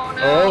 Oh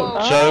no.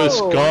 Oh, Joe's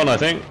Oh. gone, I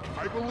think.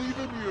 I believe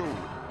in you.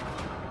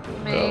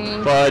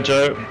 Me. Bye,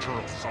 Joe.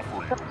 Eternal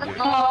suffering.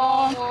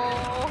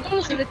 Oh.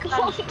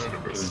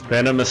 Venomous.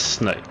 Venomous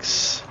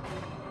snakes.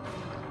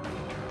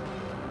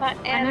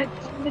 And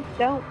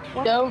don't.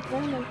 Don't.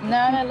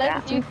 No,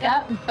 let's do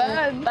that.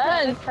 Burn.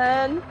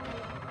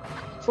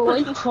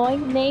 Boy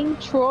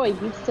named Troy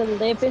used to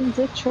live in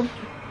Detroit.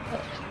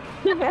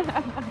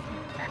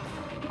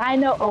 I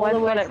know all the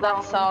words of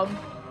that song.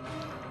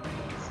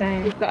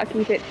 Same. You've got to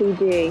keep it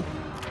PG.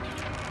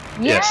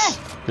 Yes.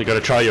 You got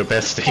to try your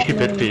best to keep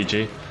it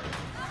PG.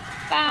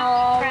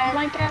 Oh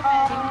my god.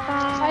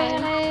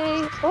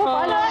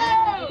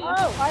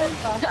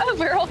 Oh,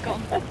 we're all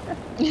gone.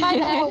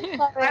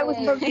 I was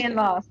probably in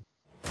last.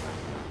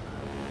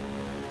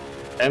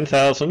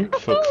 10,000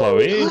 for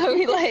Chloe.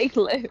 Chloe like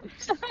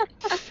lose.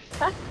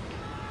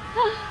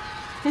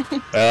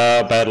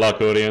 Bad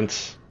luck,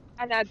 audience.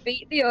 And I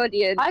beat the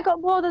audience. I got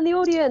more than the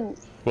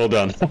audience. Well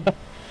done.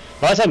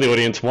 Last time the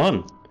audience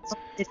won.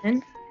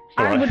 Didn't.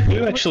 Alright,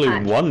 who actually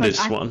won this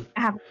I one?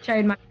 have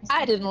showed my.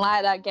 I didn't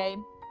like that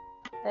game.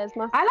 There's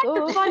my. I like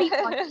score. the funny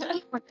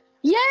one.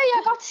 Yeah,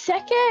 I got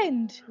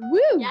second. Woo!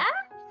 Yes.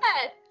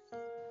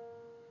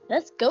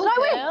 Let's go, Did I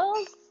win?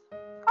 girls.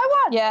 I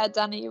won. Yeah,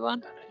 Danny, you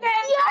won.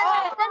 Yes,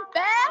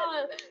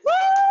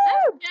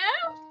 Woo!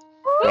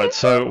 Right,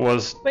 so it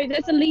was. Wait,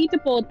 there's a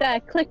leaderboard there.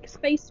 Click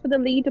space for the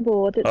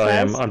leaderboard. It I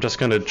am. says. I'm just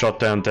going to jot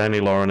down Danny,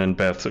 Lauren, and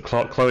Beth. So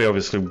Chloe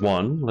obviously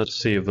won. Let's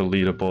see if the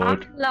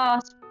leaderboard. I'm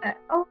last.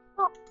 Oh,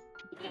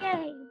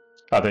 yay!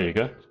 Ah, there you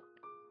go.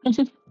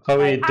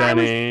 Chloe,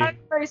 Danny, I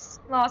was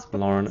last.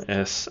 Lauren,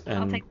 S,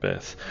 I'll and take-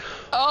 Beth.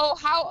 Oh,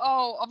 how?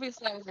 Oh,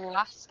 obviously I was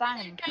last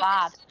time.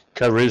 Bad.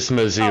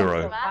 Charisma 0. No,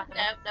 never mind.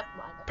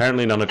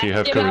 Apparently none of you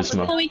have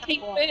charisma. Chloe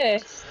came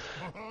first.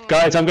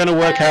 Guys, I'm going to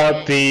work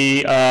out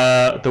the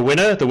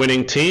winner, the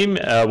winning team.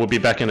 We'll be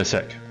back in a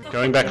sec.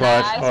 Going back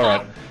live. All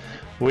right.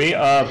 We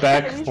are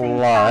back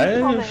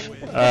live.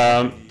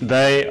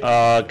 They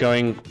are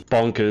going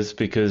bonkers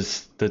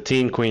because the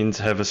Teen Queens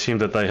have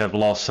assumed that they have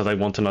lost, so they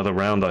want another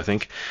round, I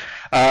think.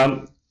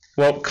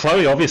 Well,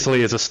 Chloe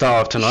obviously is a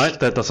star of tonight.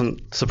 That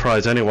doesn't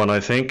surprise anyone, I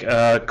think.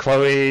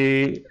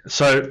 Chloe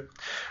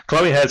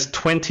has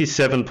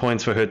 27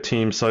 points for her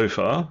team so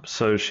far,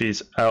 so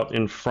she's out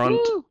in front.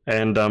 Woo.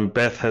 And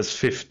Beth has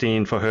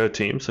 15 for her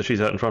team, so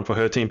she's out in front for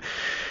her team.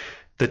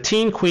 The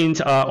Teen Queens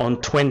are on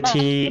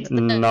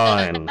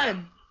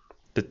 29.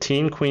 The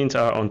Teen Queens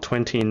are on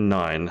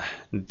 29.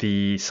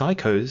 The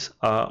Psychos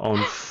are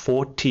on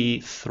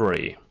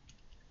 43.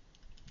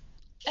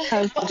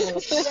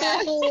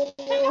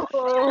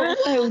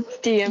 Oh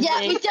dear Yeah,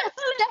 we me.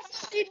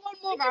 definitely need one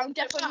more round.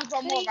 Definitely need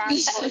one more round.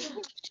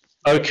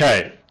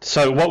 Okay,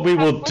 so what we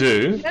will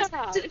do... Let's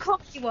do the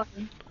comedy one.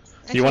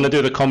 You want to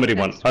do the comedy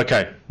one?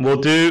 Okay,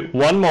 we'll do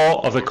one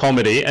more of the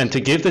comedy, and to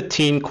give the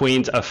Teen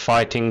Queens a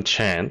fighting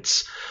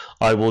chance,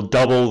 I will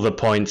double the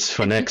points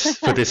for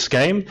this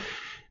game.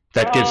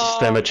 That gives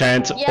them a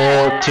chance.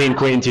 Yeah. Or Teen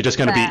Queens, you're just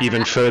going to be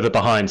even further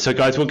behind. So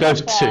guys, we'll go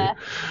to...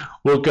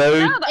 We'll go...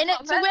 In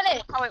it to win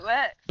it. How it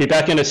works. Be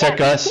back in a sec,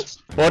 guys.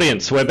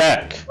 Audience, we're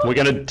back. We're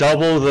going to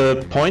double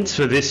the points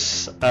for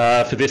this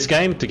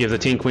game to give the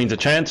Teen Queens a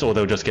chance, or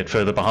they'll just get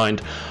further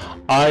behind.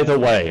 Either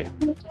way,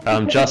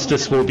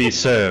 justice will be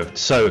served.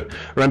 So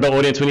remember,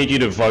 audience, we need you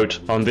to vote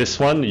on this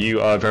one. You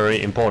are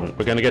very important.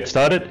 We're going to get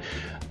started.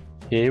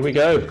 Here we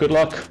go. Good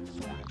luck.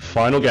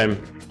 Final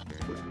game.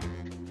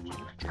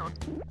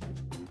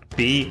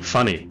 Be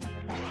funny.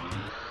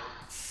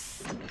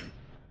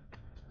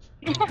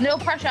 No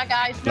pressure,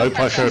 guys. No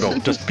pressure at all.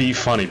 Just be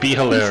funny, be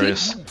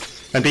hilarious,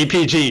 and be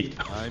PG.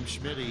 I'm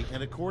Schmitty,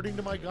 and according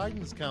to my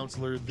guidance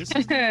counselor, this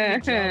is the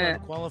only job I'm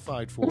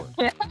qualified for.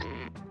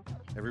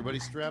 Everybody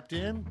strapped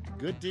in?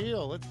 Good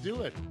deal, let's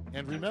do it.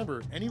 And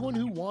remember, anyone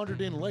who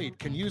wandered in late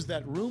can use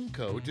that room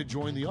code to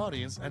join the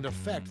audience and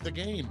affect the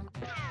game.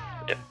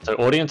 Yeah. So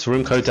audience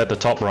room code's at the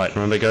top right.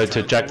 Remember, go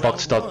to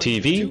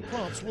jackbox.tv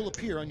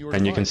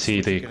and you can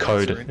see the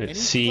code. It's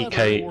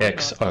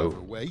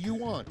CKXO. Way you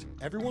want.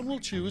 Everyone will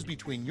choose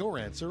between your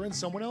answer and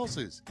someone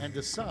else's and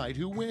decide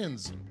who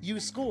wins. You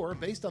score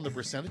based on the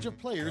percentage of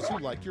players who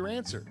like your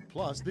answer.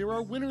 Plus, there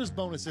are winners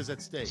bonuses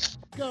at stake.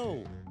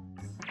 Go!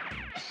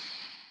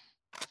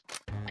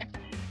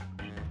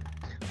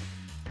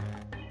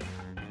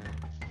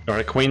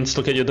 Alright, Queens,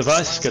 look at your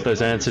device. Get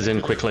those answers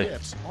in quickly.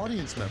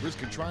 Audience members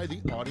can try the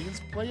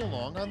audience play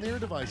along on their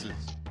devices.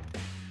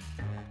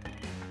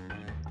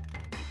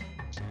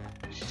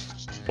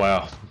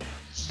 Wow.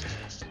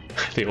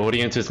 The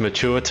audience is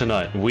mature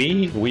tonight.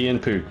 We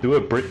and Pooh. Do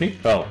a Britney?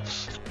 Oh.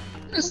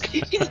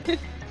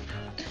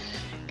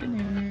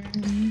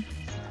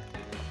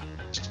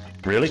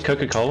 Really?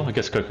 Coca-Cola? I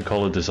guess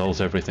Coca-Cola dissolves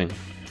everything.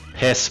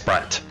 Hair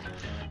sprat.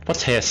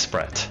 What's hair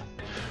sprat?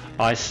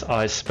 Ice,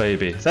 ice,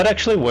 baby. That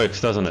actually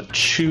works, doesn't it?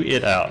 Chew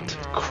it out.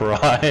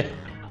 Cry.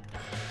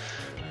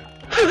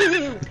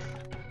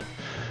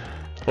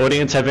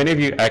 Audience, have any of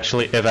you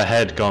actually ever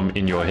had gum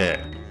in your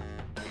hair?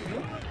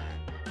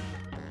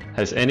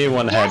 Has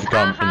anyone had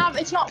gum? I have.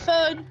 It's not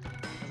fun.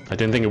 I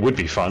didn't think it would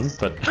be fun,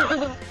 but...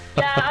 Yeah,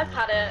 I've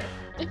had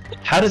it.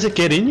 How does it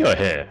get in your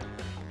hair?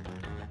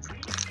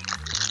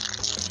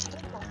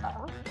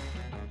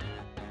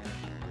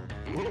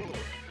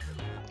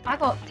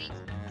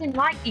 Didn't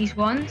like these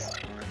ones.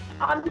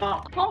 I'm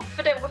not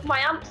confident with my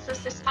answers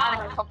this time.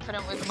 I'm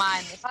confident with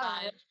mine this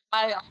time.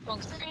 My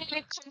phone's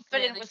Really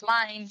confident with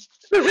mine.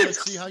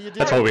 Let's see how you did.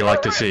 That's what we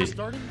like to see.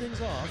 Starting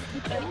things off,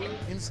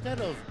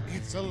 instead of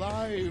 "It's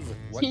alive,"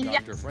 what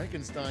Yes. Dr.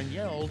 Frankenstein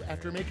yelled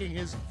after making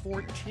his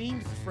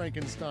 14th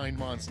Frankenstein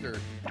monster.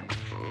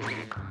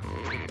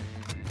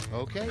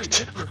 Okay,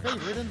 pick your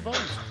favorite and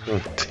vote.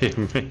 Oh, dear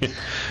me.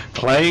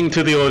 Playing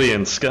to the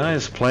audience,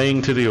 guys.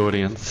 Playing to the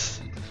audience.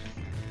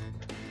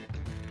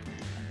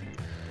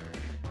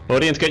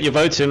 Audience, get your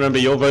votes in. Remember,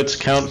 your votes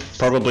count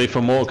probably for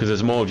more because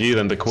there's more of you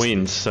than the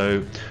Queens.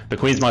 So the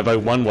Queens might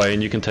vote one way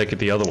and you can take it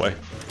the other way.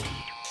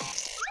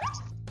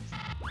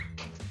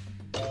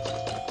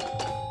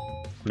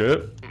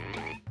 Yep.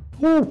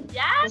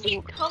 Yes,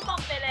 come on,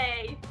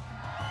 Billy.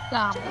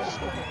 Damn.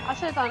 I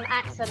should have done an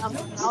accent.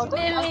 Oh,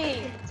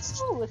 Billy.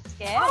 Oh, was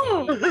scary.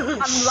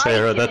 I'm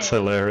Sarah, liking that's it.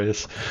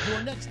 hilarious.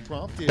 Your next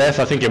prompt is Beth,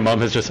 I think your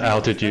mum has just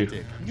outed you.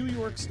 authentic. New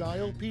York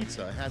style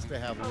pizza has to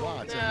have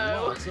lots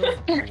and lots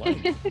of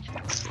blank.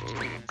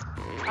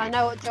 I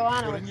know what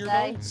Joanna Put in would your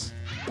say.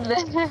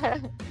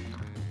 votes.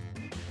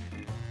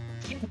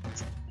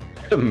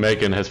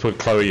 Megan has put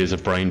Chloe as a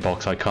brain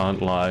box, I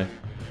can't lie.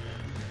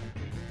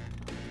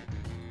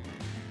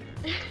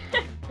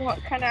 What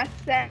can I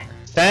say?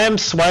 Sam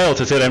Swales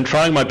has said, I'm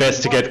trying my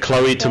best to get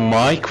Chloe to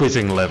my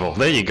quizzing level.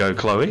 There you go,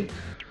 Chloe.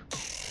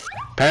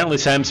 Apparently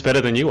Sam's better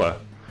than you are.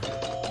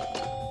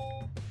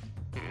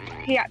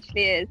 He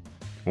actually is.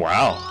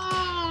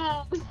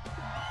 Wow.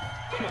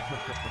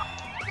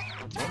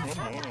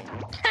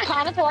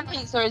 Pineapple on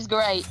pizza is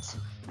great.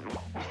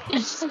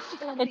 It's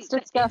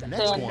disgusting.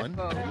 Next one.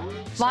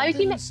 Why would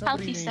you mix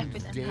Something healthy somebody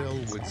stuff with named Dale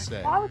would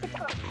say. Why would you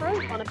put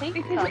fruit on a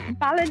pizza? Because it's a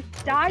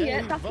balanced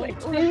diet. That's what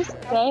it's Did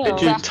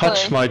you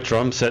touch my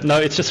drum set? No,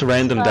 it's just a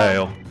random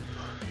Dale.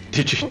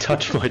 Did you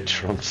touch my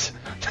drum set?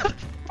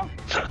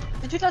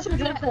 Did you touch my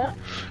drink?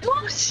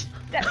 What?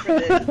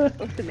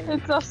 Stepbrothers.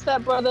 It's our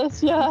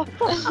stepbrothers, yeah.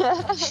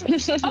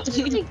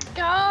 Oh my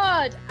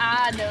god!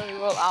 I know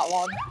who wrote that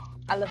one.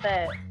 I love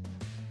it.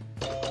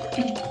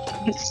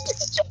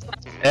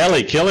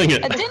 Ellie, killing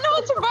it. I didn't know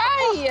what to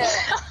write.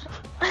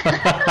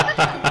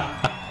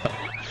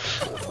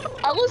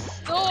 I was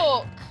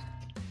stuck.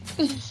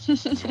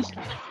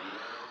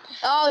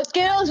 Oh,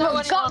 girls,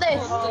 we've got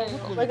this.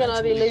 We're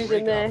gonna be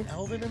losing this.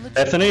 Alvin and the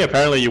Bethany,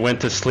 apparently you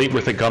went to sleep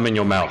with a gum in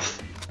your mouth.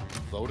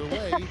 Vote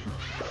away.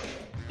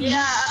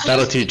 Yeah.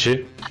 That'll teach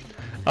you.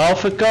 Oh,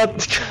 for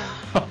God.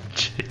 Oh,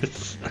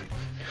 jeez.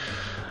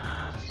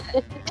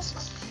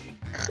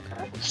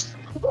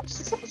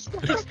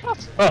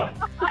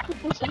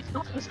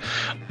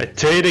 I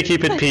tell you to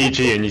keep it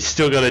PG, and you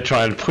still got to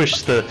try and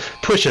push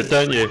it,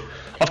 don't you?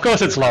 Of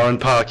course, it's Lauren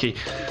Parkey.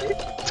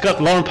 It's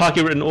got Lauren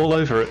Parkey written all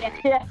over it.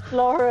 Yeah,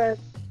 Lauren.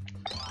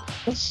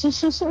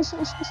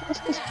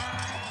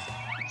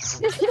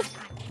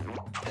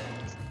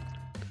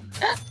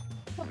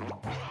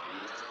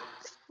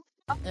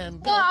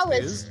 And That that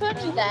was is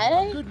funny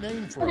then. good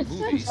name for a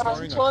movie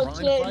starring a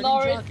crime-fighting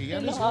Lauren. jockey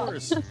and his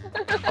horse.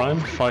 I'm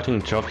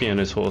fighting jockey and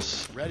his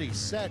horse. Ready,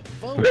 set,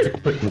 vote. No.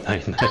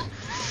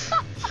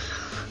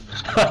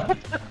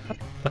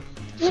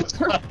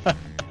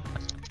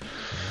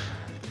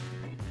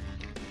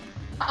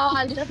 Oh,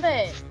 I love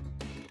it.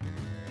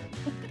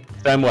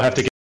 Then we'll have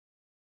to get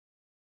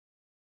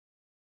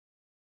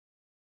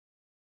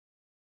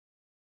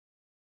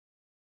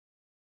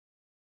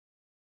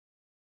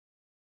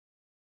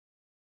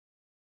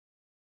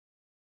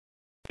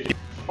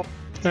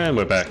And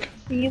we're back.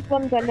 These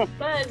ones are not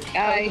fun,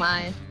 guys. Oh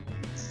my.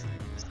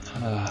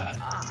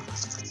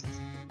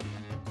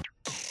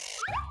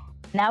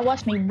 Now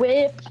watch me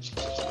whip.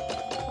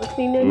 Whoop,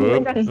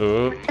 whoop,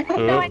 whoop.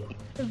 Right,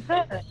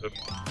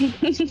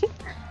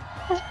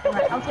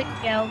 I'll take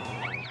the L.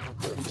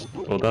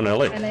 Well done,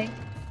 Ellie.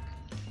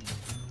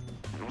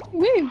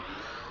 Woo.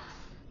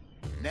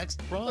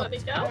 Next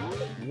prompt.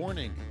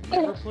 Warning.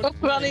 Never put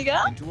Running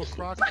up. into a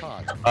crock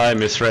pot. I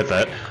misread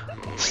that.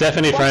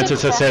 Stephanie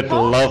Francis has said,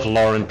 love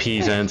Lauren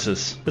P's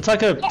answers. It's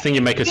like a thing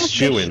you make a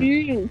stew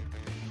in.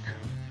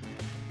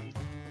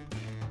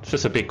 It's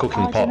just a big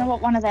cooking I pot. don't know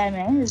what one of them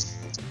is.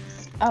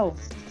 Oh.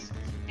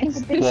 It's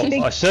a big,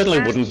 Well, I certainly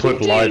wouldn't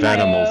put live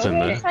animals in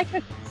It's there. like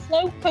a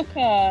slow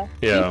cooker.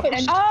 Yeah.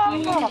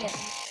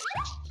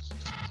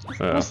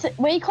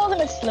 We call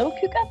them a slow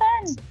cooker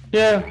then?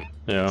 Yeah.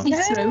 Yeah.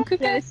 Slow cooker?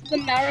 This is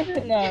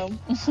American though.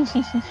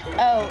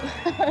 Oh.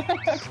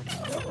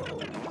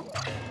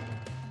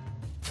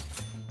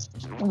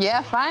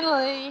 Yeah,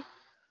 finally.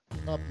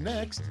 Up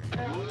next,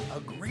 a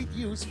great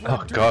use for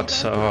Oh God,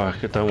 I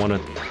don't want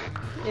to.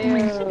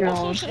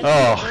 Oh,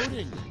 Oh,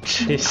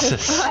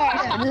 Jesus.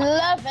 I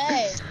love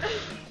it.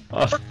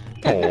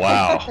 Oh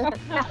wow.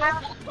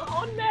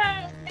 Oh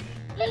no!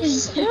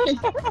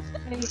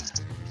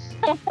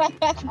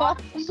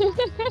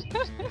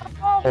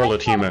 All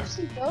at humor.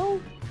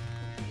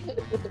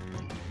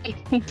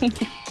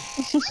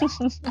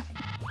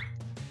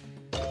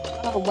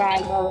 Oh,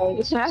 wow,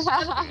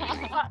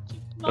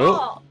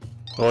 Oh,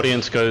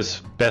 audience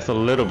goes Beth a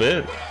little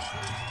bit.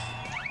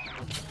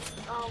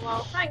 Oh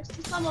well, thanks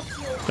to some of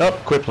you.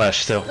 Oh,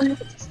 Quiplash still.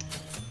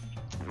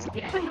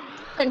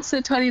 Thanks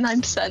to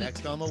 29%.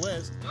 Next on the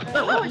list.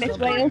 Miss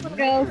Wales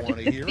girls,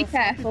 just be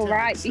careful,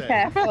 right? Be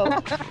careful.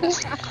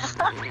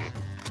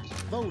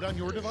 Vote on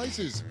your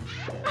devices.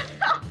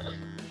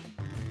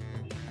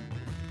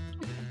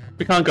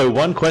 We can't go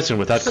one question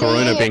without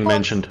Corona being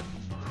mentioned.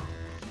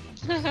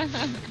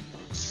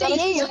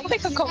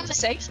 Topic of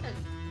conversation.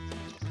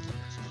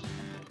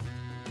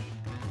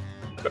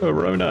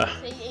 Corona.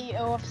 CEO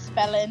of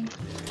spelling.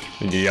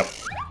 Yep.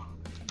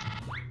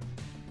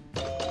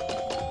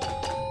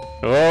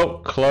 Oh,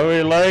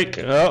 Chloe Lake.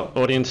 Oh,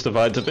 audience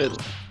divides a bit.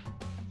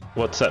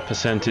 What's that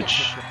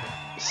percentage?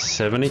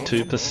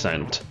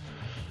 72%.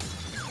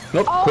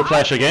 Nope,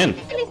 Quiplash again.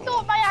 I really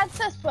thought my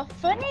answers were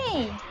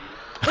funny.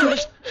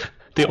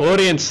 The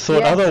audience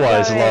thought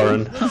otherwise,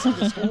 Lauren. Let's see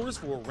the scores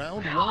for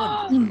round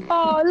one.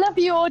 Oh, I love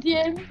you,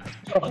 audience.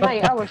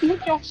 Mate, I was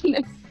joshing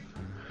it.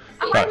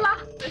 Right.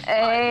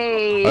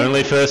 Hey.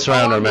 Only first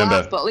round,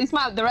 remember. But at least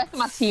the rest of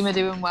my team are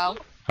doing well.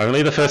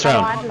 Only the first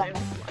round.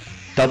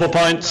 Double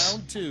points.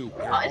 Round two,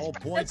 where all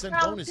points and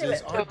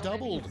bonuses are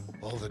doubled.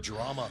 Oh, the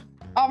drama.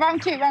 Oh,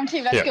 round two, let's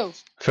Yeah. go.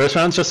 First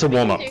round's just a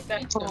warm-up.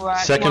 Right,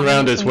 Second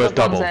round is worth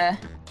double.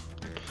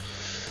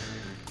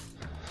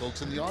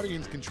 Folks in the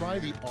audience can try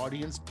the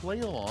audience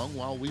play along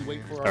while we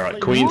wait for our All right,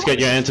 players. Queens, get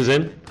your answers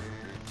in.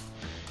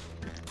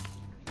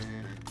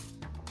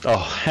 Oh,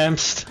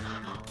 hamster.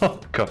 Oh,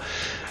 God.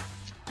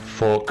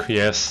 Fork,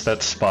 yes,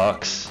 that's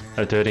Sparks.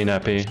 A dirty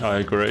nappy, I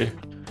agree.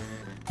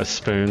 A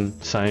spoon,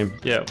 same.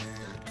 Yep.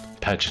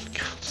 Pageant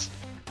girls.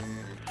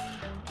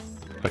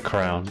 A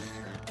crown.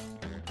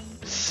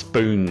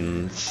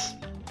 Spoons.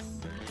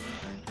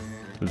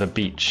 The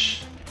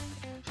beach.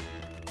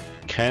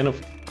 Can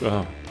of...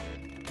 Oh.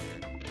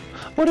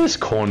 What is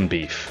corned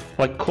beef?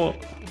 Like corn...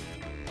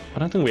 I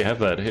don't think we have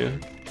that here.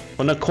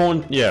 Oh no,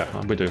 corn... Yeah,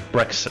 we do.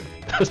 Brexit.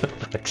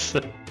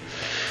 Brexit.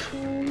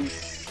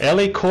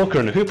 Ellie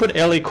Corcoran. Who put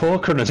Ellie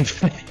Corcoran in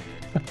there?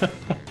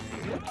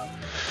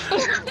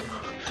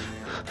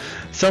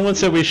 Someone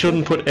said we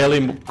shouldn't put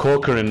Ellie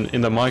Corcoran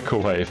in the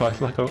microwave. I was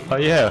like, oh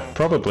yeah,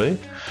 probably.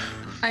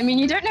 I mean,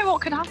 you don't know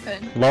what could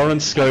happen.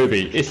 Lawrence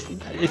Scobie.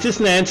 Is this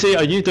Nancy?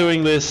 Are you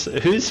doing this?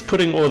 Who's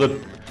putting all the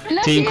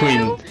Team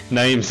Queen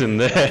names in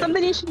there?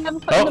 Somebody should never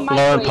put Oh, in the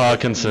Lauren microwave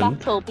Parkinson.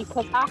 metal,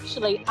 because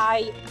actually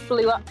I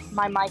blew up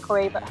my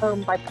microwave at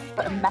home by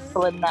putting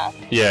metal in there.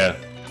 Yeah.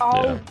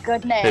 Oh, yeah.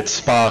 goodness. It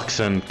sparks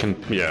and can...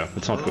 Yeah,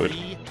 it's not good.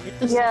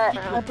 Yeah,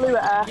 I blew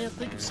it up. Can't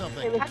think of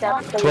something. It was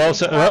devastating. 12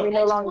 se- We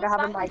no longer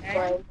have a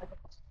microwave.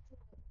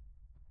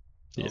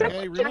 Yeah.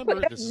 Okay,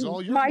 remember, this is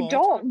all your My fault.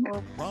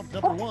 dog. Prompt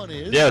number one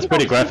is... Yeah, it's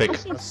pretty graphic.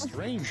 A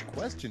strange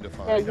question to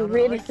find Yeah, you on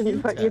really an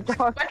shouldn't IQ put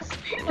your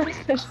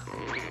test. dog.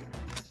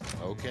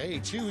 Okay,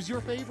 choose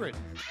your favorite.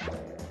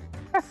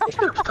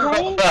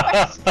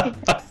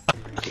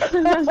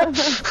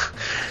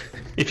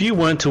 If you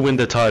weren't to win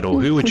the title,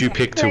 who would you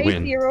pick to Praise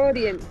win? your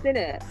audience,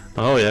 innit?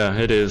 Oh yeah,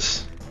 it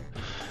is.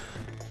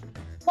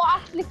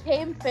 What actually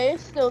came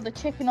first, though, the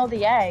chicken or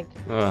the egg?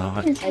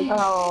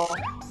 Oh.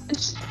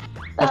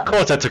 Of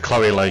course that's a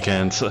Chloe Lake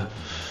answer.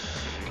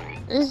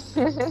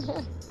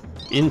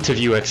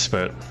 Interview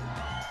expert.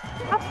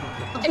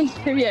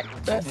 Interview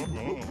expert.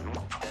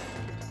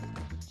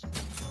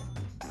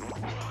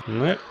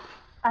 Yep.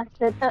 I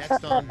said,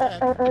 Next on deck,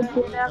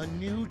 dinner. a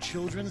new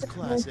children's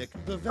classic,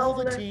 The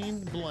Velveteen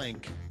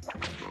Blank.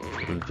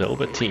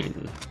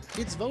 Velveteen.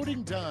 It's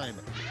voting time.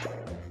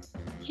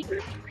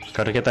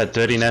 Gotta get that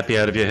dirty nappy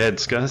out of your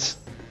heads, guys.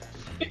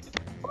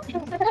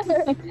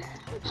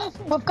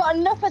 We've got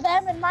enough of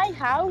them in my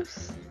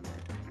house.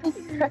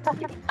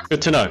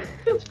 Good to know.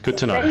 Good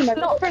to know.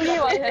 Not from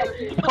you, I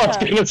hope. I was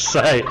gonna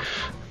say,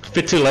 a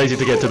bit too lazy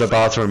to get to the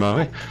bathroom, are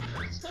we?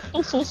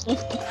 No,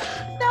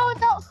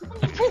 not from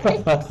me.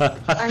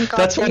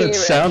 That's what it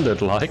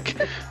sounded like.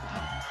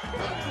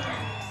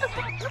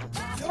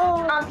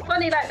 I'm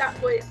funny like that,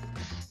 boys.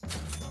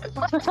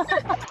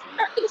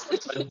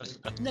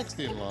 Next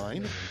in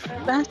line,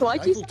 Beth,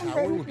 why'd you Eiffel sound Tower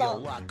very would be a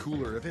loud? lot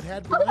cooler if it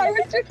had I light.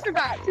 was just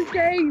about to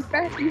say,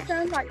 Beth, you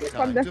sound like you're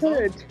from the Time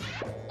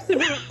to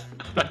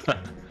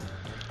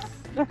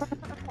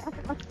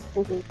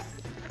hood.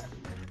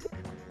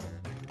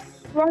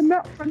 Well, I'm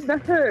not from the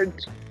hood.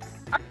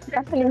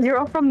 Definitely, you're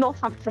all from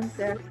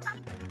Northamptonshire.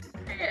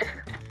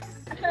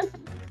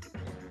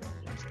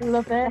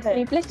 Love it.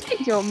 You've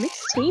listed your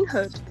Miss Teen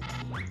Hood.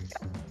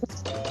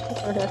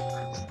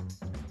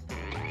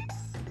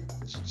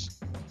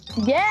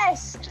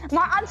 Yes!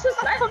 My answers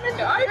are coming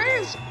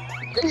through!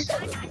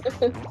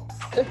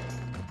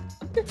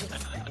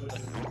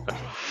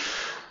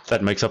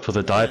 That makes up for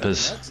the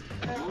diapers. Next,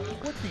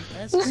 what the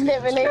S is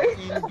Literally.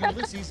 in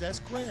Ulysses S.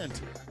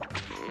 Grant?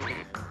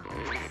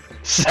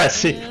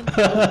 Sassy.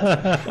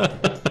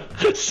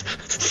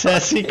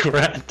 Sassy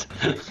Grant.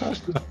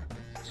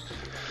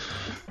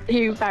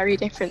 Two very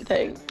different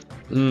things.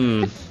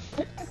 Hmm.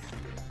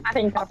 I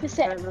think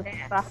Opposite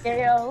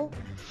scale.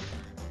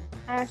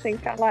 I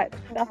think I like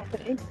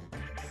Snappy.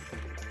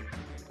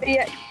 The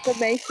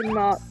exclamation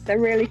marks, they're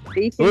really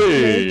speaking to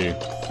me. Whee!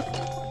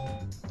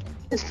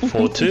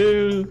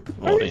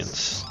 4-2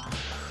 audience.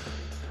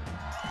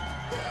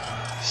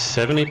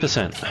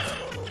 70%.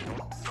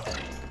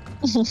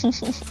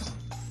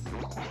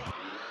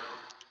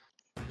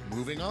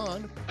 Moving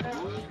on.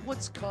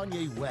 What's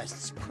Kanye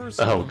West's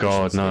personal? Oh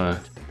God, no.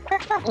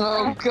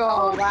 Oh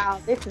god. Wow,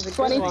 this is a good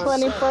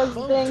 2020 one.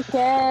 president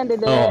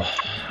candidate. Oh,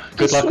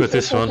 good luck with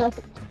this one.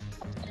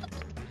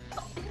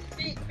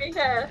 Beat me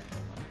here.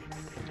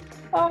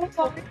 Oh my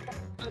god.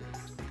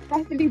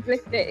 Stephanie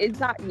Blister, is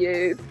that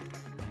you?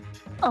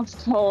 Of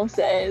course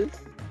it is.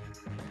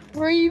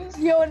 Screams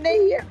your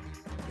name.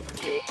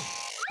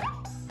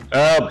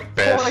 Oh,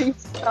 Beth.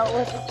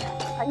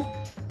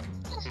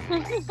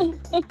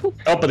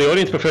 Oh, but the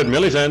audience preferred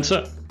Millie's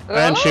answer.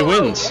 And she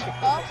wins.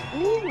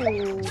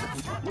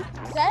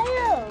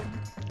 Damn.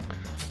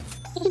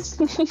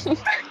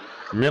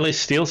 Millie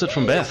steals it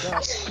from Beth.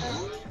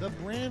 The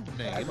brand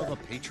name of a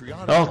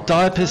patriotic. Oh,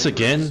 diapers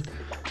again.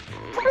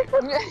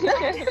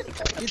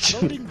 It's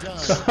voting time.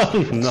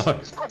 Oh no.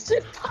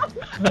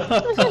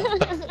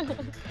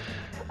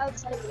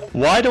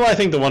 Why do I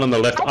think the one on the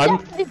left? I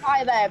definitely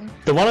buy them.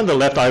 The one on the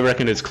left. I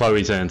reckon is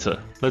Chloe's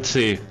answer. Let's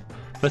see.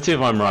 Let's see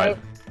if I'm right.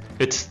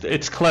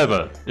 It's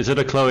clever. Is it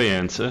a Chloe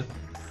answer?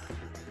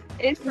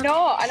 It's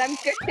not, and I'm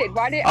gutted.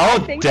 Why did I Oh,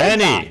 think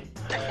Danny.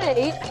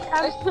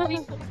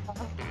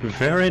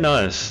 Very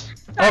nice.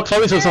 Oh,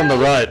 Chloe's was on the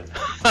right.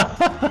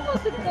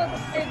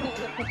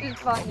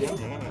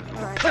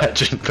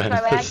 Pageant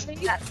benefits.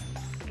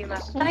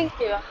 Thank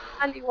you.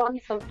 And you won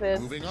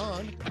something. Moving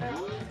on.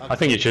 I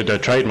think you should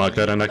trademark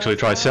that and actually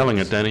try selling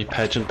it, Danny.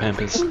 Pageant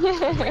Pampers.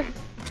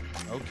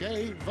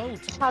 Okay,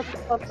 vote.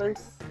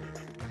 Toddlers.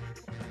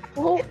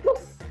 Oh,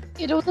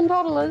 kiddos and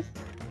toddlers.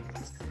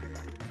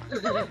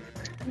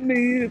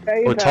 Move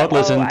over. For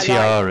toddlers Oh, I and like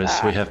tiaras,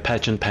 that. we have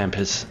Pageant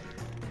Pampers.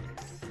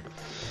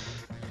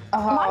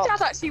 My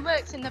dad actually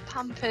works in the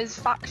Pampers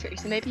factory,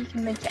 so maybe you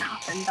can make it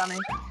happen, Danny.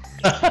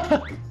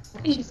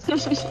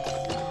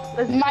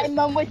 My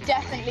mum would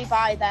definitely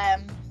buy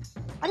them.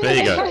 There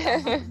you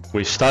go.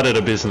 We started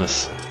a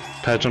business.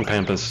 Pageant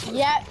Pampers.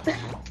 Yep.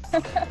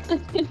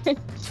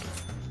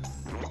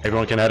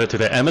 Everyone can add it to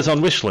their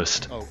Amazon wish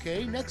list.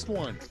 Okay, next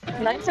one.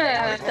 Nice.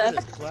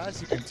 This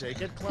class you can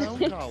take at Clown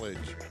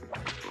College.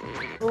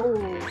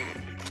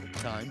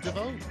 Time to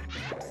vote.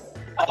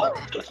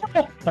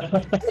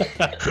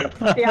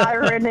 The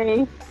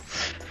irony.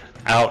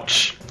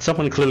 Ouch.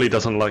 Someone clearly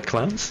doesn't like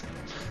clowns.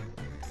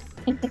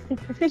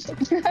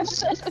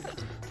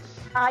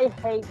 I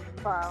hate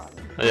clowns.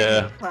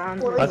 Yeah.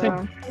 Clowns I as think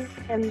well.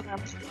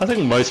 I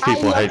think most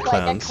people I hate look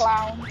like a clowns.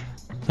 clown.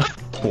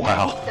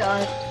 Wow.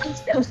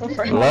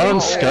 Lauren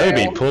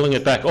Scobie pulling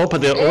it back. Oh,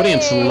 but the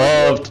audience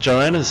loved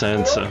Joanna's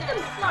answer.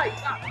 Like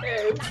that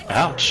too.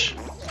 Ouch.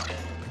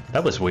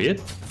 That was weird.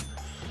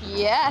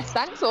 Yes,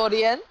 thanks,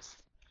 audience.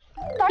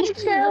 Thank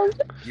you.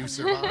 You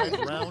survived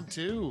round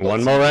 2.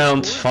 One more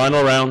round.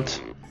 Final round.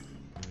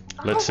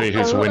 Let's see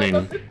who's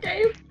winning.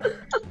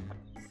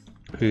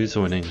 Who's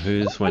winning?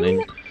 Who's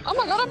winning? Oh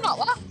my god, I'm not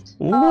left.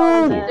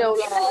 Ooh.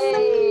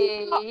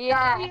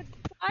 Yeah.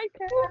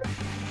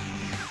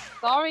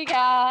 Sorry,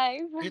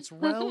 guys. It's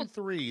round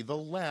 3, the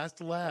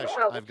last lash.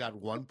 I've got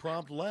one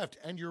prompt left,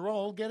 and you're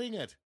all getting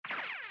it.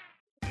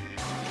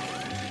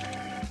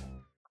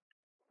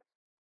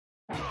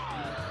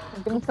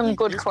 Give me some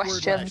good This word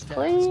questions, hashtags.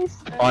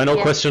 please. Final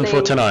Yes, question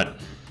for please. tonight.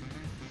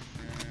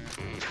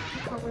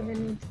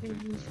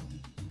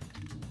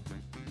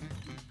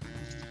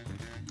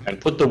 And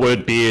put the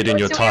word beard in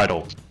your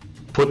title.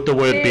 Put the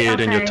word beard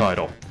in your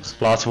title.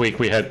 Last week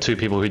we had 2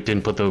 people who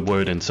didn't put the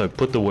word in, so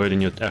put the word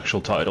in your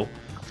actual title.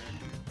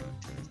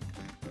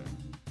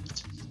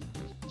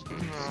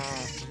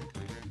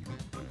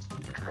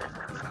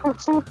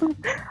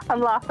 I'm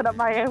laughing at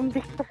my own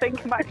because I think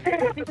it might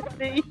be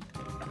funny.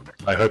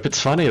 I hope it's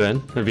funny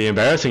then. It'd be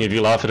embarrassing if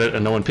you laugh at it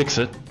and no one picks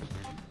it.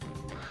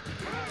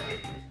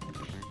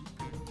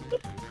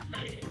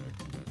 I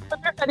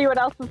wonder if anyone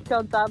else has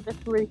gone down this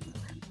route.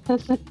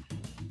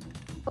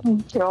 Oh,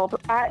 God,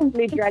 I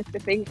actually dread to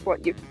think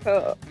what you've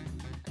put.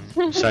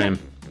 Same.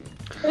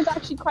 It's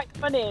actually quite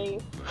funny.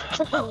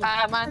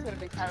 Mine's gonna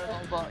be terrible,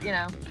 but you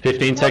know.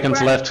 15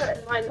 seconds left.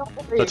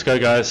 Let's go,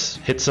 guys.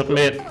 Hit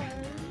submit.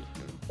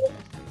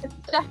 It's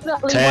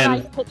definitely 10.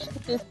 when I pitched to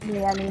Disney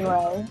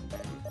anyway.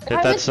 Hit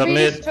I that was really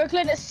submit.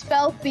 struggling to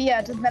spell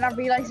beard, and then I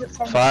realised it's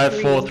on 5,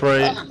 the 4, 3.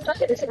 screen.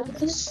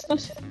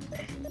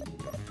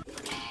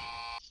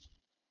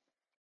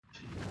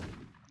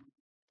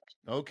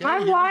 Okay. My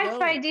here we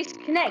Wi-Fi go.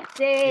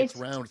 disconnected. It's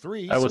round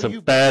 3. That was so a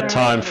you've bad got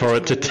time for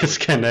it to gold,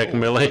 disconnect,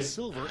 Millie. a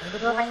silver, and a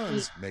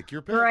bronze. Make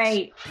your picks.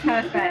 Great,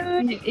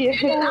 perfect.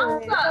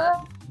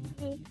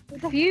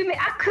 Fuming.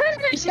 I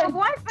couldn't. My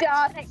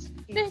Wi-Fi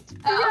disconnected.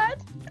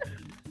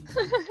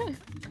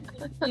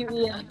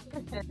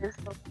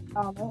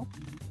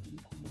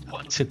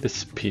 What's in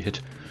this beard?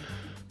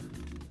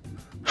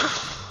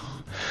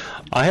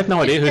 I have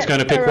no idea who's going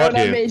to pick what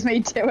here. made me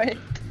do it.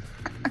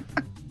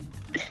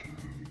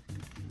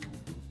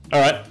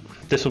 Alright,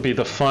 this will be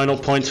the final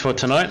points for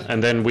tonight,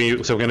 and then we're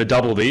going to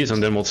double these,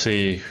 and then we'll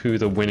see who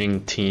the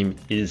winning team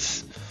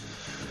is.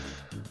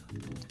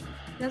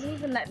 Doesn't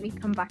even let me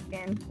come back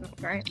in. Not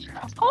great.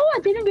 Oh, I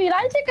didn't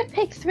realise I could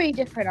pick 3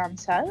 different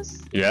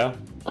answers. Yeah,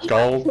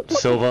 gold,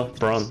 silver,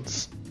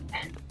 bronze.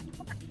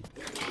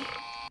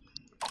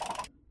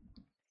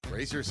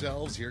 Brace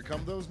yourselves, here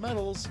come those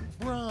medals.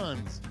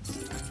 Bronze.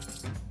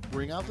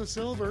 Bring out the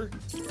silver.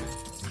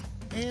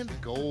 And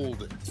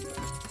gold.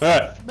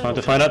 Alright, time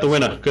to find out the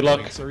winner. Good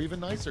luck. Points are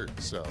even nicer,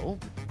 so...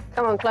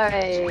 Come on,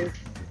 Chloe.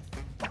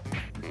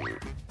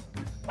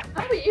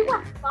 Oh, you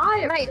were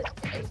fire. Mate,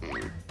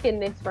 in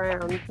this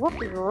round. What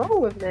is wrong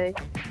with me?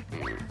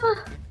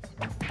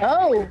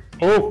 Oh.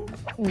 Oh!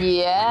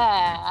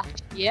 Yeah.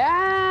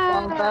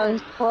 Yeah. Well done,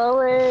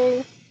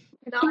 Chloe.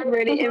 Really That's all.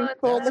 informative Now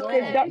for the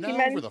final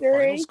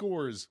documentary.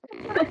 scores.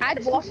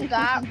 I'd watch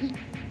that.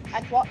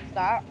 I'd watch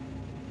that.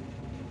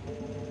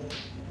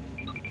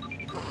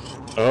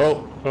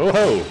 Oh! Oh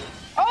ho!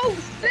 Oh,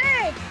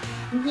 sick!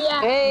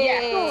 Yeah.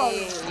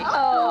 Hey.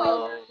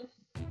 Oh.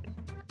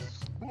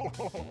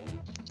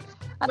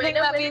 I think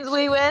that means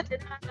we win.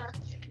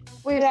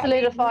 We've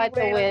solidified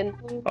the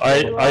win.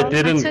 I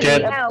didn't Until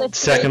get the elf.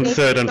 second,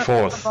 third, and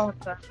fourth.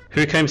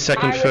 Who came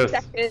second, I was first?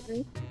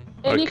 second.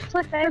 And you Okay.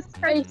 click this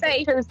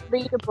Space's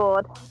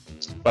leaderboard.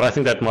 But I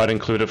think that might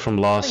include it from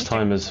last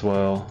time as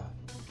well.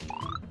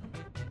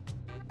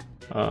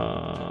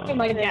 Oh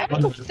my god.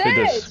 Who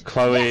this?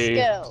 Chloe,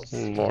 Yes,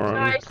 girls. Lauren.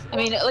 Nice. I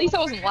mean, at least I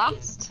wasn't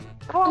last.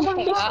 Oh, I'm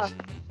Take that.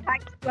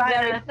 Thanks,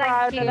 very Glenn.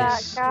 proud Thank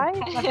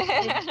of you.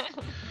 that, guys.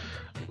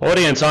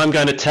 Audience, I'm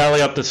going to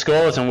tally up the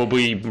scores and we'll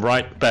be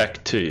right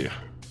back to you.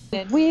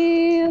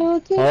 We'll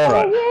do All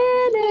right.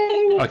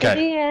 winning Okay. at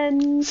the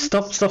end.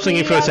 Stop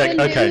singing for a sec.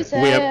 Okay,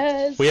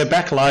 we are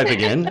back live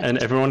again, and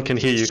everyone can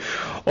hear you.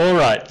 All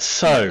right,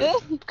 so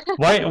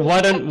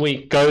why don't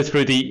we go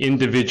through the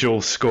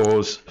individual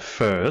scores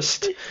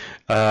first?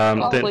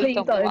 Oh, Then, please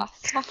don't laugh.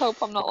 I hope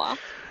I'm not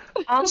last.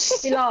 I'm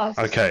still lost.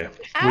 okay.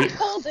 I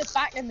called it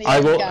back in the I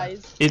end, will.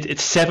 guys.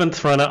 Its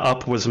seventh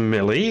runner-up was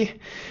Millie,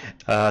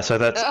 so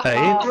that's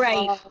 8.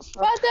 Great. Well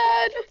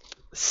done.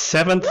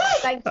 Seventh,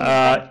 Thank you.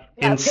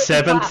 in Yeah,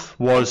 seventh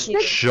was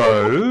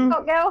Joe.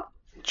 Got girl.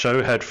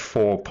 Joe had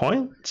 4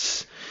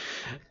 points.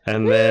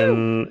 And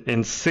then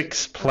in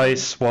 6th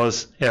place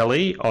was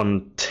Ellie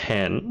on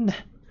 10.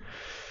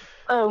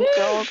 Oh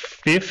god.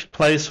 5th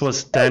place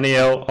was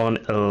Danielle on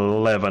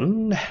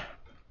 11.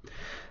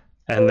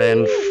 And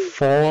then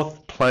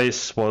 4th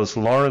place was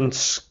Lauren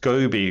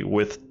Scobie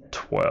with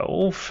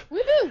 12.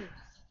 Woohoo!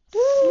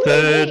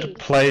 3rd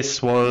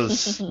place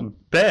was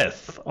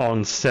Beth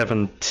on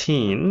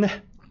 17.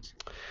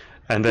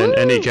 And then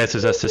any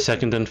guesses as to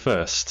second and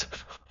first?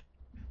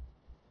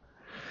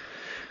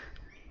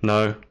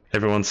 No,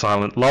 everyone's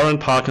silent. Lauren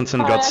Parkinson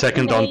got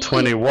second on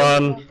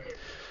 21.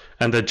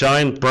 And the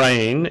giant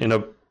brain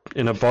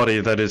in a body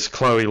that is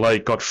Chloe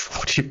Lake got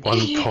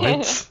 41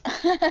 points.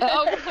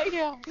 Oh my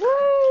god.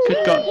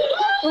 Good God.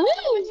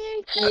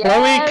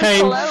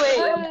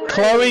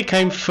 Chloe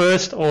came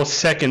first or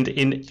second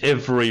in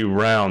every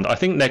round. I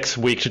think next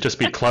week should just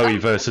be Chloe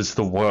versus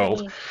the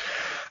world.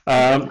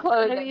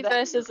 Chloe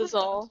versus us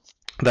all.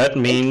 That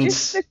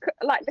means Just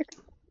the, like the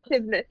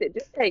competitiveness, it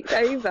just takes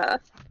over.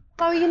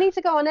 Oh, you need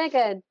to go on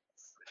again.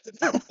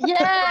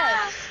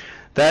 Yeah.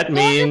 that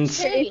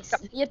means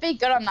You'd be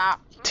good on that.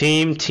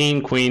 Team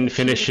Teen Queen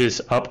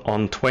finishes up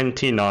on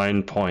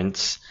 29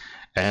 points,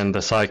 and the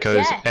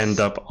Psychos Yes. end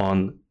up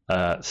on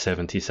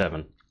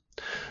 77.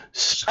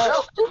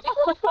 So,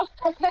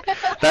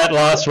 that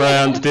last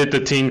round did the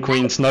Teen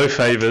Queens no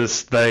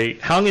favors. They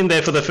hung in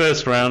there for the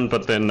first round,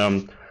 but then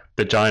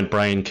the giant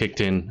brain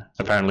kicked in.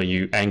 Apparently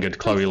you angered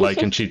Chloe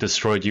Lake and she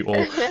destroyed you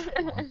all.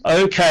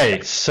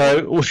 Okay,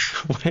 so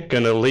we're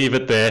going to leave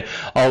it there.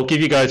 I'll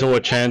give you guys all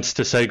a chance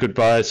to say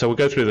goodbye. So we'll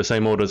go through the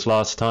same order as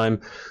last time.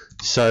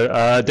 So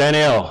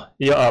Danielle,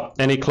 you're up.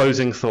 Any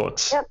closing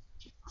thoughts? Yep.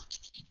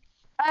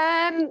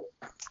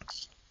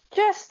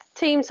 Just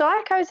Team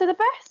Psychos are the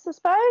best, I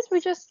suppose. We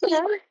just,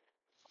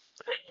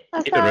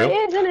 that's Keep it how it real.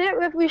 is, isn't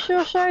it? We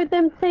sure showed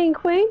them Teen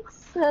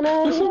Queens,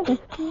 and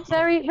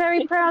very,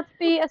 very proud to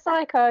be a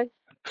Psycho.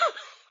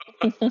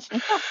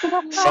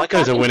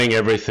 Psychos are winning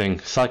everything.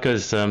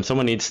 Psychos,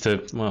 someone needs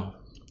to, well,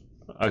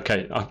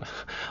 okay.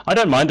 I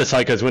don't mind the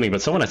Psychos winning,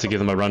 but someone has to give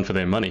them a run for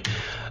their money.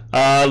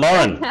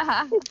 Lauren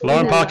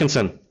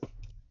Parkinson.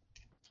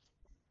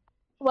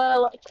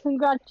 Well,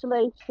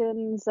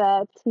 congratulations,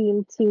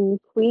 Team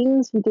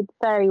Queens. You did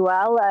very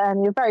well,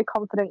 and you're very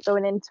confident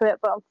going into it.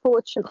 But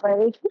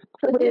unfortunately,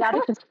 we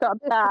had just got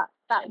that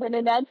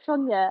winning edge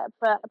on you.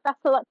 But best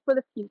of luck for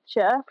the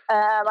future.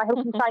 I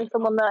hope you find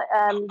someone that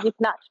you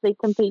can actually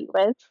compete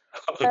with.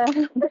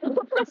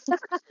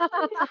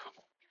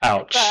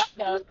 Ouch. But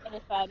no,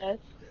 in fairness,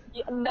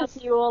 I love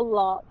you all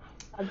lot,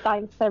 and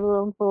thanks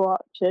everyone for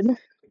watching.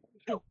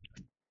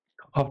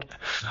 All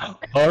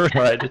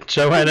right,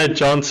 Joanna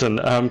Johnson.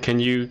 Can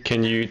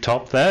you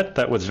top that?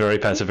 That was very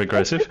passive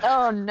aggressive.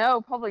 Oh no,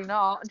 probably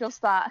not.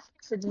 Just that.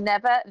 Should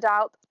never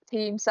doubt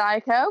Team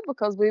Psycho,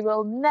 because we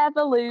will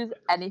never lose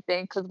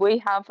anything, because we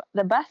have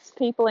the best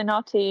people in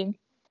our team.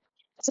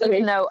 So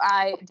no,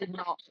 I did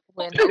not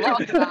win a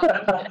lot of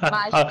that.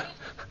 My team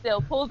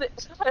still pulled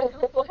it.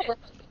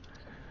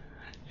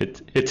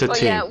 It's a But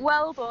team. yeah,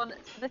 well done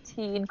to the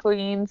Teen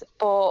Queens,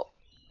 but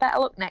better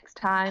luck next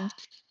time.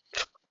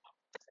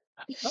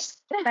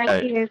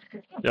 Thank you.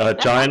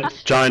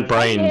 Giant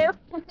brain. Thank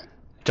you.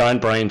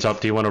 Giant brains up.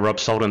 Do you want to rub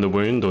salt in the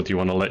wound, or do you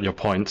want to let your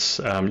points?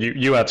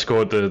 You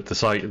outscored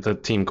the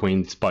Team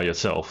Queens by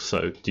yourself.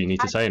 So do you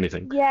need to say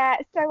anything? Yeah,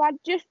 so I'd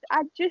just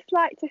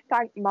like to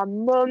thank my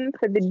mum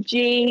for the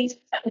G,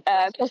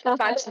 my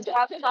grandpa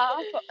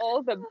for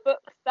all the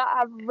books that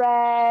I've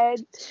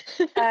read,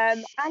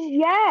 and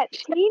yeah,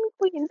 Teen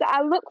Queens.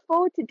 I look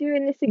forward to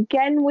doing this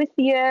again with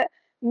you.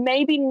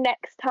 Maybe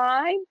next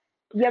time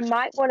you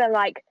might want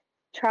to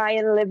try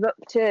and live up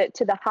to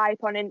the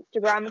hype on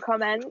Instagram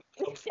comments.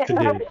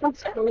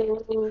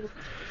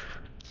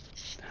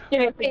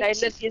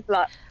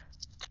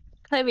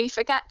 Chloe,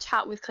 forget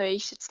chat with Chloe. You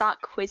should start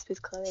quiz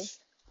with Chloe.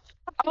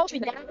 Oh,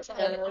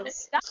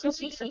 that's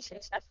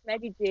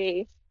maybe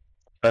G.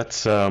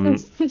 That's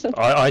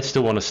I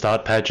still want to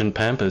start pageant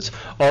Pampers.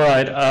 All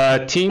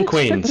right, Teen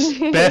Queens.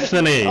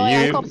 Bethany,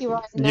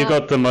 you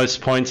got the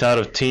most points out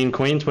of Teen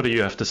Queens. What do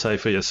you have to say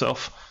for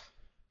yourself?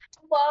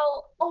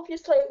 Well,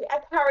 obviously, I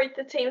carried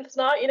the team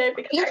tonight,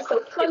 because I was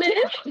so funny.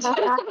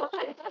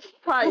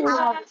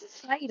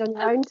 Played on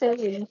your own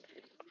team.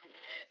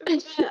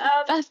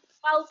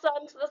 Well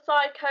done to the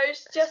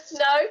Psychos. Just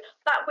know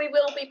that we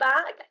will be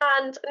back,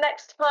 and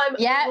next time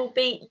we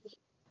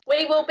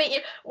will beat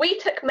you. We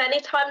took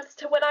many times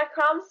to win our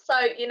crowns, so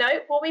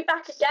we'll be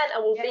back again,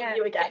 and we'll beat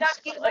you again.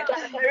 We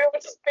will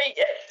just beat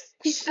you.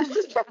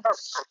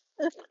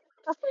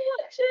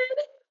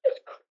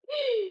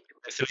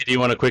 So do you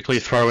want to quickly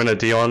throw in a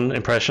Dion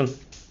impression?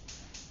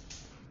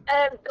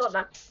 Go on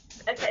now.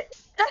 Okay.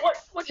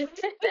 What did you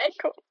say?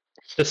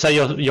 Just say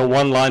your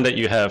one line that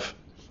you have.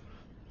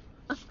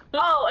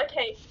 Oh,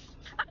 okay.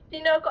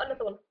 Actually, no, I've got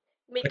another one.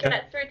 Making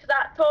it through to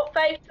that top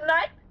 5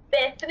 tonight.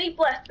 Bethany,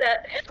 bless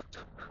it.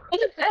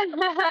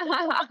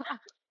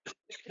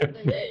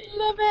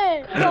 Love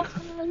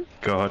it.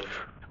 God.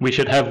 We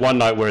should have one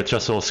night where it's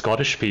just all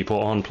Scottish people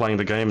on playing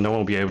the game. No one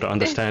will be able to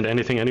understand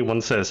anything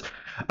anyone says.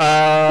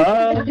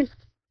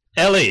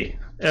 Ellie,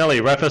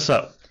 wrap us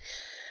up.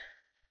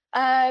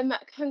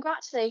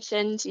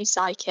 Congratulations, you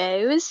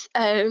psychos.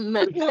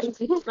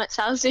 Much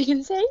else we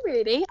can say,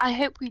 really. I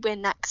hope we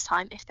win next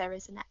time, if there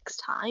is a next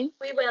time.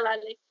 We will,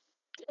 Ellie.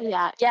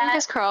 Yeah,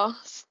 fingers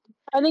crossed.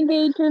 I think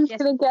Adrian's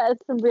going to get us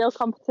some real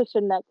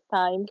competition next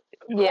time.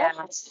 Yeah.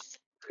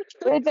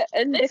 We're the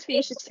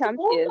undefeated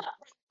champions.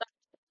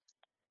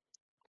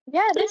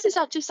 Yeah, this is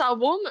just our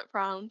warm-up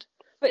round.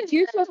 But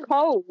you were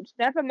cold.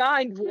 Never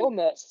mind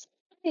warm-up.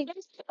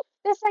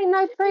 This ain't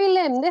no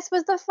prelim. This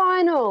was the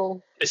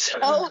final.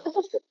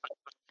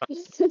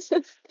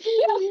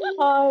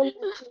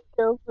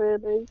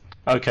 Really.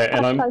 Okay,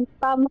 and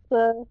I'm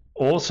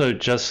also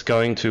just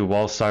going to,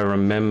 whilst I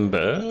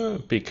remember,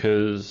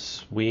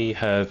 because we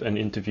have an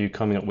interview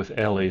coming up with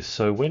Ellie.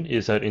 So when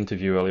is that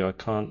interview, Ellie? I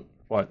can't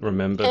quite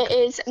remember. It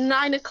is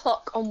 9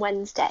 o'clock on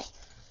Wednesday.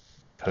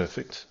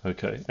 Perfect.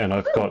 Okay, and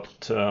I've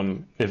got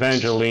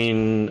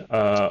Evangeline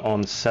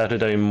on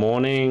Saturday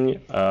morning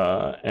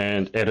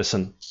and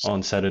Edison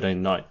on Saturday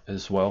night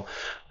as well.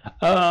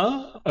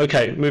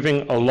 Okay,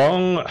 moving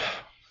along.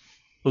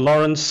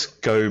 Lawrence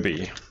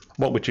Goby,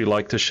 what would you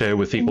like to share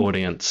with the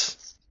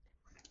audience?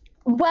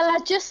 Well,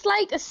 I'd just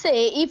like to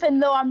say, even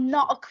though I'm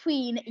not a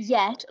queen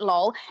yet,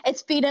 lol,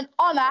 it's been an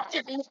honour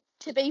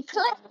to be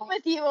playing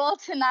with you all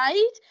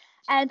tonight.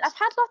 And I've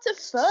had lots of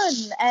fun.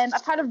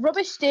 I've had a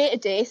rubbish day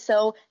today,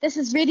 so this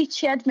has really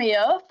cheered me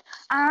up.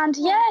 And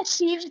yeah,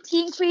 Team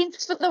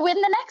Queens for the win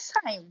the next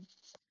time.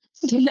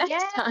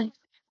 Next time.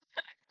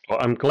 Well,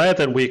 I'm glad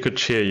that we could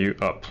cheer you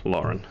up,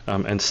 Lauren,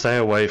 and stay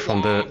away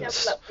from the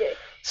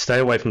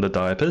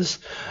diapers.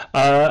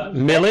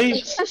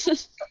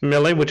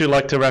 Millie, would you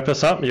like to wrap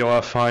us up? You're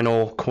our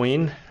final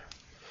queen.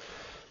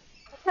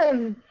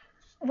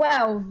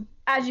 Well,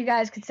 as you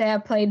guys could say, I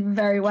played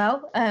very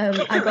well.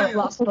 I got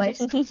last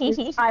place.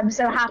 I'm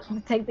so happy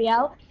to take the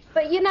L.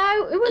 But, it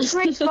was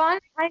great fun.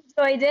 I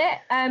enjoyed it.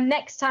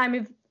 Next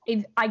time,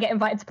 if I get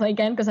invited to play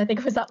again, because I think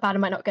if it was that bad, I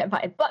might not get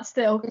invited. But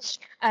still,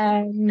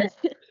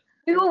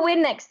 we will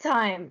win next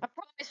time. I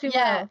promise we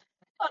will.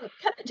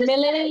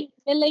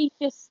 Millie,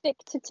 just stick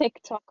to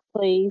TikTok,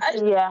 please.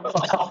 Yeah.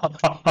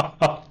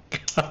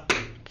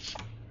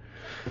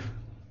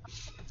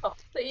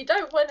 So you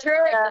don't want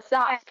to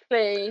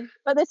Exactly.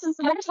 But this is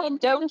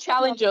Don't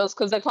challenge us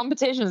because the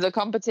competition's a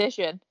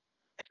competition.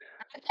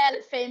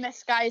 I'm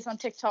famous guys on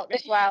TikTok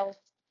as well.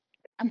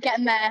 I'm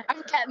getting there.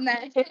 But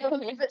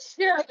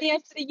sure, at the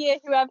end of the year,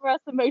 whoever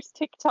has the most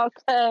TikTok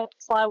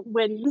clout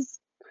wins.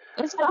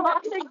 I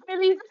think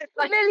Millie's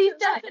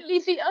definitely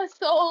beat us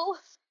all.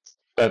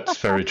 That's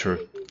very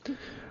true.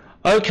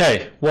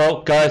 Okay,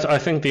 well, guys, I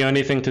think the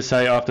only thing to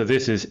say after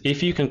this is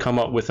if you can come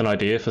up with an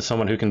idea for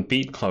someone who can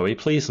beat Chloe,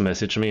 please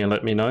message me and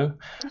let me know.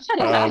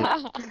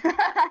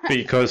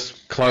 Because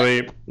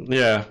Chloe,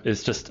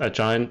 is just a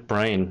giant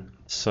brain.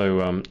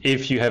 So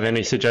if you have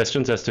any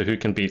suggestions as to who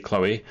can beat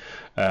Chloe,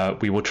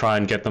 we will try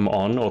and get them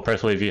on, or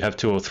preferably if you have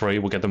 2 or 3,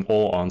 we'll get them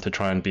all on to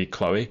try and beat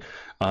Chloe.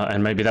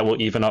 And maybe that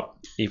will even up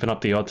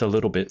the odds a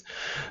little bit.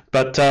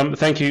 But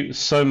thank you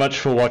so much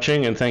for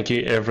watching, and thank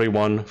you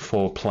everyone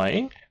for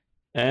playing.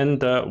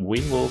 And we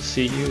will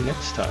see you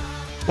next time.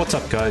 What's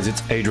up, guys?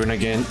 It's Adrian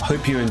again.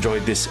 Hope you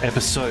enjoyed this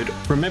episode.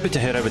 Remember to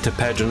head over to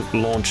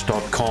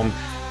pageantlaunch.com,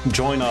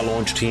 join our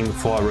launch team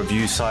for our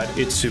review site.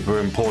 It's super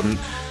important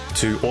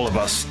to all of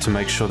us to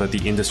make sure that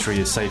the industry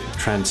is safe,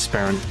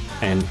 transparent,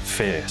 and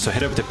fair. So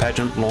head over to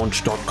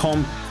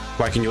pageantlaunch.com,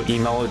 write in your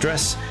email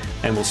address,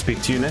 and we'll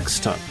speak to you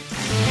next time.